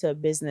advice to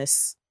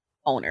business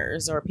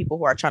owners or people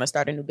who are trying to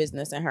start a new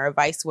business. And her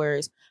advice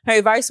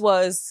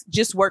was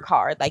just work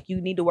hard. Like,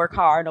 you need to work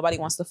hard. Nobody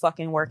wants to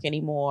fucking work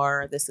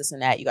anymore. This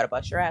and that. You got to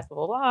bust your ass, blah,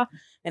 blah, blah.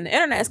 And the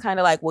internet is kind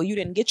of like, well, you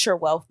didn't get your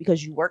wealth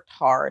because you worked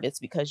hard.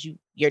 It's because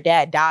your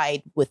dad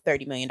died with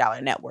 $30 million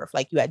net worth.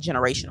 Like, you had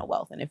generational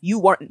wealth. And if you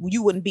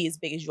wouldn't be as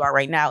big as you are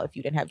right now if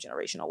you didn't have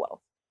generational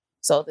wealth.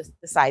 So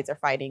the sides are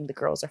fighting. The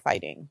girls are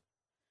fighting.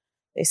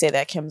 They say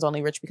that Kim's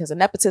only rich because of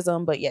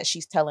nepotism, but yet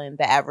she's telling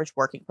the average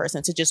working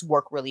person to just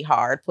work really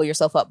hard, pull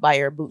yourself up by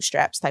your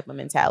bootstraps type of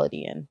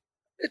mentality. And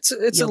it's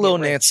a little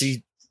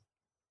Nancy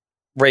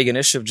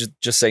Reaganish of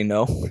just say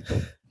no.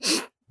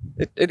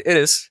 It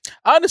is.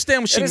 I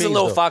understand what she means. It is a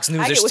little Fox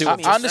News-ish too.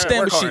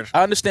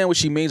 I understand what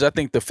she means. I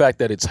think the fact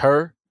that it's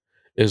her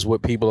is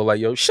what people are like,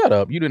 yo, shut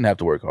up. You didn't have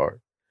to work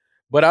hard.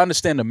 But I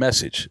understand the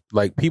message.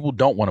 Like, people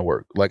don't want to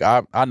work. Like,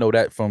 I know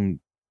that from,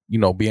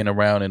 being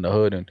around in the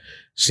hood and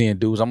seeing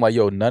dudes. I'm like,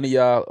 yo, none of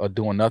y'all are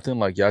doing nothing.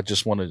 Like, y'all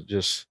just want to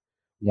just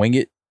wing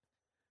it.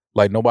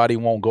 Like, nobody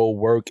won't go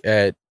work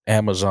at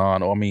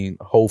Amazon or,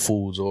 Whole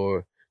Foods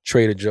or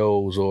Trader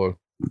Joe's or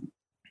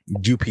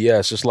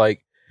UPS. It's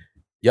like,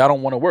 y'all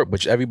don't want to work,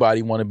 but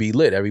everybody want to be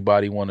lit.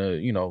 Everybody want to,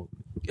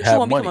 have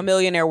money. Become a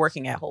millionaire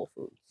working at Whole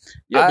Foods.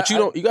 Yeah, but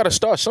you got to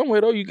start somewhere,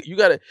 though. You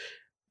got to.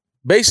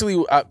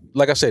 Basically,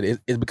 like I said,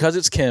 it's because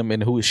it's Kim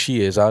and who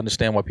she is. I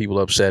understand why people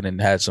are upset and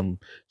had something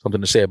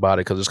to say about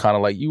it, because it's kind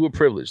of like, you were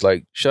privileged.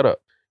 Like, shut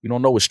up. You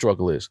don't know what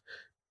struggle is.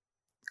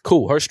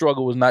 Cool. Her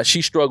struggle was not.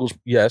 She struggles,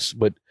 yes,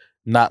 but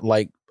not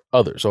like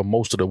others or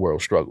most of the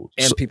world struggles.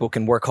 And people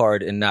can work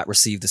hard and not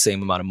receive the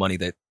same amount of money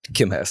that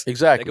Kim has.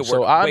 Exactly. They can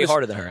work way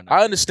harder than her.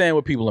 I understand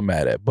what people are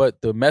mad at,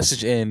 but the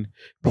message in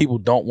people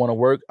don't want to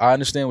work, I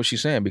understand what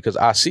she's saying because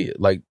I see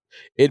it. Like,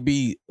 it'd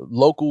be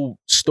local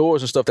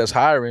stores and stuff that's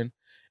hiring.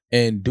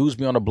 And dudes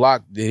be on the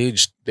block, they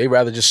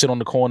rather just sit on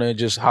the corner and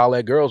just holler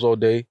at girls all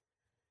day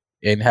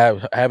and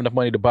have enough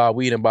money to buy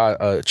weed and buy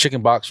a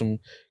chicken box from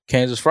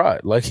Kansas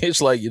Fried. Like,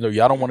 it's like, y'all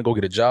don't want to go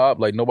get a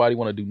job. Like, nobody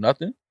want to do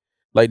nothing.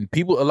 Like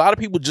a lot of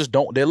people just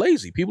don't. They're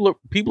lazy. People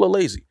are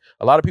lazy.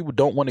 A lot of people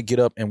don't want to get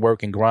up and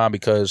work and grind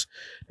because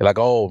they're like,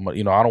 oh, I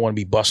don't want to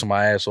be busting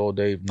my ass all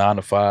day, 9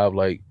 to 5.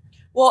 Like,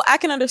 well, I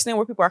can understand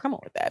where people are coming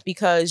with that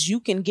because you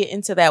can get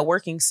into that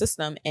working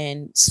system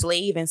and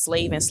slave and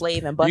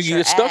bust you your can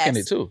get stuck in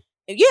it too.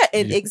 Yeah,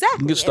 You exactly.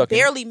 can get stuck and in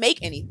it. barely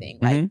make anything.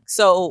 Like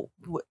so,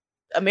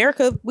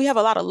 America, we have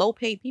a lot of low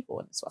paid people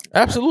in this fucking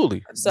country.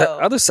 Absolutely. So The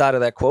other side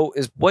of that quote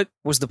is, what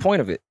was the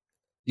point of it?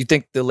 You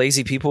think the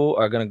lazy people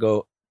are going to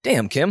go,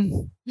 damn,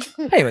 Kim, I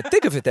didn't even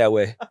think of it that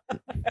way.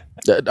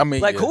 I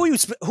mean, Like, yeah.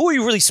 who are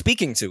you really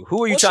speaking to?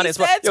 Who are you well, trying she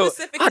to inspire? said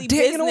specifically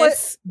you know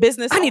what?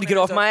 business I need to get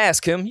owners off my ass,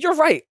 Kim. You're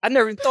right. I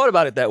never even thought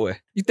about it that way.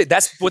 You think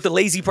that's what the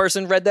lazy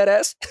person read that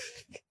as?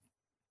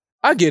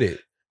 I get it.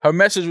 Her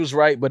message was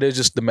right, but it's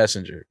just the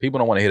messenger. People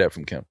don't want to hear that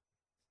from Kim.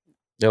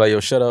 They're like, yo,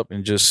 shut up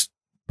and just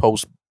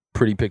post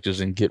pretty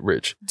pictures and get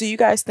rich. Do you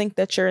guys think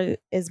that you're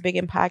as big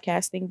in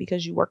podcasting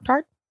because you worked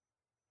hard?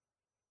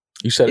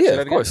 You said it. Say Yeah,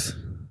 that of again? course.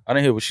 I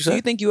didn't hear what she Do you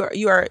said. think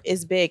you are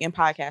as big in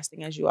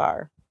podcasting as you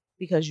are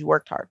because you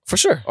worked hard? For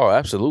sure. Oh,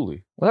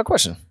 absolutely. Without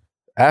question.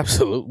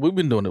 Absolutely. We've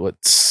been doing it, what?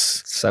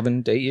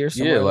 7 to 8 years?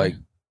 Yeah, like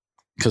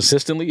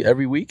consistently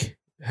every week.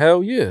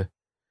 Hell yeah.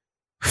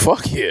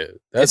 Fuck yeah.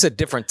 It's a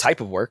different type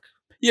of work.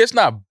 Yeah, it's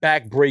not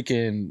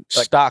back-breaking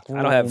Like, stock room.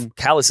 I don't have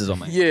calluses on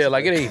my hands. Yeah,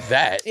 like it ain't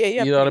that. Yeah, you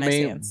have you know what I pretty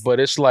nice mean? hands. But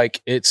it's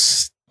like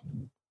it's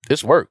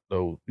work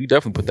though. We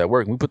definitely put that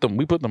work. We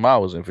put them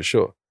hours in for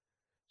sure.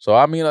 So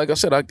I mean, like I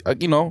said, I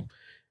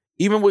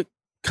even with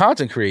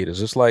content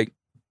creators, it's like,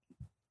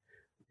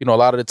 a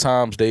lot of the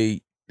times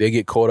they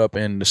get caught up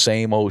in the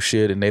same old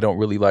shit and they don't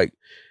really like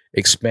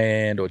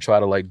expand or try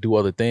to like do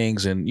other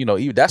things. And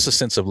even that's a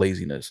sense of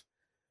laziness,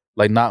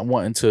 like not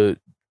wanting to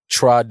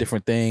try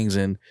different things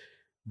and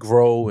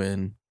grow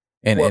and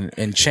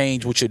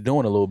change what you're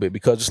doing a little bit,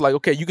 because it's like,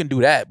 okay, you can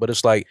do that, but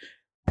it's like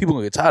people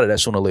gonna get tired of that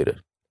sooner or later.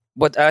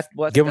 But I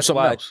Give them that's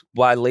something else.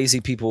 why lazy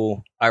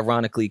people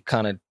ironically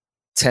kind of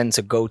tend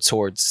to go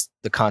towards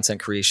the content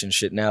creation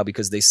shit now,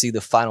 because they see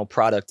the final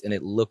product and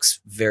it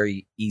looks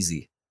very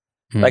easy.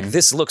 Like,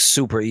 this looks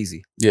super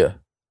easy. Yeah.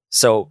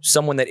 So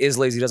someone that is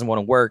lazy doesn't want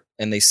to work,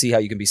 and they see how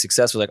you can be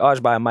successful. Like, oh, I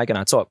just buy a mic and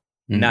I talk,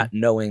 not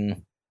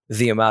knowing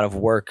the amount of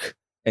work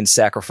and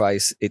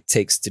sacrifice it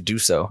takes to do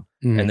so.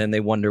 And then they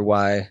wonder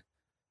why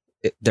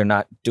they're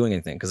not doing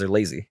anything, because they're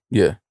lazy.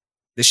 Yeah.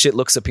 This shit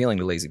looks appealing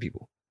to lazy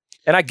people.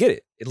 And I get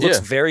it. It looks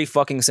Yeah. very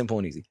fucking simple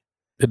and easy.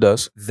 It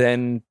does.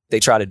 Then they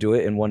try to do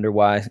it and wonder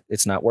why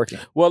it's not working.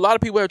 Well, a lot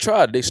of people have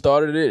tried. They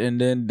started it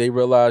and then they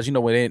realize,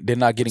 when they're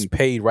not getting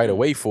paid right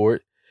away for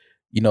it,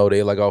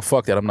 they're like, oh,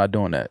 fuck that. I'm not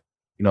doing that.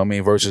 You know what I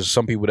mean? Versus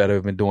some people that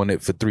have been doing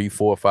it for 3,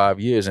 4, 5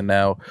 years and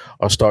now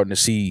are starting to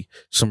see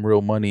some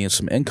real money and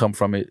some income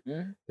from it.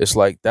 It's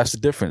like, that's the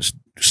difference.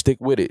 Stick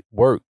with it.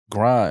 Work,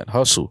 grind,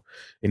 hustle,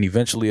 and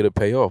eventually it'll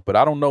pay off. But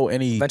I don't know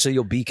any... Eventually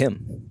you'll be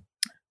Kim.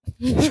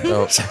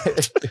 There's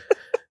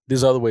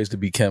other ways to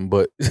be Kim,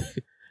 but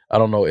I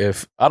don't know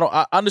if...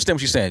 I understand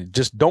what she's saying.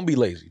 Just don't be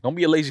lazy. Don't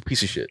be a lazy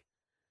piece of shit.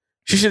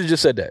 She should have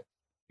just said that.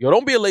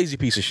 Don't be a lazy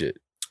piece of shit.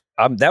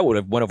 That would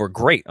have went over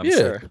great, I'm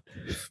sure.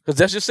 Because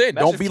that's just it.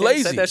 Don't be Kim said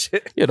lazy. that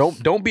shit. Yeah,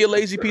 don't be a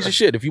lazy piece of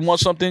shit. If you want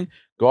something,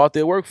 go out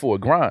there, work for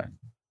it, grind.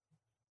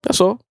 That's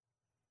all.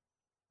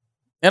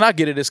 And I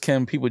get it as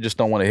Kim. People just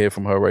don't want to hear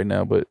from her right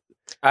now, but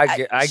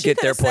I She get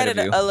their could've point said of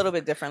it view. a little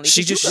bit differently.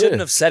 She 'Cause you just could- shouldn't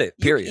have said it,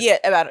 period. Yeah,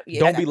 about it. Yeah,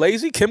 don't be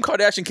lazy. Kim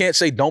Kardashian can't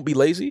say don't be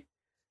lazy.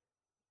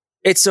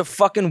 It's a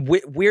fucking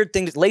weird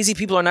thing. Lazy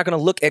people are not going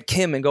to look at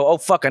Kim and go, "Oh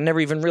fuck, I never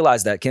even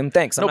realized that, Kim.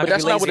 Thanks. I'm No, not but going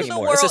to that's be not lazy what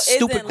anymore." The It's a world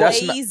stupid isn't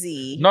question.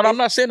 lazy. No, I'm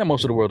not saying that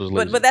most of the world is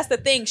lazy. But that's the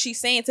thing. She's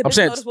saying to I'm business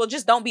saying- owners, well,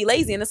 just don't be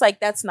lazy. And it's like,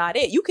 that's not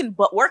it. You can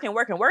work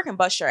and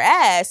bust your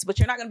ass, but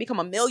you're not going to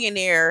become a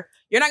millionaire.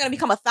 You're not going to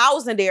become a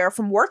thousandaire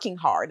from working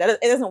hard. It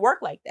doesn't work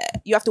like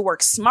that. You have to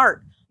work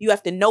smart. You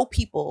have to know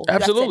people.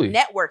 Absolutely. You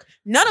have to network.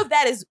 None of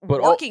that is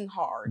But working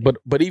hard.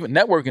 But even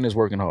networking is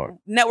working hard.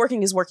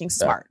 Networking is working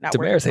smart. Not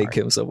working Damaris hate hard.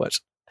 Kim so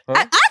much.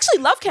 I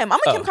actually love Kim. I'm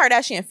a Kim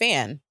Kardashian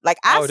fan. Like,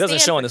 Oh, it doesn't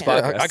stand show for in this Kim.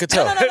 podcast. I could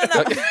tell.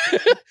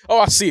 No. Oh,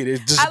 I see it.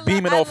 It's just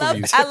beaming off of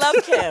you. I love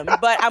Kim,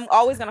 but I'm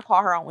always gonna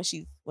call her out when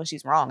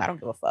she's wrong. I don't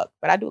give a fuck,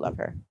 but I do love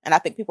her, and I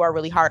think people are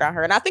really hard on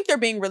her, and I think they're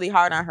being really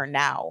hard on her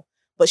now.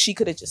 But she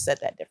could have just said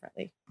that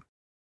differently.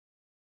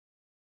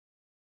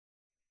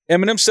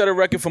 Eminem set a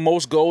record for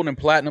most gold and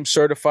platinum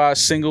certified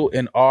single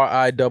in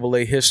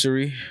RIAA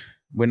history.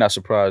 We're not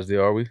surprised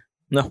there, are we?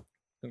 No,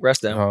 congrats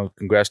to him.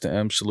 Congrats to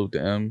M. Salute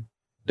to M.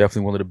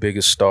 Definitely one of the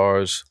biggest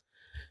stars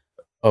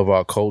of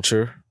our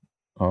culture.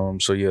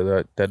 So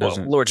yeah, that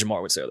doesn't. Lord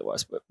Jamar would say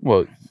otherwise, but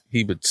Well,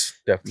 he would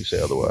definitely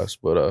say otherwise.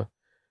 But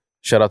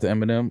shout out to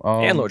Eminem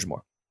and Lord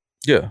Jamar.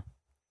 Yeah.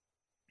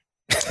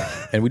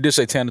 And we did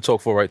say Tana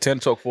Talk 4, right? Tana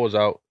Talk 4 is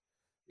out.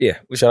 Yeah,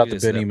 Shout out to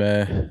Benny,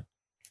 man.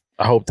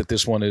 I hope that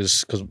this one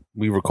is, because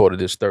we recorded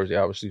this Thursday,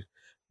 obviously.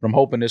 But I'm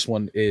hoping this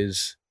one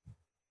is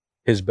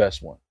his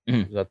best one.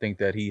 'Cause I think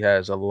that he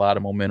has a lot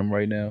of momentum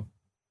right now.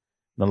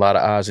 And a lot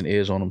of eyes and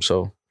ears on him.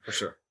 So For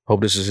sure.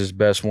 hope this is his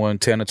best one.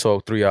 Tana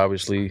Talk 3,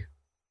 obviously.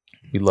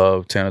 We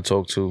love Tana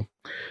Talk 2.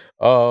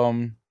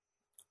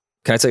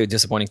 Can I tell you a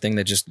disappointing thing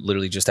that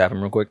literally just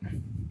happened real quick?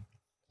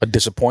 A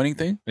disappointing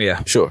thing?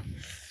 Yeah. Sure.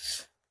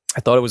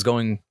 I thought it was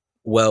going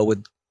well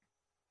with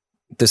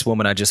this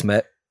woman I just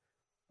met.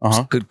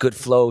 Uh-huh. Good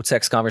flow,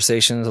 text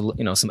conversations,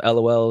 some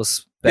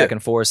LOLs, back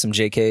and forth, some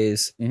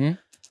JKs,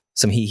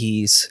 some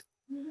hee-hees.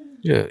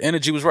 Yeah,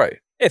 energy was right.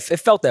 It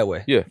felt that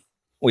way. Yeah.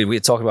 We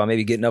had talked about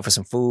maybe getting up for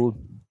some food.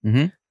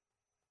 Mm-hmm.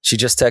 She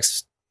just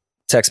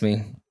text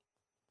me,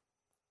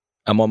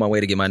 I'm on my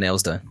way to get my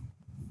nails done.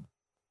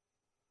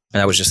 And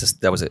that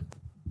was it.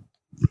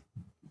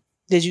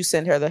 Did you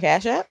send her the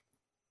Cash App?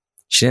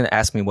 She didn't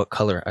ask me what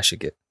color I should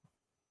get.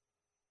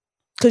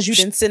 Because you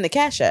didn't send the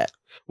Cash App.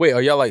 Wait,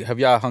 have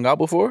y'all hung out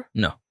before?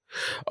 No.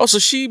 Oh, so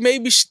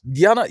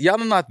y'all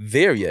are not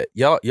there yet.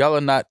 Y'all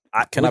are not.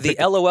 With the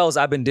LOLs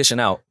I've been dishing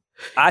out,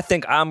 I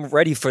think I'm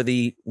ready for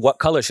the what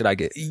color should I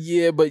get?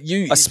 Yeah, but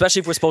especially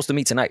if we're supposed to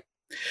meet tonight.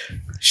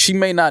 She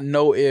may not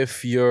know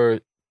if your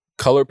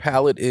color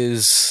palette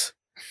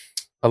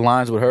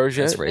aligns with hers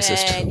yet. That's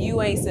racist. And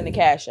you ain't send the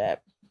Cash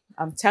App.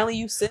 I'm telling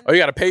you, send. Oh, you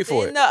got to pay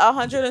for it. The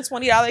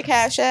 $120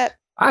 Cash App.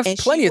 I've and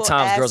plenty of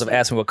times girls have you.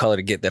 asked me what color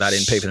to get that I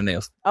didn't pay for the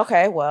nails.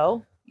 Okay,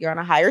 well, you're on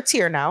a higher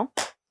tier now.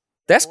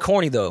 That's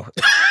corny though.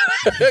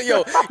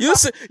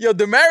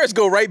 Damaris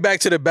go right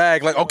back to the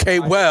bag. Like, okay,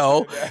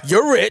 well,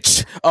 you're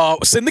rich.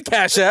 Send the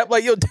Cash App.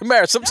 Like,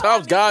 Damaris.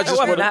 Sometimes God just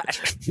want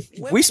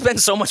to. We spend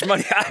so much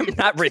money. I'm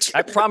not rich.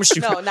 I promise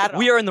you. No, not at all.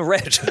 We are in the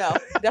red. No,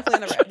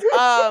 definitely in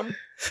the red.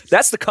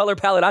 That's the color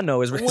palette I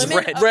know is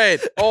red.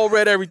 Red, all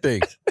red,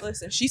 everything.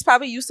 Listen, she's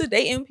probably used to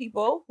dating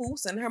people who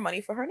send her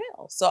money for her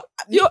nails. So,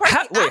 hold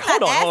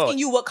I'm on. asking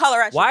you what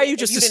color I should Why are get you if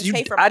just? you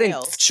didn't pay for I my didn't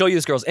nails. show you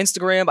this girl's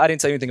Instagram. I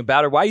didn't tell you anything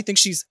about her. Why do you think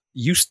she's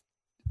used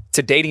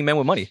to dating men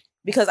with money?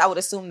 Because I would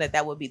assume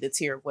that would be the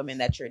tier of women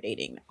that you're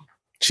dating now.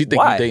 She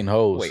think you dating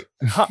hoes. Wait.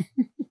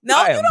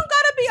 No, you don't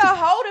gotta be a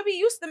hoe to be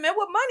used to men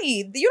with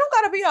money. You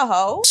don't gotta be a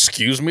hoe.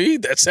 Excuse me?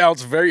 That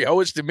sounds very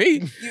hoish to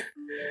me.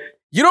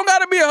 You don't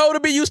gotta be a hoe to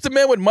be used to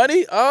men with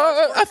money?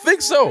 I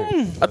think so.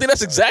 I think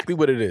that's exactly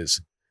what it is.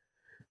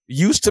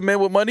 Used to men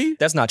with money?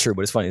 That's not true,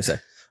 but it's funny to say.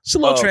 It's a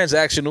little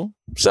transactional.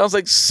 Sounds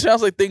like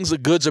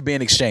goods are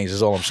being exchanged,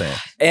 is all I'm saying.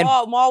 And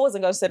Maul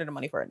wasn't gonna send her the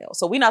money for a nail.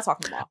 So we're not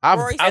talking about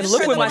Maul. I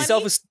look with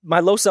my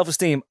low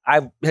self-esteem.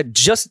 I had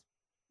just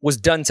was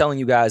done telling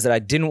you guys that I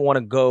didn't want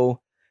to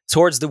go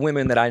towards the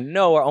women that I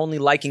know are only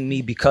liking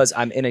me because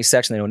I'm in a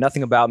section. They know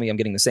nothing about me. I'm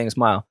getting the same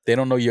smile. They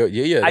don't know your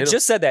I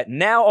just said that.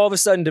 Now all of a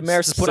sudden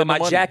Damaris has put on my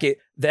jacket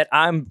that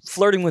I'm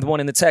flirting with one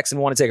in the text and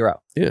want to take her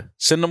out. Yeah.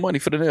 Send the money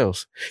for the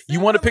nails.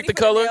 You want to pick the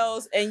color?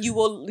 Nails and you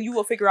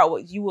will figure out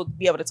what you will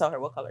be able to tell her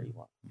what color you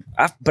want.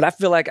 But I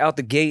feel like out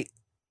the gate,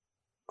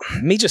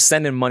 me just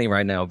sending money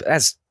right now,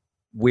 that's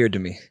weird to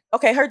me.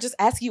 Okay, her just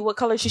asking you what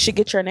color she should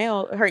get her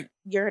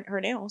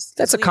nails.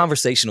 That's a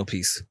conversational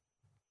piece.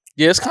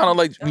 Yeah, it's kind of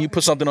like when you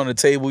put something on the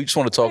table, you just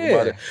want to talk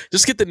about it.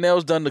 Just get the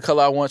nails done the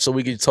color I want so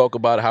we can talk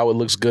about how it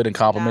looks good and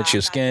complements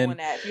your skin.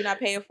 If you're not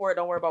paying for it,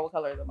 don't worry about what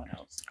color is on my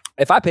nails.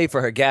 If I paid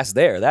for her gas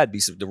there, that'd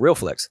be the real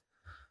flex.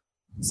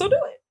 So do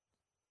it.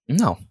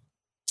 No.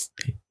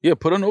 Yeah,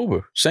 put on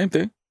Uber. Same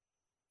thing.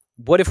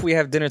 What if we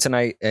have dinner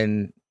tonight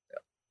and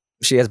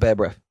she has bad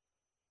breath?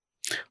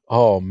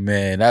 Oh,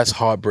 man, that's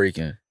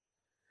heartbreaking.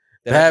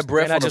 Bad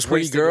breath on a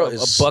pretty girl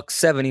is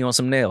 $170 on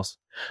some nails.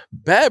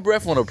 Bad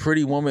breath on a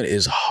pretty woman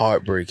is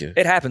heartbreaking.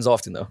 It happens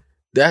often though.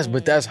 That's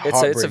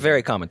heartbreaking. It's a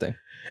very common thing.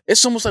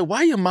 It's almost like,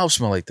 why your mouth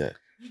smell like that?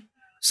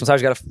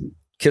 Sometimes you gotta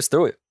kiss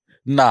through it.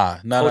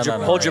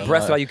 Hold your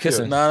breath while you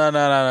kissing.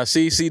 No.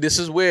 See, this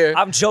is where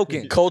I'm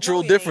joking.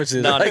 Cultural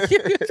differences. No.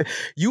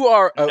 You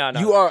are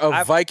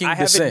a Viking I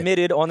have descent.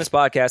 admitted on this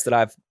podcast that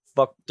I've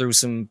fucked through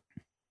some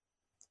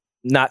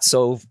not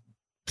so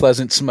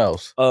pleasant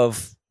smells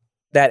of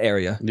that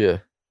area. Yeah.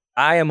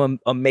 I am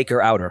a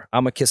maker outer.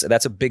 I'm a kisser.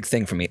 That's a big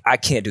thing for me. I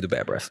can't do the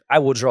bad breath. I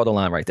will draw the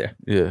line right there.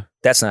 Yeah.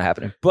 That's not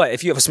happening. But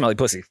if you have a smelly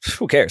pussy,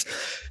 who cares?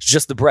 It's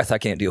just the breath I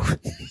can't deal with.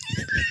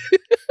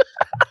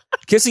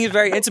 Kissing is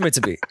very intimate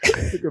to me.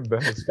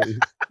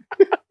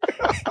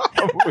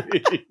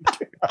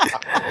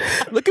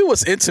 Look at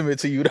what's intimate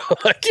to you, though.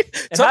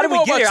 And how did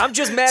we get here? I'm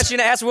just mad she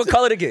didn't ask me what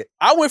color to get.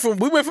 We went from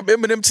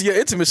Eminem to your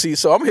intimacy,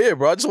 so I'm here,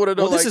 bro. I just want to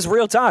know. Well, this is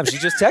real time. She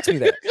just texted me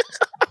that.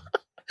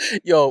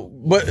 Yo,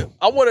 but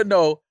I want to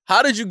know,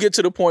 how did you get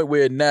to the point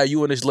where now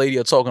you and this lady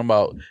are talking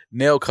about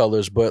nail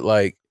colors, but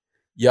like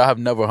y'all have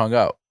never hung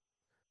out?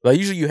 Like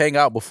usually you hang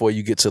out before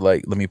you get to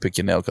like, let me pick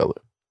your nail color.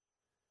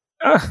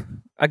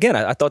 Again,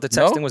 I thought the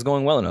texting was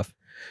going well enough.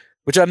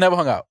 But y'all never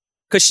hung out?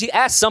 Because she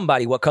asked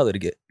somebody what color to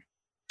get.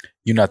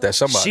 You're not that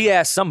somebody. She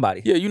asked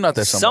somebody. Yeah, you're not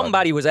that somebody.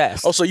 Somebody was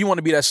asked. Oh, so you want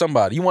to be that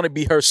somebody. You want to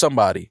be her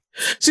somebody.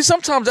 See,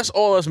 sometimes that's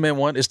all us men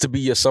want, is to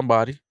be your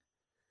somebody.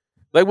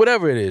 Like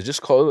whatever it is,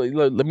 just call.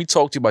 Let me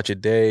talk to you about your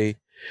day.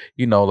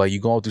 You know, like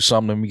you're going through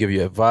something. Let me give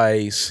you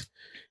advice.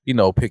 You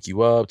know, pick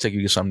you up, take you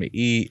to get something to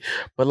eat.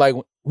 But like,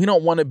 we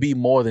don't want to be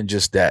more than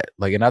just that.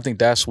 Like, and I think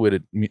that's where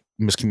the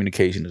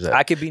miscommunication is at.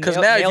 I could be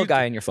nail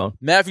guy in your phone.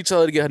 Now, if you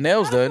tell her to get her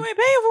nails done, you ain't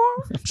paying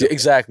for them.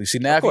 exactly. See,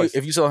 now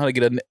if you tell her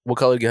to what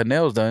color to get her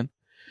nails done,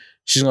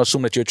 she's gonna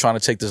assume that you're trying to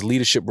take this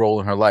leadership role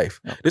in her life.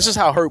 Okay. This is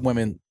how hurt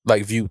women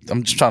like view.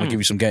 I'm just trying to give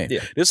you some game. Yeah.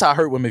 This is how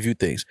hurt women view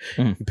things.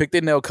 You pick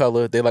their nail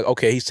color. They're like,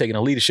 okay, he's taking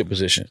a leadership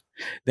position.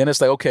 Then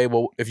it's like, okay,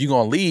 well, if you're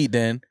gonna lead,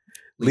 then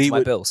lead my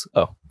with bills.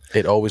 Oh,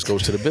 it always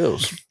goes to the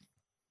bills.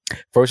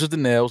 First is the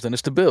nails, then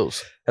it's the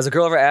bills. Has a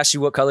girl ever asked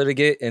you what color to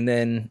get, and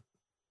then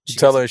she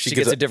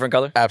gets a different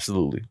color?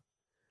 Absolutely.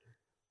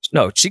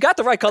 No, she got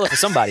the right color for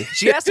somebody.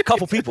 She asked a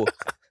couple people.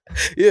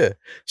 Yeah,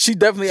 she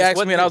definitely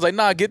asked me, and I was like,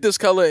 "Nah, get this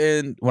color."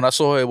 And when I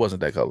saw her, it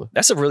wasn't that color.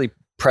 That's a really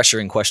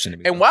pressuring question to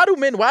me. And why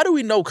do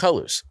we know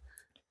colors?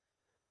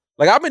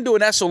 Like I've been doing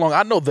that so long,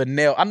 I know the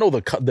nail, I know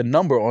the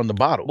number on the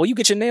bottle. Well, you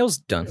get your nails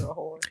done.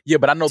 Yeah,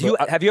 but I know.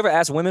 Have you ever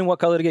asked women what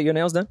color to get your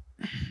nails done?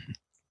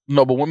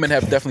 No, but women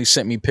have definitely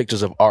sent me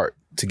pictures of art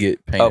to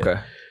get painted. Okay.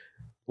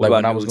 Like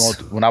when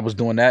I was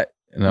doing that,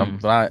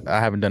 but I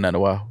haven't done that in a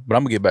while. But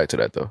I'm gonna get back to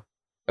that though.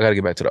 I gotta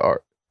get back to the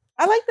art.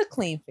 I like the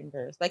clean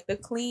fingers, like the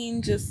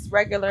clean, just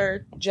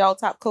regular gel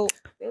top coat.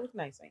 They look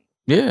nice.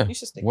 Yeah, you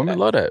should stick women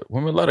love that.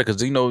 Women love that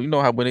because you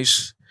know how when they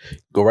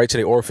go right to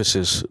their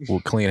orifices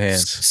with clean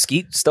hands.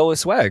 Skeet stole his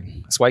swag.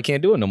 That's why he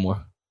can't do it no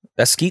more.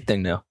 That's Skeet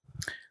thing now.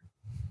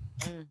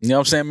 You know what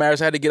I'm saying? Maris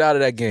had to get out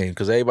of that game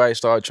because everybody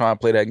started trying to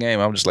play that game.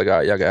 I'm just like, all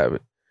right, y'all can have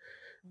it.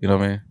 You know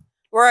what I mean?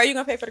 Or are you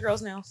gonna pay for the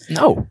girls' nails?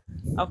 No.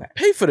 Okay.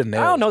 Pay for the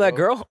nails. I don't know that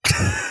girl.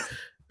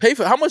 Pay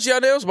for how much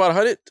y'all nails? About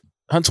 100,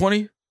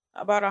 120.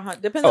 About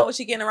 100. Depends on what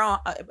she getting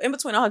around. In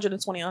between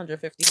 120 and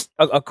 150.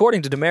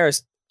 According to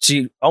Damaris,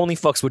 she only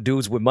fucks with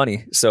dudes with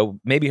money. So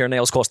maybe her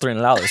nails cost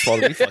 $300 for all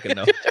that we fucking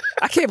know.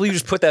 I can't believe you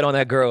just put that on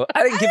that girl.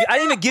 I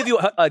didn't even give you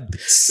a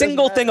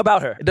single thing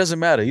about her. It doesn't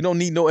matter. You don't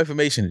need no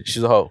information.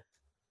 She's a hoe.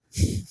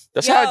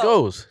 That's how it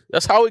goes.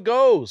 That's how it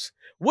goes.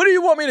 What do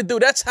you want me to do?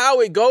 That's how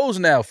it goes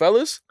now,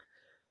 fellas.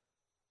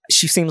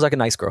 She seems like a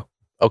nice girl.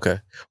 Okay.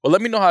 Well,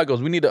 let me know how it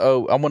goes. We need to.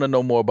 I want to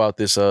know more about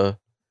this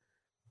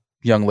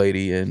young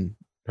lady and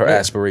her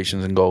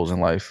aspirations and goals in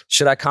life.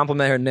 Should I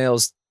compliment her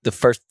nails the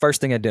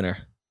first thing at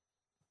dinner?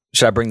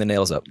 Should I bring the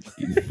nails up?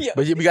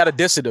 But you got to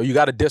diss it though. You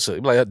got to diss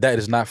it. Like that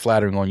is not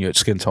flattering on your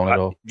skin tone at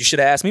all. You should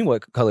have asked me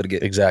what color to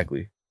get.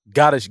 Exactly.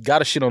 Gotta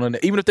shit on them.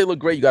 Even if they look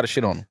great, you gotta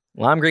shit on them.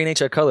 Lime green ain't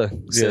your color.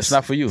 Yeah, it's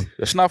not for you.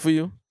 It's not for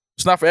you.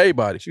 It's not for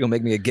everybody. She's gonna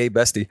make me a gay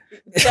bestie.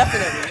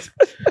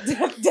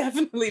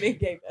 Definitely the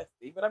gay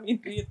bestie. But I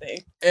mean, do your thing.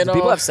 And do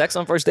people have sex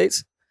on first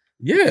dates?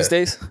 Yeah. These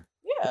days?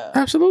 Yeah.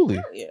 Absolutely.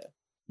 Yeah.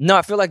 No,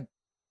 I feel like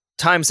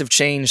times have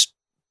changed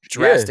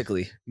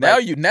drastically. Yeah.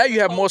 Now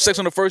you have more sex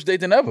on the first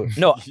date than ever.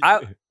 No,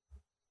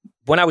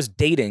 when I was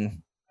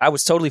dating, I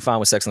was totally fine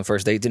with sex on the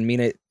first date. Didn't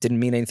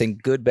mean anything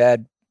good,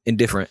 bad,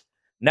 indifferent.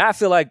 Now I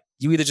feel like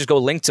you either just go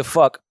link to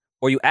fuck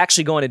or you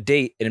actually go on a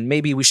date and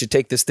maybe we should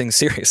take this thing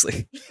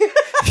seriously.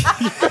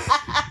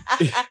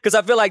 Because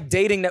I feel like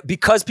dating,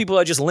 because people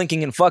are just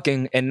linking and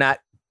fucking and not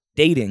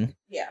dating,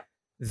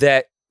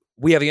 that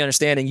we have the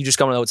understanding you just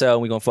come to the hotel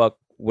and we gonna fuck,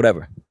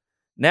 whatever.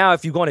 Now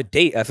if you go on a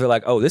date, I feel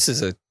like, oh, this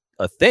is a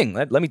thing.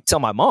 Let me tell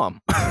my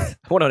mom. I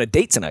went on a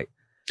date tonight.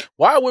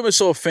 Why are women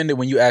so offended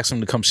when you ask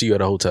them to come see you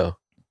at a hotel?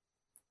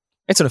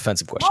 It's an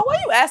offensive question. Why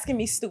are you asking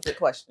me stupid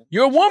questions?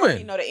 You're a woman.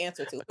 You know the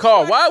answer to.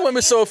 Carl, why are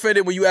women so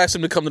offended when you ask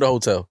them to come to the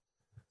hotel?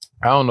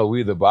 I don't know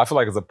either, but I feel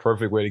like it's a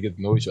perfect way to get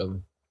to know each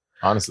other.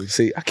 Honestly,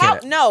 see, I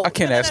can't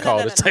ask Carl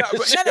this type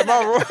of shit.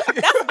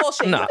 That's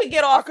bullshit. Nah. You can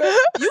get off.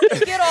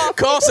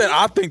 Carl said,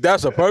 "I think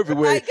that's a perfect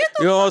way." Like,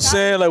 you know what I'm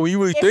saying? Like when you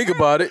really think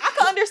about it, I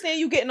can understand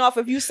you getting off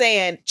if you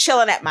saying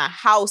chilling at my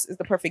house is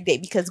the perfect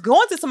date because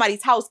going to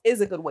somebody's house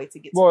is a good way to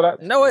get. Well, to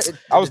no,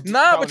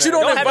 but you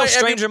don't invite no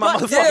stranger in my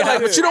motherfucking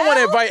house. But you don't want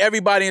to invite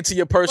everybody into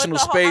your personal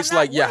space,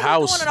 like your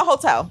house. What are you doing in a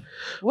hotel?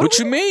 What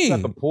you mean? You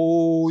got the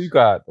pool, you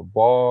got the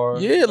bar.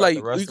 Yeah, like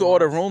you can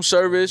order room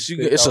service.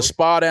 It's a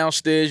spa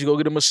downstairs. You go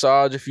get a massage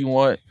if you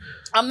want.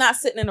 I'm not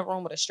sitting in a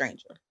room with a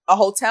stranger. A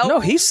hotel? No,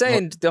 he's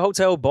saying the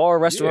hotel, bar,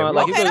 restaurant.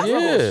 Yeah, like okay, you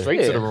go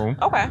straight to the room.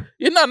 Okay.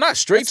 You're not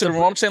straight to the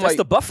room. I'm saying that's like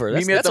the buffer.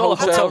 meet me at That's the all a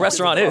hotel. hotel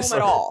restaurant is.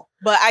 Room at all.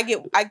 But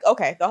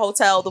okay, the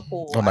hotel, the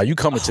pool. Oh, now you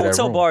coming to that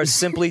Hotel room. bar is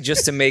simply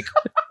just to make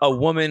a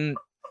woman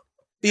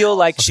feel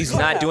like she's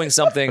not doing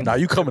something. Now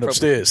you coming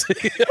upstairs.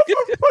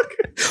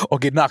 Or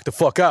get knocked the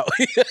fuck out.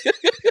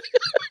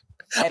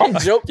 I'm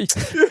joking.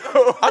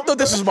 I thought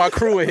this was my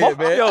crew in here,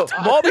 man. Yo,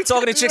 Maul be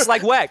talking to chicks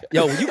like whack.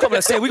 Yo, when you coming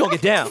upstairs, we gonna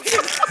get down.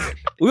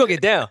 We gonna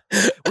get down.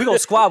 We gonna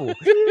squabble.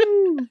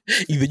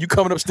 Either you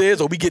coming upstairs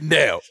or we getting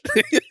down.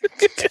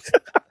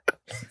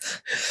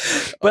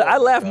 But I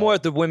laugh more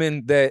at the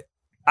women that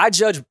I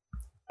judge.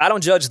 I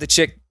don't judge the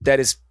chick that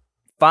is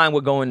fine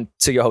with going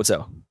to your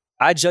hotel.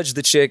 I judge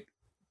the chick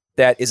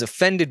that is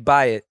offended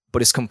by it,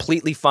 but is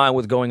completely fine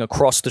with going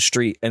across the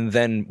street and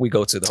then we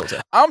go to the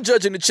hotel. I'm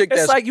judging the chick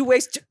It's that's like you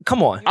waste.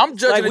 Come on. I'm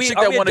judging Like, the chick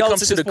are that we want to come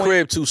adults at to this the point?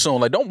 crib too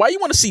soon. Like, why you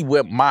want to see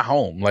my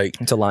home? Like,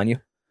 To line you.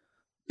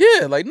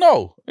 yeah, like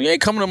no, you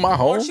ain't coming to my Or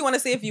home. she want to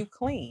see if you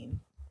clean.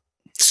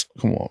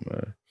 Come on,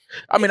 man.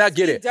 I mean, I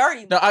get it.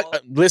 Dirty. No, Mo.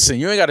 listen,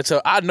 you ain't got to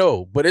tell. I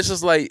know, but it's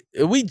just like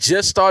if we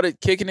just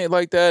started kicking it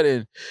like that,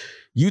 and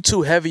you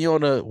too heavy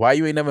on the why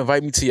you ain't never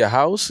invite me to your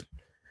house.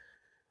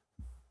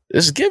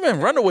 It's giving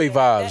runaway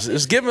vibes.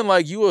 It's giving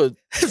like you a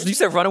You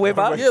said runaway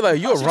vibe? yeah, like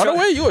you a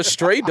runaway. You a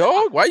stray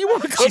dog. Why you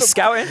want to come? She's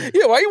scouting?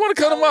 Yeah, why you want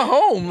to come to my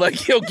home?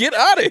 Like, yo, get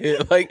out of here.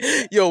 Like,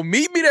 yo,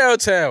 meet me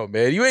downtown,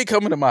 man. You ain't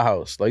coming to my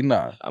house. Like,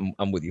 nah.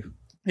 I'm with you.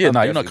 Yeah, I'm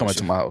nah, you're not definitely coming with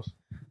to you. my house.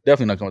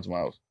 Definitely not coming to my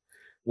house.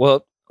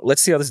 Well,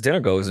 let's see how this dinner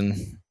goes, and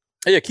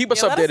Yeah, keep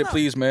us Yeah, let us updated, know.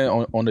 please, man,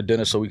 on the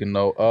dinner so we can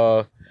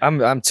know.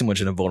 I'm too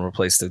much in a vulnerable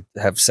place to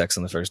have sex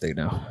on the first date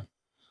now.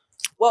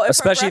 Well, if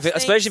Especially her breath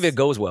if it stinks,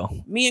 goes well.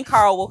 me and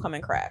Carl will come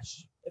and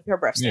crash if her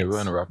breath Yeah, stinks.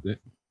 we'll interrupt it.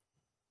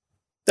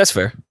 That's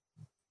fair.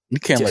 You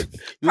can't Yeah. like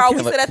you Carl,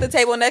 can't we sit at the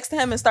table next to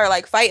him and start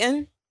like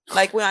fighting,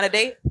 like we on a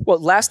date. Well,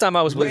 last time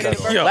I was with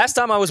Yo. last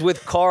time I was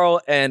with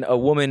Carl and a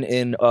woman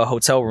in a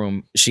hotel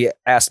room, she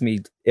asked me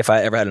if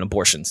I ever had an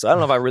abortion. So I don't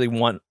know if I really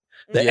want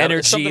the Yeah,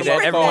 energy something that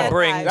about everyone Carl.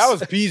 brings. That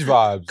was Peach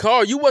vibes.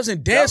 Carl, you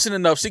wasn't dancing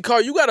enough. See,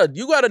 Carl, you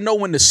gotta know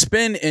when to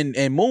spin and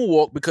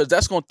moonwalk because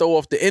that's gonna throw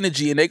off the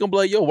energy and they gonna be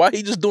like, yo, why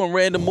he just doing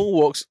random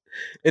moonwalks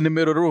in the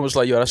middle of the room? It's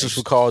like, yo, that's just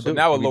what Carl So do.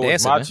 now it We lowers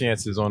dancing, my man.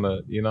 chances on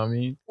the, you know what I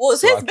mean? Well,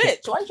 it's So his I can't-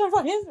 bitch. Why you trying to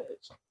fuck his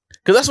bitch?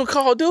 Cause that's what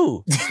Carl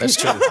do. That's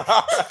true.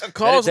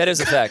 Carl's, that is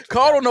a fact.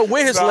 Carl don't know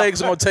where his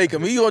legs are gonna take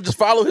him. He gonna just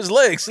follow his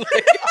legs.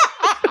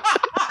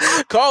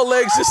 Carl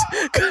legs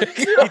just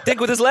He think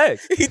with his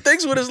legs. he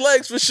thinks with his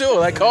legs for sure.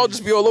 Like Carl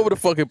just be all over the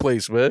fucking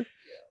place, man.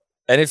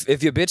 And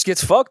if your bitch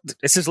gets fucked,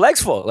 it's his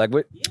legs' fault. Like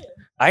what?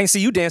 I ain't see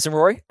you dancing,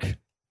 Rory.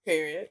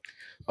 Period.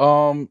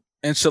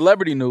 In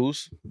celebrity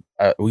news,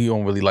 we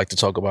don't really like to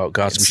talk about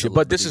gossip shit,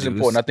 but this is Celebrity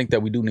important. news. I think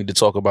that we do need to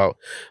talk about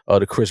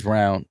the Chris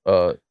Brown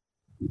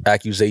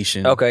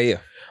accusation. Okay, yeah.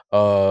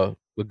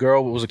 The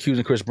girl was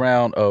accusing Chris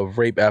Brown of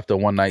rape after a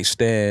one night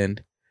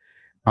stand.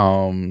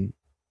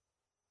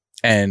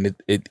 And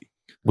it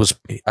was,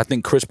 I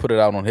think Chris put it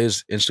out on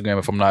his Instagram,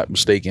 if I'm not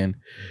mistaken,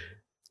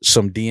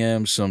 some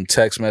DMs, some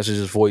text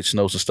messages, voice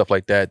notes and stuff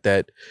like that,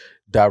 that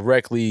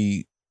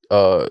directly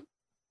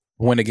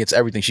went against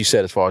everything she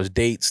said as far as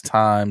dates,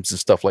 times and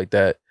stuff like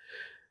that.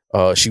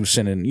 She was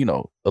sending,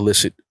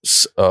 illicit,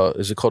 is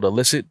it called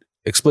illicit?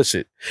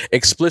 Explicit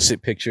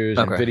pictures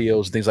and Okay.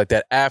 videos and things like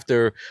that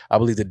after, I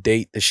believe, the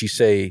date that she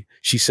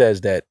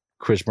says that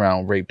Chris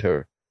Brown raped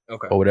her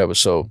Okay. or whatever.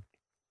 So,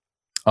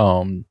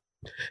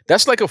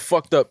 that's like a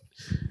fucked up.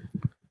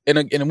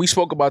 And we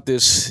spoke about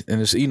this,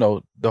 and it's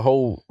the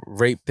whole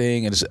rape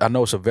thing, and I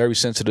know it's a very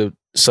sensitive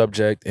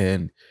subject,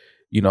 and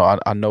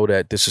I know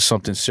that this is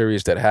something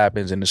serious that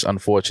happens, and it's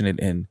unfortunate,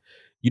 and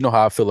you know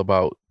how I feel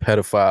about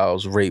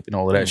pedophiles, rape, and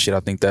all of that shit. I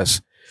think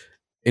that's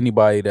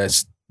anybody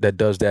that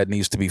does that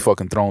needs to be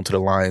fucking thrown to the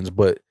lions.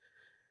 But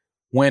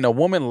when a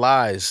woman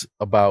lies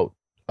about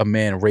a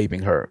man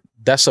raping her,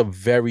 that's a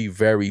very,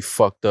 very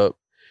fucked up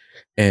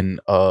and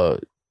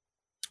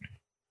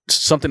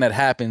something that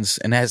happens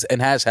and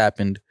has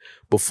happened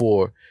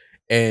before.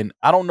 And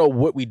I don't know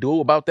what we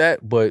do about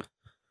that, but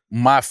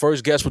my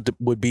first guess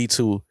would be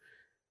to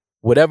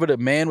whatever the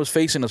man was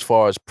facing as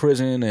far as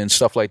prison and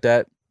stuff like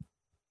that.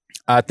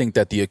 I think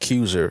that the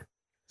accuser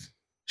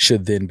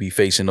should then be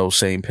facing those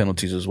same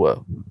penalties as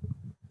well.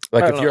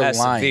 Like I if don't know you're as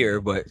lying,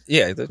 severe, but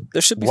yeah,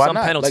 there should be Why some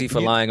not? penalty Like, for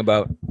you- lying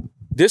about.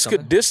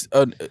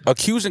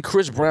 accusing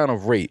Chris Brown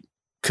of rape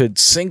could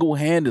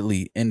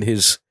single-handedly end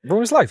his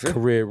Ruin his life. Yeah.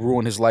 career,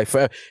 ruin his life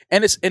forever.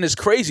 And it's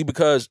crazy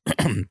because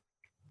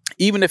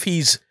even if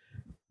he's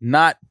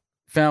not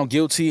found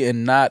guilty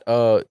and not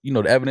the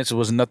evidence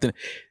was nothing,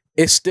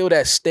 it's still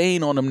that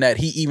stain on him that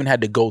he even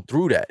had to go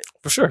through that.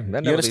 For sure. You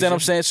understand what I'm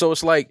saying? So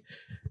it's like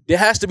there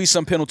has to be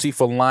some penalty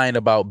for lying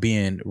about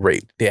being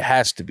raped. There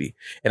has to be.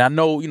 And I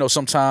know,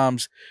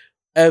 sometimes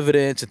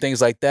evidence and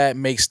things like that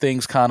makes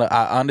things kind of,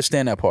 I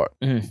understand that part.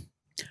 Mhm.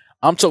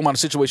 I'm talking about a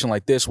situation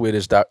like this where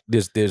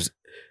there's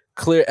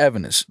clear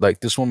evidence. Like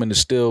this woman is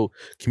still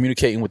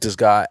communicating with this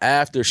guy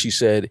after she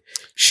said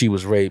she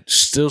was raped,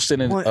 still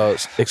sending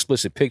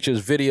explicit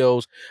pictures,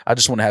 videos. I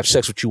just want to have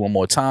sex with you one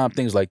more time,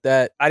 things like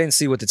that. I didn't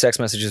see what the text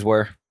messages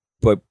were,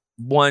 but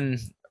one,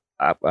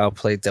 I'll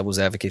play devil's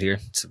advocate here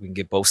so we can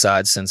get both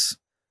sides, since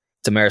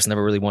Damaris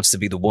never really wants to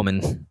be the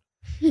woman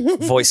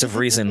voice of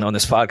reason on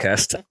this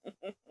podcast.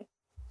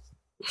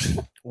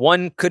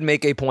 One could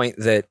make a point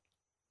that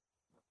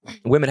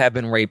women have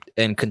been raped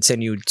and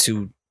continue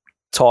to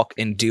talk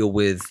and deal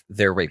with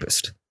their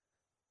rapist.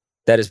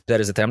 That is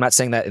the thing. I'm not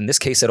saying that in this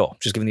case at all,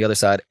 just giving the other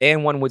side.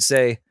 And one would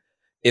say,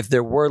 if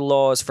there were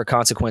laws for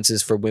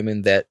consequences for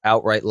women that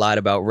outright lied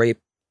about rape,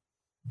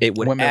 it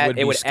would Women add, would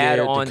be it would add scared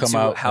to on come to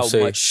out and how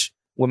say- much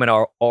women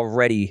are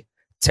already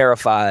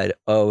terrified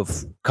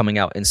of coming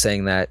out and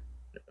saying that,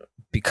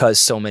 because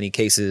so many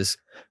cases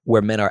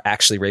where men are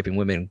actually raping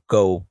women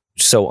go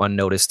so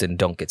unnoticed and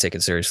don't get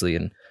taken seriously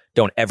and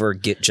don't ever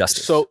get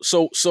justice.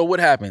 So what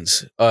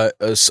happens? A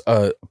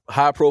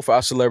high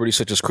profile celebrity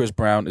such as Chris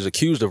Brown is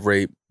accused of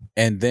rape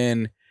and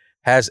then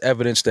has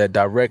evidence that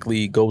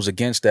directly goes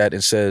against that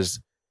and says,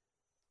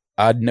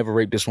 I'd never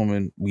raped this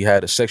woman. We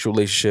had a sexual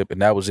relationship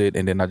and that was it.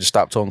 And then I just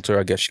stopped talking to her.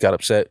 I guess she got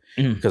upset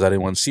Mhm. because I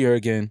didn't want to see her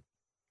again.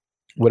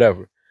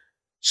 Whatever.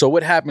 So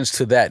what happens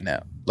to that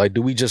now? Like,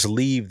 do we just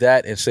leave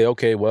that and say,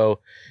 okay,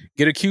 well,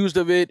 get accused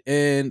of it,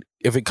 and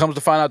if it comes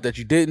to find out that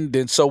you didn't,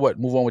 then so what?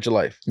 Move on with your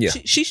life. Yeah.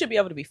 She should be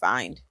able to be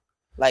fined.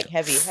 Like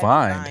heavy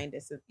Fined?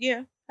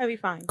 fine. Heavy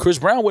fine. Chris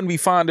Brown wouldn't be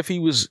fined if he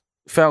was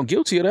found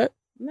guilty of that,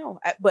 No,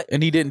 but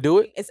and he didn't do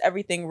it. it's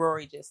everything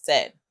Rory just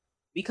said.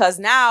 Because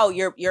now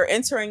you're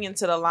entering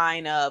into the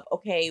line of,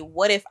 okay,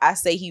 what if I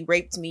say he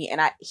raped me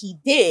and he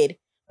did,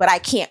 but I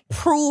can't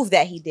prove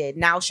that he did.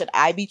 Now should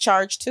I be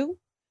charged too?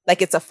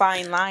 Like, it's a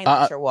fine line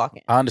that you're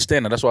walking. I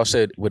understand that. That's why I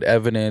said with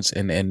evidence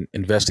and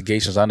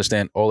investigations, I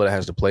understand all of that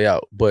has to play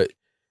out. But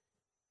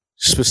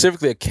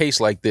specifically a case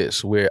like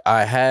this where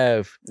I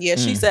have... Yeah,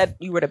 she said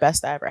you were the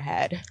best I ever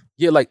had.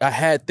 Yeah, like I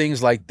had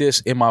things like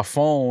this in my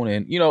phone,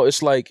 and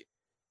it's like,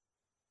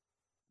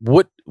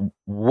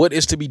 what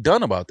is to be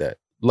done about that?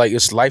 Like,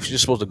 it's life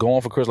just supposed to go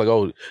on for Chris? Like,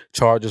 oh,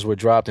 charges were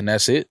dropped and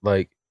that's it?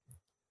 Like,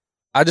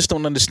 I just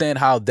don't understand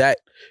how that...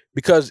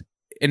 Because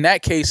in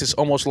that case, it's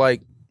almost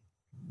like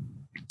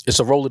it's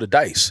a roll of the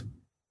dice.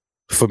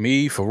 For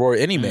me, for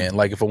Rory, any man.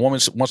 Like, if a woman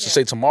wants to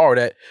say tomorrow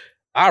that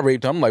I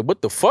raped her, I'm like,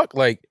 what the fuck?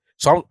 Like,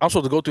 so I'm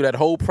supposed to go through that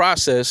whole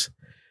process,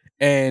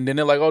 and then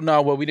they're like, oh,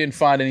 no, well, we didn't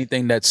find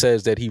anything that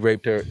says that he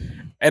raped her.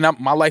 And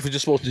my life is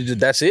just supposed to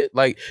that's it?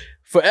 Like,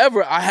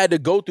 forever, I had to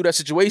go through that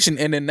situation,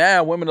 and then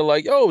now women are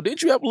like, yo,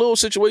 didn't you have a little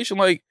situation?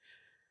 Like,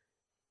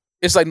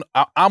 it's like,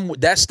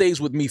 that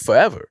stays with me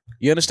forever.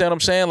 You understand what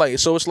I'm saying? Like,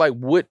 so it's like,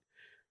 what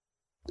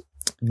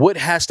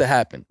has to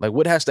happen? Like,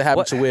 what has to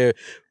happen to where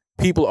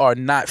people are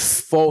not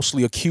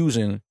falsely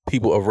accusing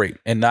people of rape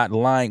and not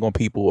lying on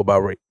people about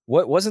rape?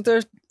 What wasn't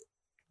there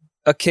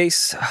a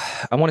case?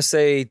 I want to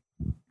say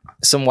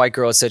some white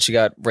girl said she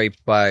got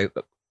raped by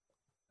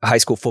a high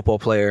school football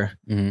player.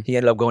 Mm-hmm. He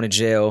ended up going to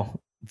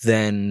jail.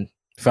 Then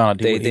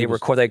found out they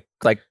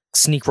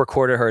sneak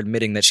recorded her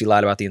admitting that she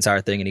lied about the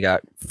entire thing, and he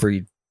got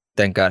freed.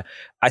 Thank God.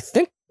 I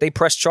think they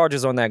pressed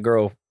charges on that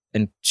girl,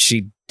 and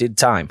she did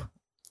time.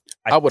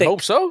 I would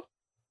hope so.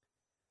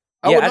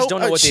 I just don't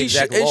know what the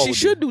exact law would be. She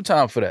should do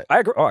time for that. I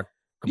agree. I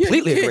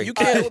completely agree. You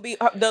can't. It would be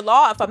the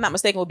law, if I'm not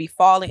mistaken, would be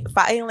filing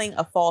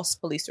a false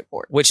police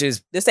report, Which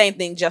is the same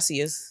thing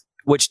Jesse is.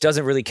 Which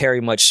doesn't really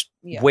carry much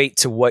weight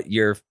to what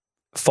you're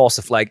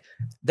falsifying. Like,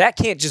 that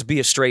can't just be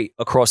a straight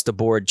across the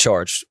board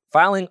charge.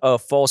 Filing a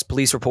false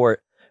police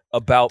report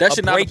about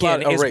a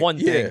break-in is one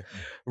thing.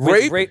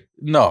 Rape?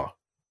 No.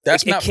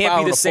 That's not can't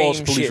filing be the a false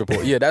same police shit.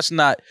 report. Yeah, that's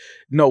not.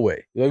 No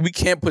way. Like, we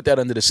can't put that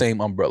under the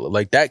same umbrella.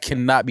 Like, that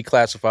cannot be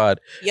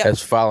classified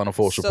as filing a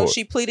false report. So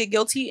she pleaded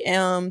guilty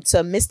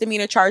to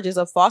misdemeanor charges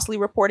of falsely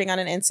reporting on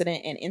an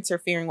incident and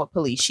interfering with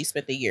police. She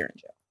spent a year in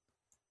jail.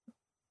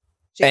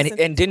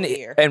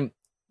 And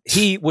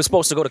he was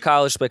supposed to go to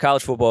college, play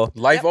college football.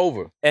 Life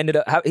over. Ended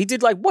up. He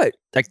did like what?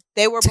 Like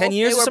they were 10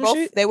 years or some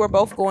shit? They were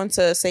both going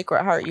to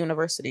Sacred Heart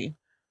University.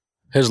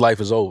 His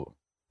life is over.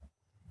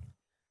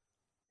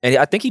 And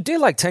I think he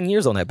did like 10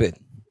 years on that bid.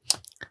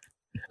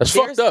 That's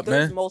fucked up,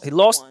 man. He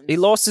lost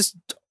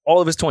all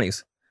of his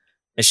 20s.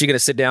 And she gonna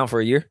sit down for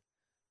a year?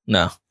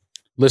 No.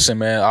 Listen,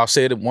 man, I'll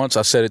say it once,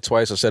 I said it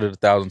twice, I said it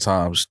 1,000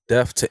 times.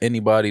 Death to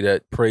anybody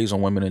that preys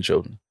on women and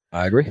children.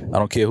 I agree. I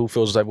don't care who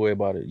feels the type of way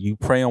about it. You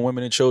prey on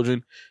women and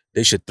children,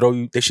 they should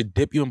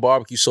dip you in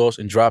barbecue sauce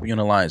and drop you in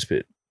a lion's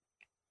pit.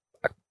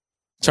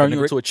 Turn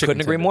you into a chicken.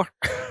 Couldn't agree more.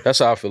 That's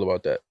how I feel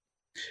about that.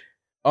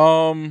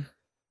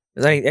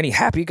 Is there any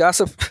happy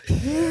gossip?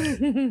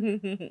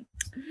 I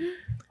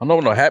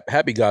don't know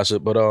happy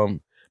gossip, but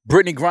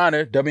Brittany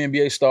Griner,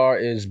 WNBA star,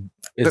 is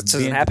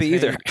isn't happy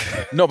either.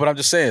 No, but I'm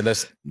just saying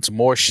it's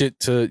more shit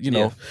to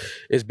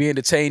is being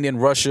detained in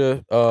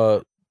Russia.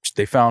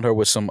 They found her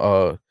with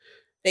some.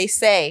 They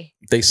say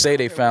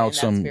they found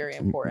some very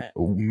important.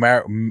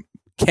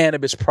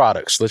 Cannabis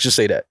products. Let's just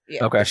say that.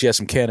 Yeah. Okay. She has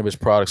some cannabis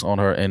products on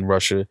her in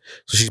Russia,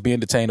 so she's being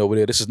detained over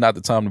there. This is not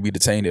the time to be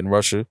detained in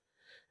Russia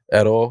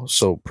at all.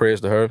 So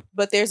prayers to her.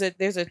 But there's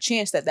a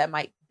chance that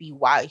might be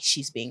why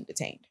she's being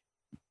detained.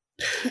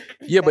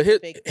 Yeah, but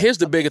here's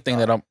the bigger thing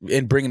that I'm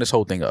in bringing this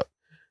whole thing up.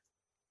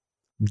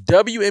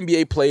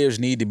 WNBA players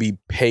need to be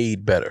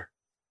paid better,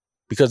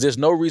 because there's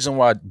no reason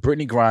why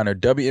Brittany Griner,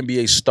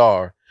 WNBA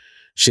star,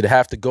 should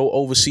have to go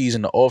overseas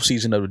in the off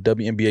season of the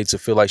WNBA to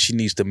feel like she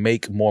needs to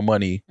make more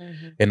money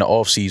in the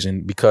off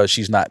season because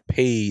she's not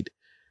paid.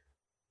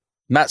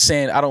 Not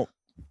saying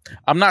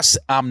I'm not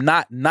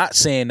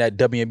saying that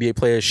WNBA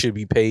players should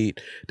be paid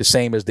the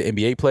same as the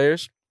NBA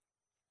players,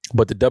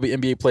 but the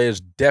WNBA players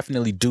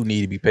definitely do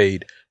need to be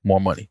paid more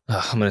money.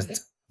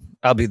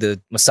 I'll be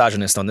the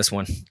misogynist on this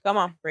one. Come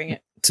on, bring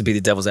it. To be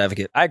the devil's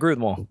advocate. I agree with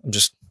them all. I'm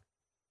just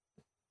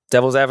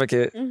devil's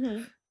advocate.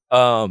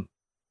 Mm-hmm.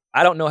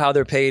 I don't know how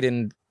they're paid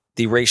in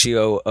the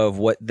ratio of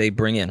what they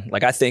bring in.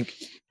 Like, I think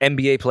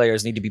NBA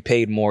players need to be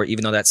paid more,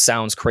 even though that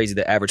sounds crazy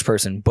to the average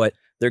person, but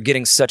they're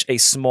getting such a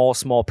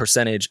small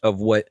percentage of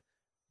what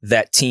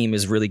that team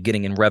is really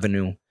getting in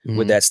revenue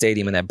with that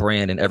stadium and that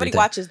brand and everything. Everybody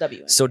watches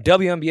WNBA. So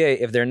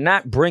WNBA, if they're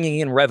not bringing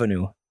in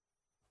revenue,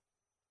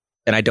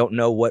 and I don't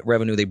know what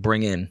revenue they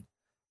bring in,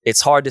 it's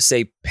hard to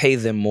say pay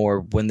them more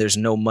when there's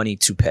no money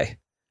to pay.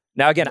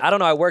 Now, again, I don't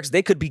know how it works.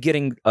 They could be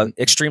getting an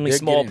extremely They're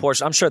small getting-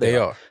 portion. I'm sure they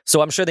are.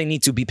 So I'm sure they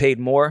need to be paid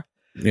more.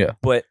 Yeah.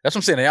 But That's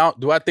what I'm saying.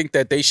 Do I think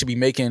that they should be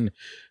making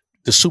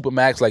the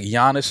Supermax like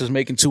Giannis is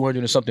making 200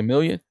 and something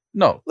million?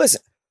 No.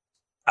 listen,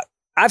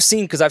 I've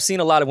seen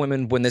a lot of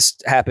women when this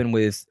happened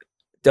with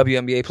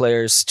WNBA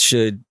players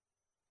should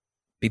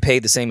be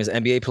paid the same as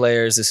NBA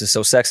players. This is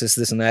so sexist,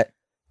 this and that.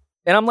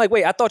 And I'm like,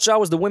 wait, I thought y'all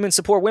was the women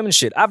support women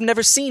shit. I've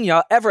never seen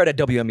y'all ever at a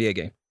WNBA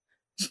game.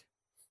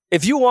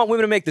 If you want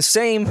women to make the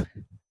same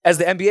as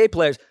the NBA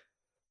players,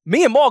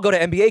 me and Maul go to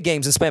NBA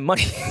games and spend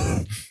money.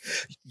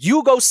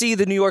 You go see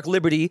the New York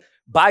Liberty,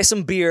 buy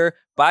some beer,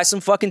 buy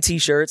some fucking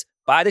t-shirts,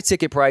 buy the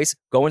ticket price,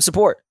 go and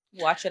support.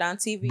 Watch it on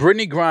TV.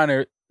 Brittany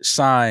Griner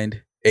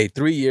signed a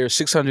 3-year,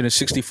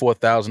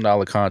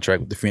 $664,000 contract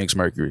with the Phoenix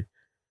Mercury.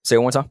 Say it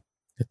one time.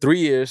 3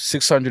 years,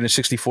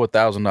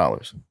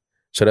 $664,000.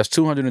 So that's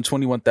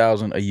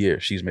 $221,000 a year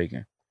she's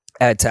making.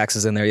 Add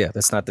taxes in there, yeah.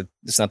 That's not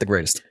the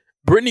greatest.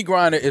 Brittany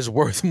Griner is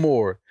worth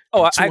more.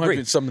 Oh, than I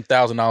agree. something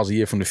 $1,000 a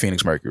year from the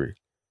Phoenix Mercury.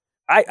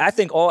 I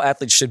think all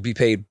athletes should be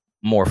paid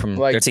more from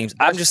Like, their teams.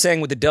 I'm just saying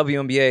with the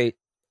WNBA,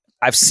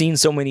 I've seen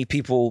so many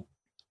people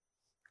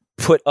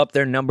put up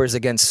their numbers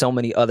against so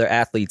many other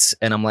athletes,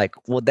 and I'm like,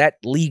 well, that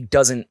league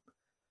doesn't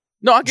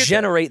I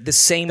generate the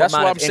same That's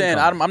amount what of I'm saying.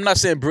 income. I'm not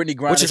saying Brittany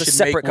Griner Which is a should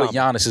make separate what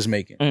Giannis is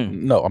making.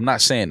 Mm. No, I'm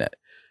not saying that.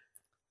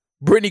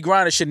 Brittany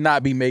Griner should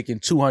not be making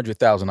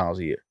 $200,000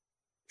 a year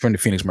from the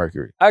Phoenix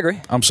Mercury. I agree.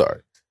 I'm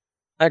sorry.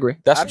 I agree.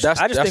 That's I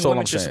just think all women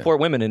I'm should saying. support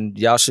women, and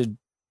y'all should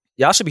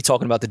be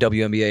talking about the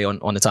WNBA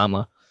on the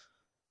timeline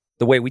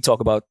the way we talk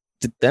about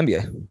the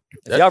NBA.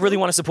 If y'all really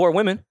want to support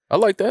women, I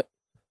like that.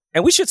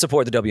 and we should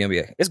support the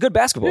WNBA. It's good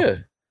basketball. Yeah.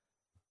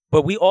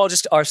 But we all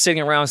just are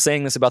sitting around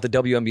saying this about the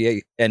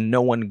WNBA, and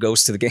no one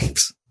goes to the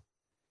games.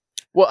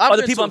 Well,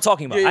 Other people I'm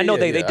talking about. I know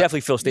they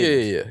definitely fill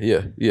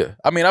stadiums. Yeah.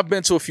 I mean, I've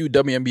been to a few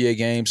WNBA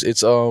games.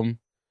 It's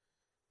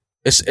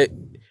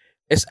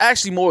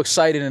actually more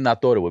exciting than I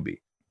thought it would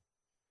be.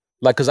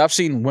 Like, because I've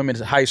seen women's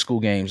high school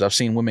games, I've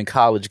seen women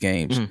college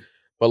games,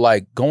 but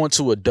like going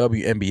to a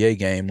WNBA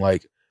game,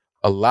 like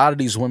a lot of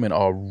these women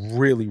are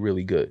really,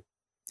 really good.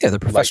 Yeah, they're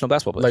professional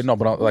basketball players. Like, no,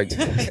 but like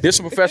there's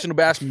some professional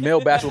male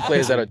basketball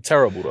players that are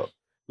terrible though.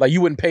 Like, you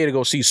wouldn't pay to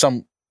go see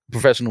some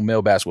professional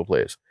male basketball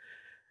players.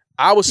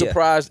 I was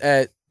surprised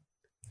at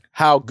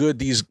how good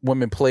these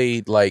women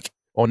played, like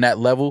on that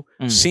level.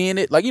 Seeing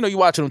it, like, you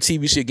watch it on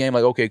TV, see a game,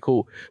 like, okay,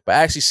 cool. But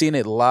actually seeing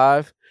it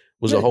live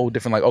was a whole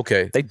different, like,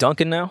 okay. They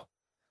dunking now?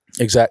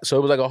 Exactly. So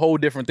it was like a whole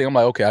different thing. I'm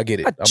like, okay, I get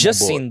it. I just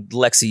seen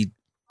Lexi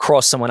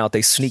cross someone out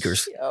they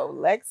sneakers. Yo,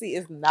 Lexi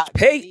is not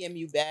Pay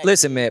DMU back.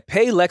 Listen, man,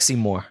 pay Lexi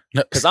more.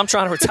 Because I'm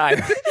trying to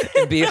retire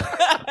and be a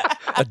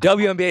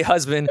WNBA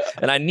husband,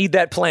 and I need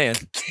that plan.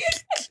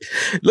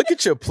 Look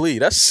at your plea.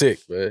 That's sick,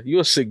 man.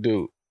 You're a sick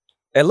dude.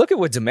 And look at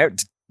what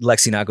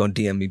Lexi not going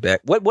to DM me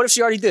back. What if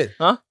she already did?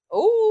 Huh?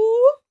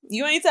 Ooh,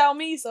 you ain't tell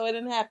me, so it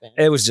didn't happen.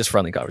 It was just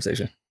friendly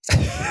conversation.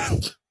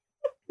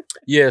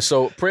 Yeah,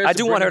 so I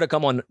do want her to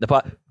come on the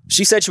pod.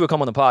 She said she would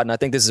come on the pod, and I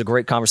think this is a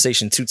great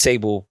conversation to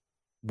table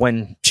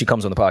when she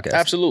comes on the podcast.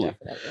 Absolutely.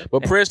 Definitely.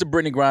 But prayers to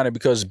Brittany Griner,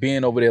 because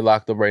being over there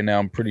locked up right now,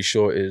 I'm pretty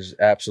sure is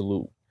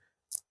absolute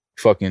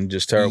fucking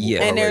just terrible. Yeah.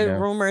 for her And there right are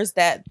now. rumors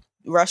that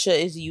Russia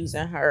is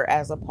using her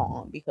as a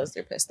pawn because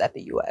they're pissed at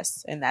the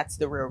U.S. And that's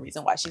the real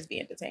reason why she's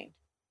being detained.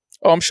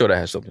 Oh, I'm sure that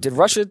has something. Did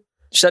Russia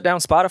shut down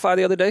Spotify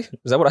the other day? Is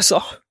that what I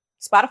saw?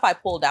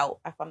 Spotify pulled out,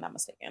 if I'm not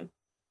mistaken.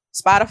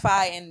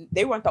 Spotify, and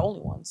they weren't the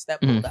only ones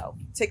that pulled out.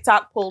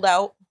 TikTok pulled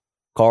out.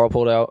 Carl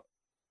pulled out.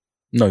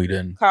 No, you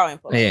didn't. Carl ain't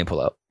pulled He out. ain't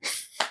pull out.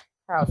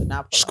 Carl did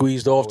not pull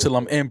Squeezed off till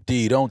I'm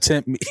empty. Don't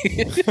tempt me.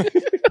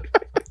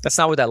 That's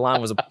not what that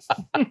line was about.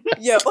 out.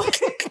 Yo.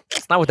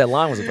 That's not what that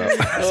line was about.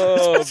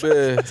 Oh,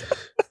 man.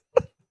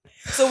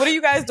 So what are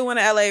you guys doing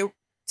in LA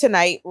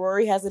tonight?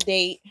 Rory has a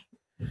date.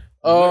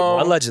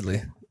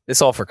 Allegedly.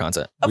 It's all for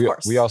content. Of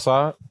course. We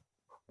outside?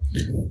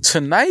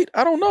 Tonight,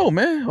 I don't know,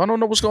 man. I don't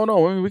know what's going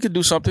on. I mean, we could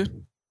do something.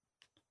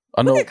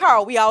 I know Look at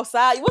Carl. We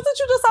outside. Wasn't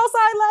you just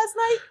outside last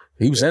night?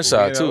 he was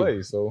inside We in too.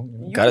 LA, so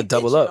You Gotta be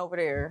double itching up. over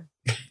there.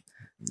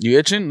 You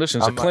itching? Listen,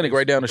 it's I'm a not clinic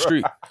right down the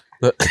street.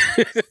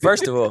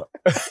 First of all,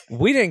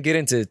 we didn't get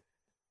into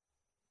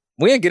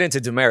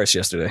Damaris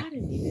yesterday. I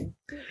didn't even.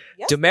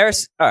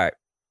 Damaris, all right.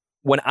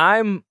 When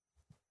I'm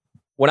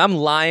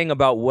lying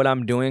about what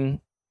I'm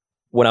doing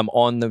when I'm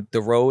on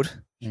the road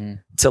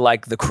to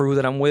like the crew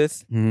that I'm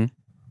with,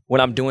 when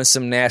I'm doing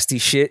some nasty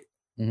shit,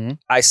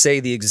 I say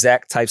the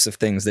exact types of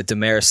things that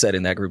Damaris said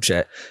in that group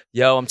chat.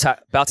 Yo, I'm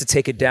about to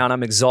take it down.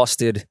 I'm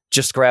exhausted.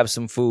 Just grab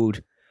some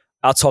food.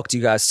 I'll talk to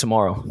you guys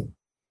tomorrow.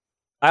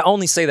 I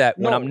only say that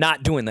when No. I'm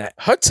not doing that.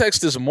 Her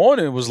text this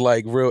morning was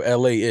like real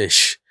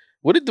LA-ish.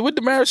 What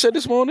Damaris said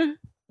this morning?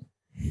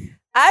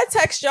 I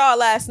text y'all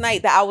last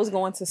night that I was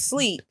going to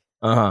sleep,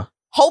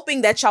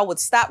 hoping that y'all would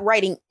stop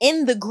writing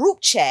in the group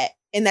chat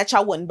and that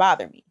y'all wouldn't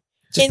bother me.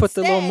 Just put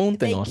the little Instead, moon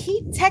thing they on.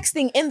 keep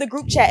texting in the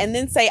group chat and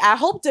then say, I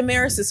hope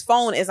Damaris's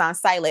phone is on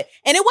silent.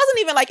 And it wasn't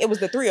even like it was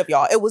the three of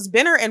y'all. It was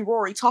Benner and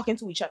Rory talking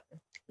to each other.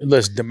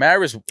 Listen,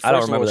 Damaris, I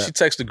don't first of all, remember she that.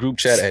 texted the group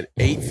chat at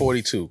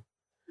 8:42.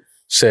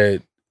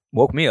 Said,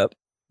 Woke me up.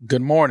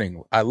 Good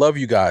morning. I love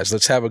you guys.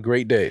 Let's have a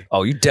great day.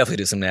 Oh, you definitely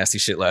did some nasty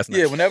shit last night.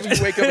 Yeah, whenever you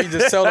wake up and you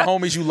just tell the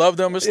homies you love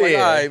them, it's like,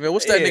 Yeah. all right, man,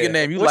 what's that Yeah. nigga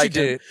name? You What like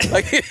you him?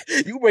 Like,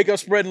 you wake up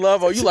spreading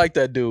love. Oh, you like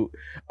that dude.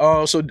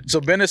 So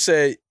Bennett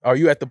said, are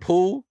you at the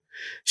pool?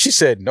 She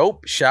said,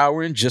 nope,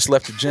 showering, just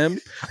left the gym,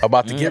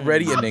 about to get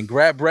ready and then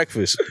grab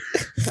breakfast.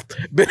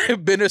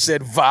 Bennett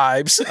said,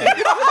 vibes.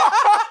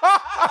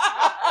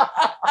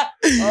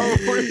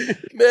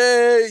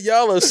 Man,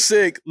 y'all are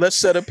sick. Let's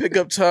set a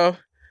pickup time.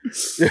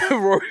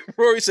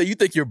 Rory said, you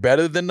think you're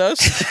better than us?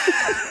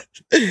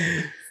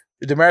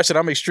 Damaris said,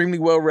 I'm extremely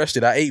well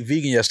rested. I ate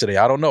vegan yesterday.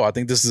 I don't know. I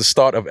think this is the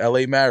start of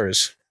LA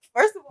Maris.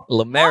 First of all,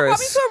 Lamaris.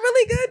 probably to a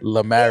really good vegan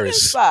Lamaris.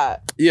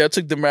 spot. Yeah, I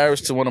took Damaris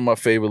to one of my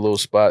favorite little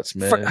spots,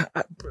 man.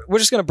 We're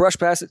just gonna brush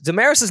past it.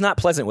 Damaris is not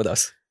pleasant with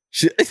us.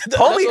 That's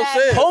what I'm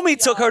saying. Homie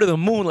took her to the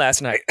moon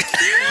last night.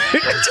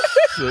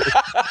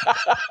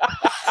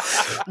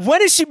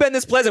 When has she been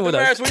this pleasant with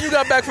Damaris, us? when you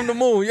got back from the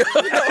moon,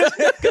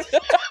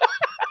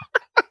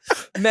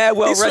 Mad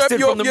well he swept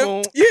rested from the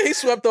moon. Yeah, he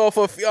swept off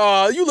her feet.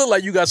 Oh, you look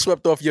like you got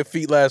swept off your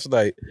feet last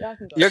night. Y'all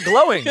can go. You're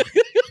glowing.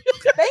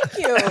 Thank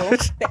you.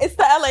 It's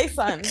the LA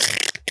sun.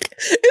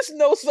 It's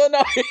no sun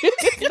out here.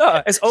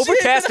 No, it's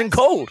overcast and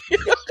cold.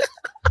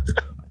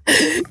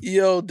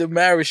 Yo,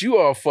 Damaris, you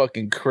are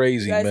fucking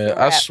crazy, You guys man. can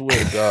I rap. swear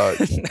to God.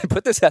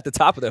 Put this at the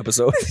top of the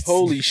episode.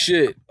 Holy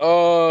shit.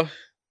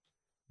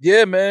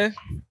 Yeah, man.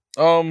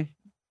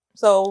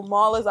 So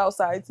Maul is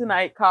outside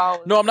tonight.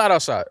 Carl. No, I'm not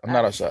outside. I'm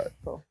not outside.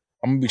 Cool.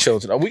 I'm gonna be chilling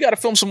tonight. We gotta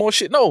film some more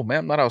shit. No, man,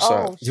 I'm not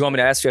outside. Oh, Do you want me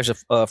to ask you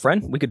as a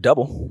friend? We could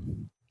double.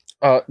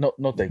 No,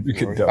 thank you. You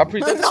could Rory. double. I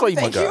appreciate that's why you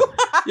my thank guy. you.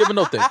 Yeah, but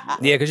no, thank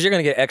you. Yeah, because you're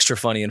gonna get extra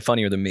funny and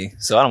funnier than me.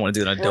 So I don't want to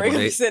do it on a Rory double gonna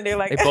be date. sitting there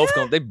like,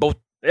 They both.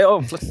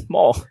 Oh,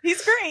 Maul.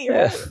 he's great.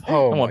 Yeah.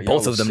 Oh, I want y'all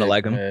both of are them to sick,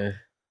 like him. man.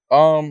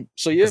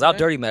 So yeah, Because I'll man.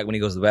 dirty Mac when he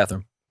goes to the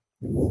bathroom.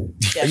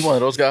 Yeah. Are you one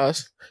of those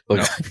guys? Look,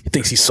 No. he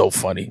thinks he's so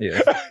funny.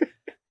 Yeah.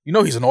 You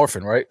know he's an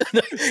orphan, right?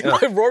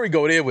 When Rory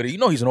go there with it, you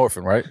know he's an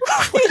orphan, right?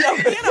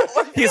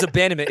 He has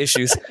abandonment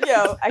issues.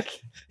 Yo, I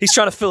can't. He's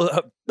trying to fill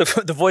up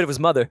the void of his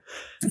mother.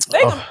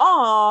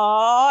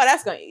 Oh,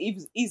 that's gonna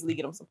easily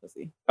get him some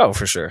pussy. Oh,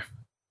 for sure.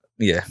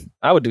 Yeah.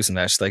 I would do some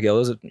that shit. Like,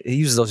 yo, he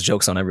uses those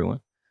jokes on everyone.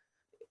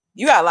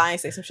 You gotta lie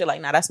and say some shit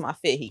like, nah, that's my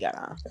fit he got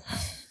on.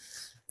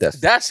 That's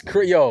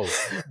yo,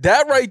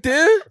 that right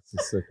there, It's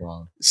a sick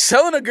one.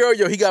 selling a girl,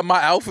 yo, he got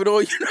my outfit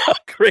on. You know how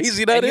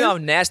crazy that And you is? know how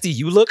nasty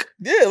you look?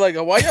 Yeah, like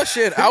why y'all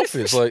sharing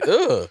outfits? Like,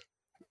 ugh.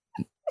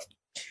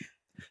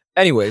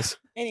 Anyways,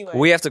 Anyway,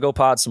 we have to go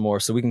pod some more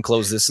so we can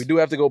close this. We do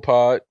have to go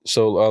pod,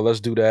 so let's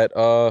do that.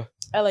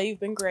 LA, you've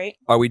been great.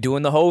 Are we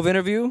doing the Hove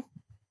interview?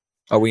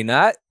 Are we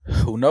not?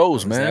 Who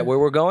knows, Is man? that where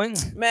we're going?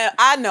 Man,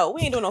 I know.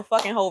 We ain't doing no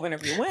fucking Hove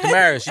interview. When?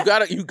 Damaris,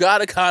 you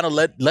gotta kind of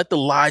let the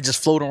lie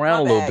just float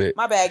around a little bit.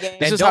 My bad, game.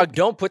 This And is how-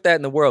 don't put that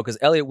in the world because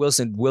Elliot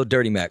Wilson will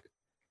dirty Mac.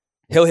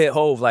 He'll hit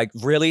Hove like,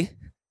 really?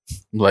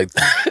 Like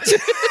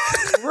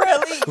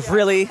Really?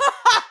 Really?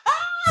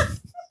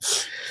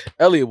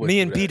 Elliot would Me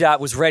do and that. B Dot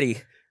was ready.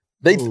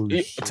 They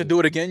Holy to do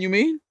it again. You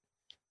mean?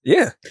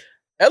 Yeah.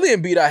 Elliot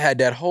and B Dot had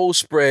that whole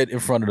spread in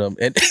front of them,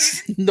 and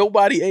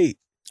nobody ate.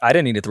 I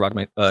didn't eat at the Rock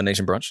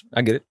Nation brunch.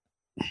 I get it.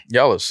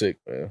 Y'all are sick,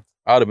 man.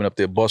 I'd have been up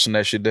there busting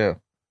that shit down.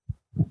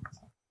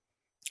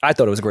 I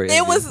thought it was a great. It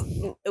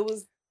interview.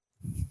 was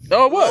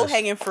No, it low was.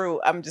 hanging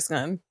fruit. I'm just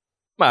gonna.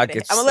 I I'm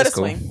get- gonna let it it's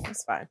cool. swing.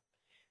 It's fine.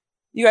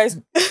 You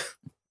guys,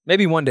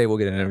 Maybe one day we'll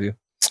get an interview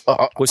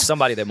with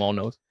somebody that Maul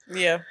knows.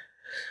 yeah,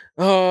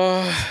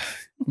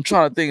 I'm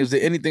trying to think. Is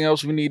there anything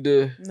else we need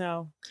to?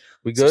 no.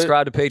 We good?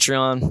 Subscribe to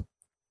Patreon. Oh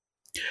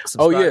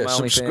Subscribe yeah, to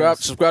my subscribe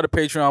OnlyFans. to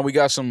Patreon. We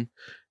got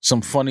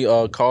some funny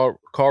car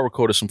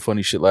recorded some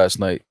funny shit last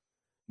night.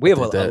 We have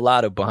did a that.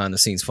 lot of behind the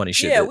scenes funny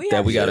shit Yeah, that, we that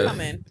have we shit gotta.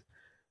 coming.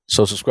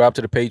 So subscribe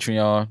to the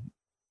Patreon.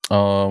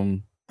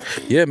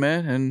 Yeah,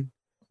 man, and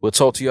we'll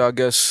talk to y'all, I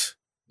guess,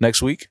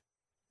 next week.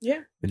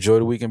 Yeah. Enjoy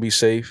the week and be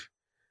safe.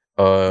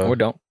 Or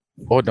don't.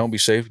 Or don't be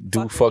safe.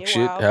 Do fuck Get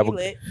shit. wild, Have be a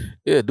lit.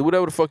 yeah. Do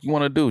whatever the fuck you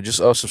want to do. Just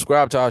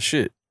subscribe to our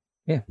shit.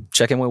 Yeah.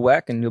 Check in with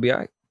Whack and you'll be all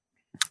right.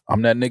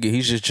 I'm that nigga.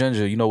 He's just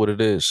Ginger. You know what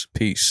it is.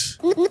 Peace.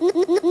 No,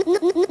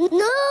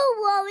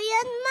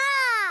 Warrior, not